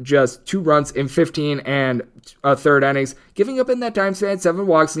allowed just 2 runs in 15 and a third innings, giving up in that time span 7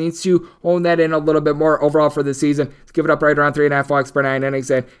 walks. Needs to hone that in a little bit more overall for the season. He's given up right around 3.5 walks per 9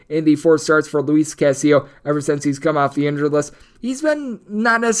 innings, and in the 4 starts for Luis Castillo, ever since he's come off the injured list, he's been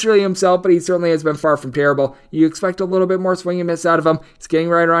not necessarily himself, but he certainly has been far from terrible. You expect a little bit more swing and miss out of him. He's getting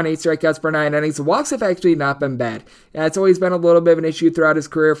right around 8 strikeouts per 9 innings. The walks have actually not been bad. It's always been a little bit of an issue throughout his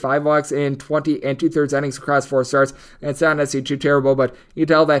career. 5 walks in 20 and 2/3 innings across 4 starts. And it's not necessarily too terrible, but you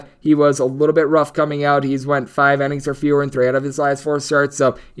tell that he was a little bit rough coming out. He's went 5 innings or fewer in 3 out of his last 4 starts,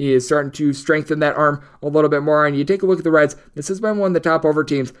 so he is starting to strengthen that arm a little bit more. And you take a look at the Reds, this has been one of the top over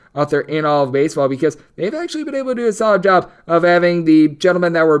teams out there in all of baseball, because they've actually been able to do a solid job of having the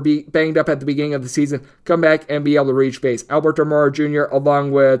gentlemen that were banged up at the beginning of the season come back and be able to reach base. Alberto Mora Jr.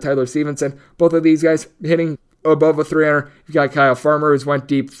 along with Tyler Stevenson, both of these guys hitting above a 300. You've got Kyle Farmer, who's went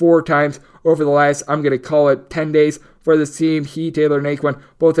deep 4 times over the last, I'm going to call it 10 days for this team. He, Taylor Naquin,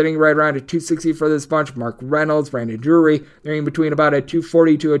 both hitting right around a 260 for this bunch. Mark Reynolds, Brandon Drury, they're in between about a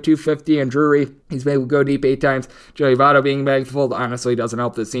 240 to a 250, and Drury, he's been able to go deep 8 times. Joey Votto being back to fold honestly doesn't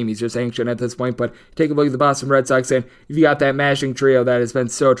help this team. He's just ancient at this point, but take a look at the Boston Red Sox, and you've got that mashing trio that has been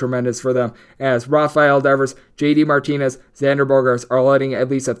so tremendous for them, as Rafael Devers, JD Martinez, Xander Bogaerts are hitting at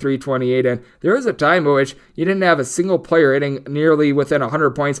least a 328, and there was a time in which you didn't have a single player hitting nearly within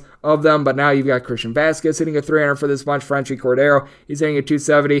 100 points of them, but now you've got Christian Vasquez hitting a 300 for this bunch. Frenchy Cordero, he's hitting a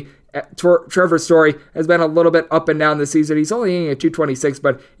 270. Trevor Story has been a little bit up and down this season. He's only hitting a 226,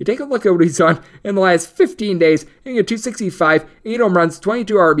 but you take a look at what he's done in the last 15 days, hitting a 265, 8 home runs,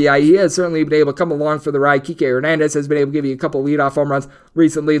 22 RBI. He has certainly been able to come along for the ride. Kike Hernandez has been able to give you a couple leadoff home runs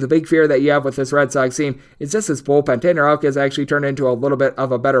recently. The big fear that you have with this Red Sox team is just his bullpen. Tanner Houck has actually turned into a little bit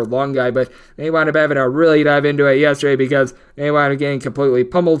of a better long guy, but they wound up having to really dive into it yesterday because they wound up getting completely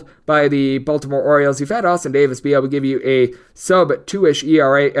pummeled by the Baltimore Orioles. You've had Austin Davis be able to give you a sub-2-ish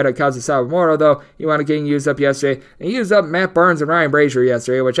ERA at a Kazu Sawamura, though he wound up getting used up yesterday. And he used up Matt Barnes and Ryan Brazier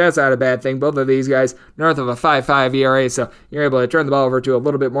yesterday, which that's not a bad thing. Both of these guys north of a 5.5 ERA, so you're able to turn the ball over to a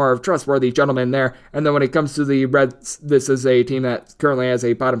little bit more of trustworthy gentlemen there. And then when it comes to the Reds, this is a team that currently has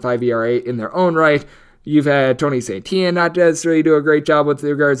a bottom 5 ERA in their own right. You've had Tony Santillan not necessarily do a great job with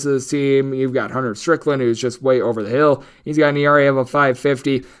regards to this team. You've got Hunter Strickland, who's just way over the hill. He's got an ERA of a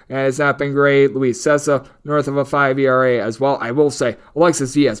 5.50, and it's not been great. Luis Cessa, north of a 5 ERA as well. I will say,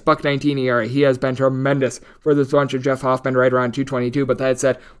 Alexis Diaz, $1.19 ERA. He has been tremendous for this bunch of Jeff Hoffman right around 222, but that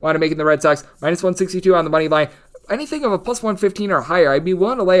said, wanted to make the Red Sox minus 162 on the money line. Anything of a plus 115 or higher, I'd be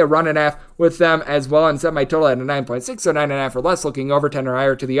willing to lay a 1.5 with them as well, and set my total at a 9.6, so 9.5 or less, looking over 10 or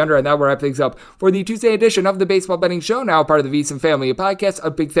higher to the under, and that will wrap things up for the Tuesday edition of the Baseball Betting Show, now part of the VSiN family of podcasts. A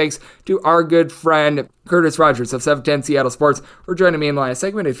big thanks to our good friend Curtis Rogers of 710 Seattle Sports for joining me in the last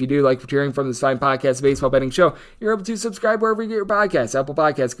segment. If you do like hearing from this fine podcast, the Baseball Betting Show, you're able to subscribe wherever you get your podcasts, Apple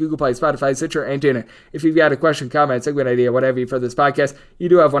Podcasts, Google Play, Spotify, Stitcher, and TuneIn. If you've got a question, comment, segment idea, whatever you for this podcast, you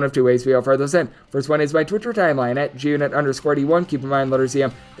do have one of two ways we offer those in. First one is my Twitter timeline at gunit_D1. Keep in mind, letters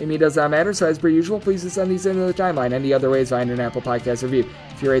CM, me does not matter, so as per usual, please send these into the timeline. Any other ways, find an Apple Podcast review.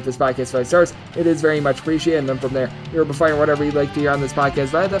 If you rate this podcast 5 stars, it is very much appreciated, and then from there, you're able to find whatever you'd like to hear on this podcast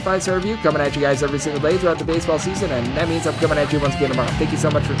via that 5-star review, coming at you guys every single day throughout the baseball season, and that means I'm coming at you once again tomorrow. Thank you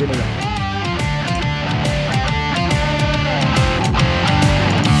so much for tuning in.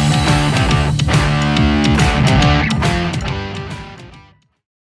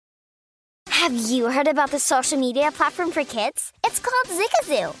 Have you heard about the social media platform for kids? It's called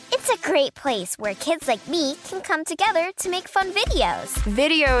Zigazoo. It's a great place where kids like me can come together to make fun videos.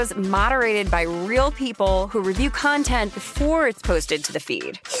 Videos moderated by real people who review content before it's posted to the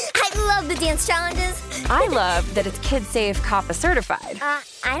feed. I love the dance challenges. I love that it's KidSafe COPPA certified.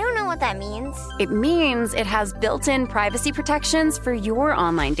 I don't know what that means. It means it has built-in privacy protections for your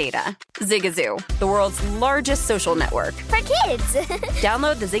online data. Zigazoo, the world's largest social network. For kids.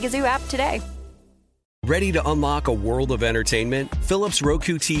 Download the Zigazoo app today. Ready to unlock a world of entertainment? Philips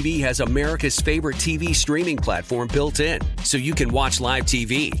Roku TV has America's favorite TV streaming platform built in, so you can watch live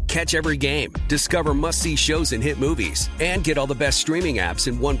TV, catch every game, discover must-see shows and hit movies, and get all the best streaming apps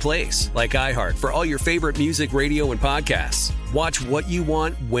in one place, like iHeart for all your favorite music, radio, and podcasts. Watch what you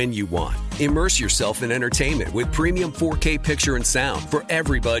want, when you want. Immerse yourself in entertainment with premium 4K picture and sound for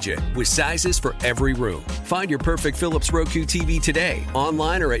every budget, with sizes for every room. Find your perfect Philips Roku TV today,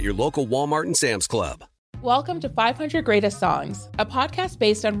 online or at your local Walmart and Sam's Club. Welcome to 500 Greatest Songs, a podcast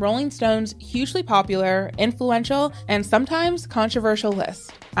based on Rolling Stone's hugely popular, influential, and sometimes controversial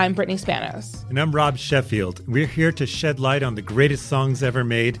list. I'm Brittany Spanos. And I'm Rob Sheffield. We're here to shed light on the greatest songs ever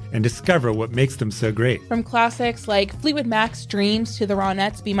made and discover what makes them so great. From classics like Fleetwood Mac's Dreams to the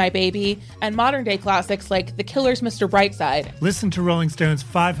Ronettes' Be My Baby, and modern-day classics like The Killer's Mr. Brightside. Listen to Rolling Stone's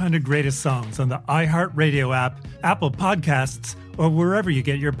 500 Greatest Songs on the iHeartRadio app, Apple Podcasts, or wherever you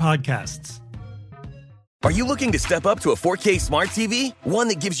get your podcasts. Are you looking to step up to a 4K smart TV? One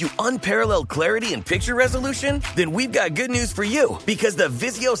that gives you unparalleled clarity and picture resolution? Then we've got good news for you, because the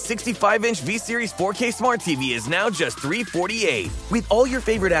Vizio 65-inch V-Series 4K smart TV is now just $348. With all your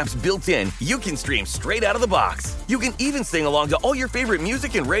favorite apps built in, you can stream straight out of the box. You can even sing along to all your favorite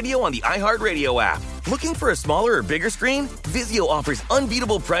music and radio on the iHeartRadio app. Looking for a smaller or bigger screen? Vizio offers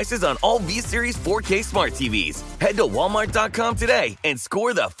unbeatable prices on all V-Series 4K smart TVs. Head to Walmart.com today and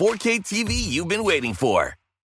score the 4K TV you've been waiting for.